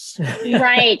winners.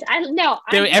 Right.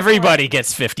 Everybody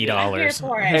gets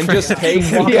 $50. And just take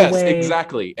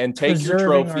exactly. And take your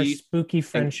trophy. Our spooky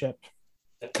friendship.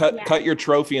 Cut your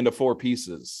trophy into 4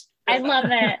 pieces. I love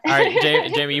it. All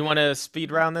right, Jamie, you want to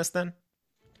speed round this then?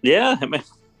 Yeah. All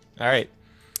right.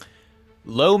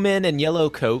 Low Men in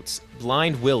Yellow Coats,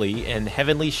 Blind Willie, and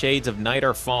Heavenly Shades of Night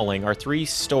Are Falling are 3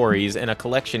 stories in a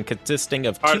collection consisting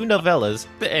of 2 novellas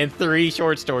and 3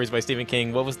 short stories by Stephen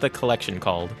King. What was the collection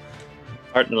called?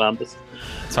 Heart in Atlantis.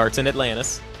 It's Hearts in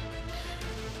Atlantis.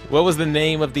 What was the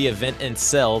name of the event in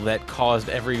Cell that caused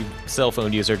every cell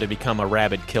phone user to become a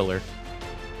rabid killer?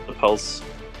 The Pulse.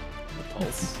 The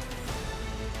Pulse.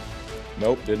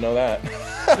 Nope, didn't know that.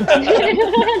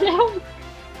 No.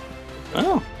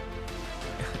 Oh.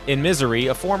 In Misery,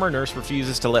 a former nurse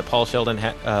refuses to let Paul Sheldon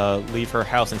leave her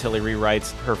house until he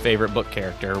rewrites her favorite book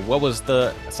character. What was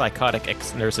the psychotic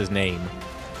ex-nurse's name?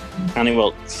 Annie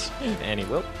Wilkes. Annie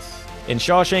Wilkes. In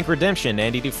Shawshank Redemption,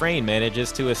 Andy Dufresne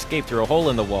manages to escape through a hole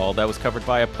in the wall that was covered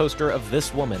by a poster of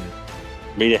this woman.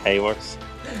 Rita Hayworth.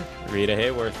 Rita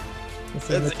Hayworth. It's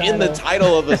That's in the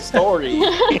title of the story.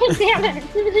 Damn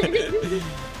it.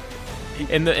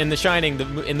 In The Shining,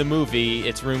 in the movie,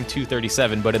 it's room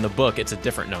 237, but in the book, it's a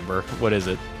different number. What is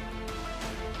it?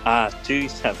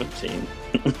 217.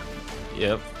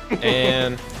 Yep.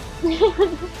 And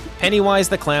Pennywise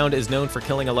the Clown is known for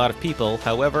killing a lot of people.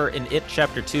 However, in It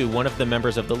Chapter 2, one of the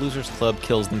members of the Losers Club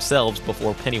kills themselves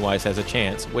before Pennywise has a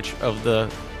chance. Which of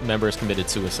the members committed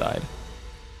suicide?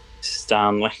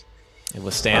 Stanley. It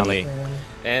was Stanley. Man.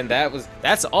 And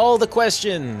that's all the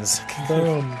questions.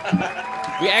 Boom.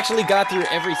 We actually got through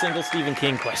every single Stephen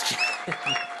King question.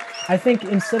 I think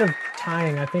instead of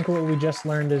tying, I think what we just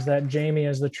learned is that Jamie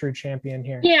is the true champion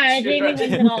here. Yeah, Jamie wins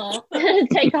it all.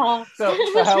 Take all.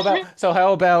 So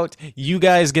how about you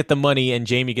guys get the money and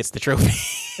Jamie gets the trophy?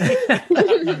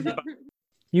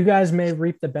 You guys may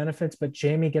reap the benefits, but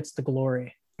Jamie gets the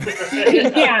glory.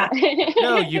 Yeah.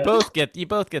 No, you both get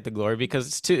the glory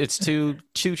because it's two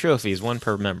trophies, one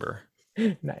per member.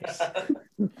 Nice.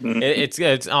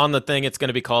 It's on the thing. It's going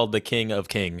to be called the King of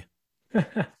King.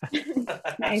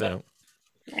 Nice. So,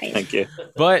 Nice. Thank you.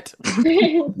 but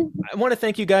I want to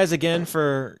thank you guys again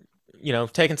for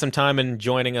taking some time and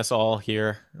joining us all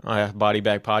here on Body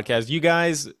Bag Podcast. You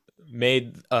guys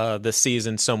made this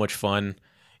season so much fun.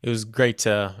 It was great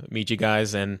to meet you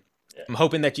guys, and I'm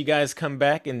hoping that you guys come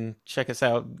back and check us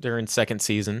out during second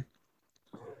season.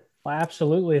 Well,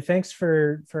 absolutely. Thanks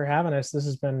for having us. This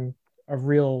has been a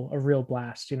real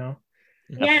blast, Yeah,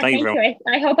 Thank thank you very you.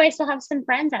 I hope I still have some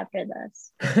friends after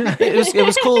this. It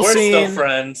was cool We're seeing still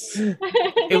friends.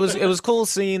 it was cool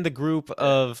seeing the group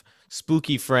of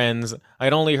spooky friends.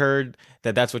 I'd only heard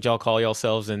that that's what y'all call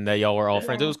yourselves and that y'all were all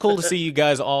friends. It was cool to see you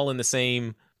guys all in the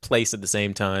same place at the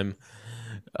same time.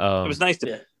 It was nice to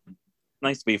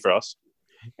Yeah. be for us.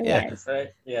 Yeah. Yes. Right?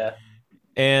 Yeah.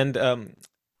 And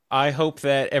I hope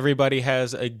that everybody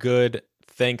has a good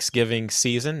Thanksgiving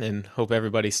season and hope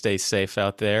everybody stays safe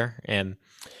out there. And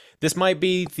this might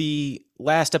be the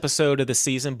last episode of the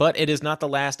season, but it is not the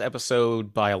last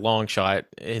episode by a long shot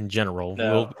in general.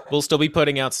 No. We'll still be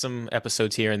putting out some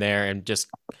episodes here and there and just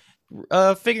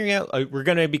figuring out. We're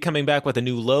going to be coming back with a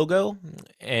new logo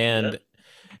and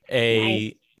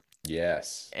a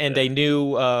Yes. and a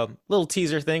new little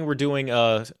teaser thing. We're doing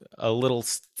a little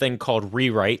thing called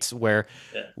Rewrites, where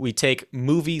we take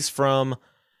movies from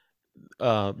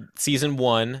season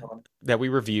 1 that we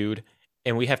reviewed,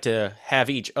 and we have to have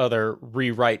each other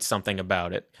rewrite something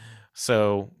about it.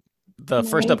 So the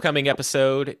first Nice. upcoming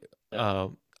episode,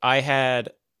 I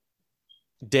had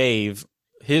Dave.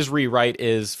 His rewrite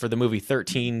is for the movie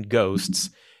 13 Ghosts.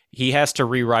 He has to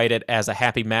rewrite it as a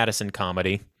Happy Madison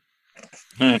comedy.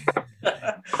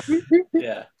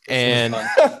 Yeah. And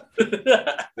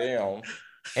Damn.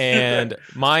 and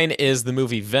mine is the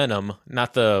movie Venom,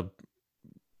 not the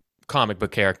comic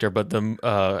book character, but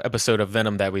the episode of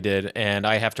Venom that we did, and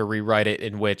I have to rewrite it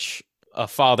in which a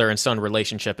father and son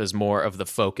relationship is more of the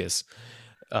focus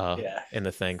in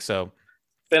the thing. So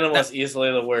Venom was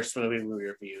easily the worst movie we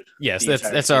reviewed. yes, The that's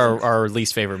entire that's season. our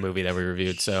least favorite movie that we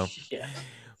reviewed. So, Yeah.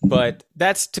 but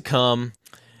that's to come.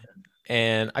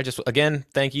 And I just again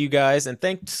thank you guys, and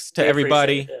thanks to We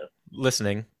everybody appreciate it.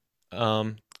 listening.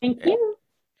 Thank you.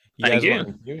 Thank you.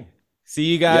 want- See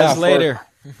you guys Yeah, later.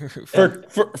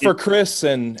 For Chris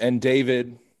and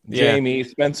David, Yeah. Jamie,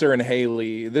 Spencer, and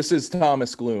Haley, this is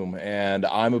Thomas Gloom, and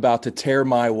I'm about to tear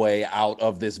my way out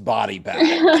of this body bag.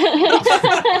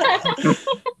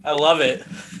 I love it.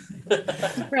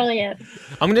 Brilliant.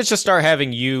 I'm gonna just start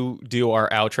having you do our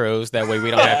outros. That way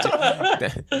we don't have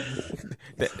to.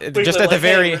 Just at the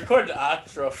very, record the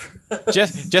outro.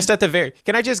 just at the very.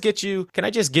 Can I just get you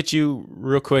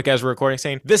real quick as we're recording,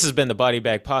 saying this has been the Body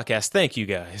Bag Podcast. Thank you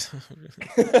guys.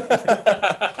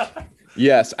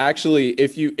 Yes, actually,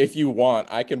 if you want,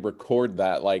 I can record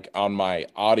that like on my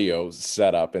audio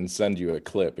setup and send you a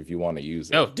clip if you want to use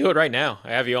it. No, do it right now.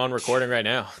 I have you on recording right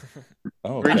now.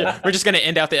 Oh, We're just gonna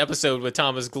end out the episode with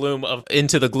Thomas Gloom of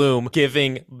Into the Gloom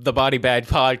giving the Body Bag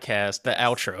Podcast the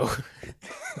outro.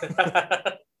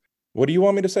 What do you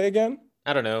want me to say again?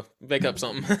 I don't know. Make up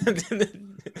something.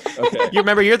 Okay. You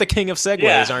remember you're the king of segues,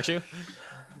 Yeah. aren't you?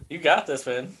 You got this,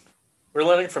 man. We're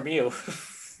learning from you.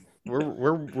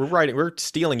 We're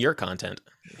stealing your content.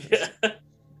 Yeah.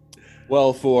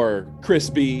 Well, for Chris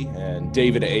B and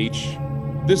David H,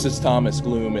 this is Thomas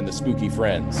Gloom and the Spooky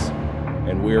Friends,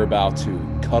 and we're about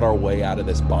to cut our way out of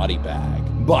this body bag.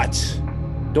 But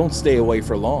don't stay away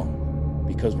for long,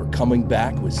 because we're coming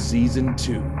back with season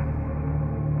 2.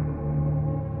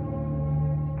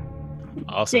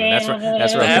 Awesome. That's right.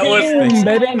 That was.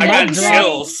 I got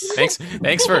chills.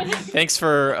 Thanks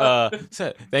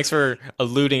for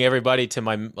alluding everybody to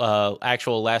my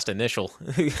actual last initial.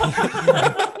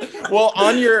 Well,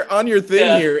 on your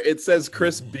thing here, it says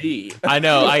Chris B. I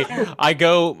know. I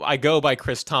go by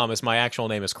Chris Thomas. My actual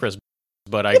name is Chris,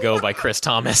 but I go by Chris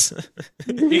Thomas.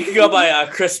 You can go by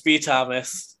Chris B.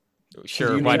 Thomas.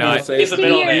 Sure, why not? It's a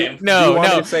middle name.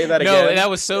 No, say that no, again? that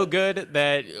was so good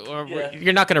that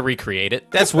you're not gonna recreate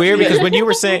it. That's weird because when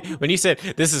you said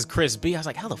this is Chris B, I was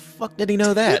like, how the fuck did he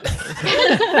know that?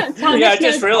 Yeah, I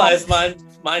just realized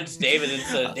mine's David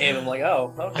instead of Dave. I'm like,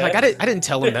 oh, okay. Like I didn't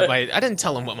tell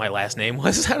him what my last name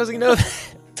was. How does he know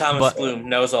that? Thomas Gloom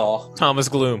knows all. Thomas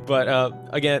Gloom. But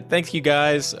again, thank you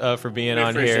guys for being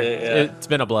on here. It's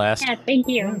been a blast. Yeah, thank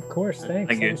you. Of course, thanks.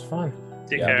 Thank you. It was fun.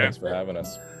 Take care. Thanks for having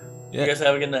us. You guys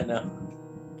have a good night now.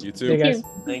 You too. Hey guys.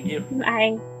 Thank you.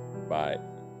 Bye. Bye.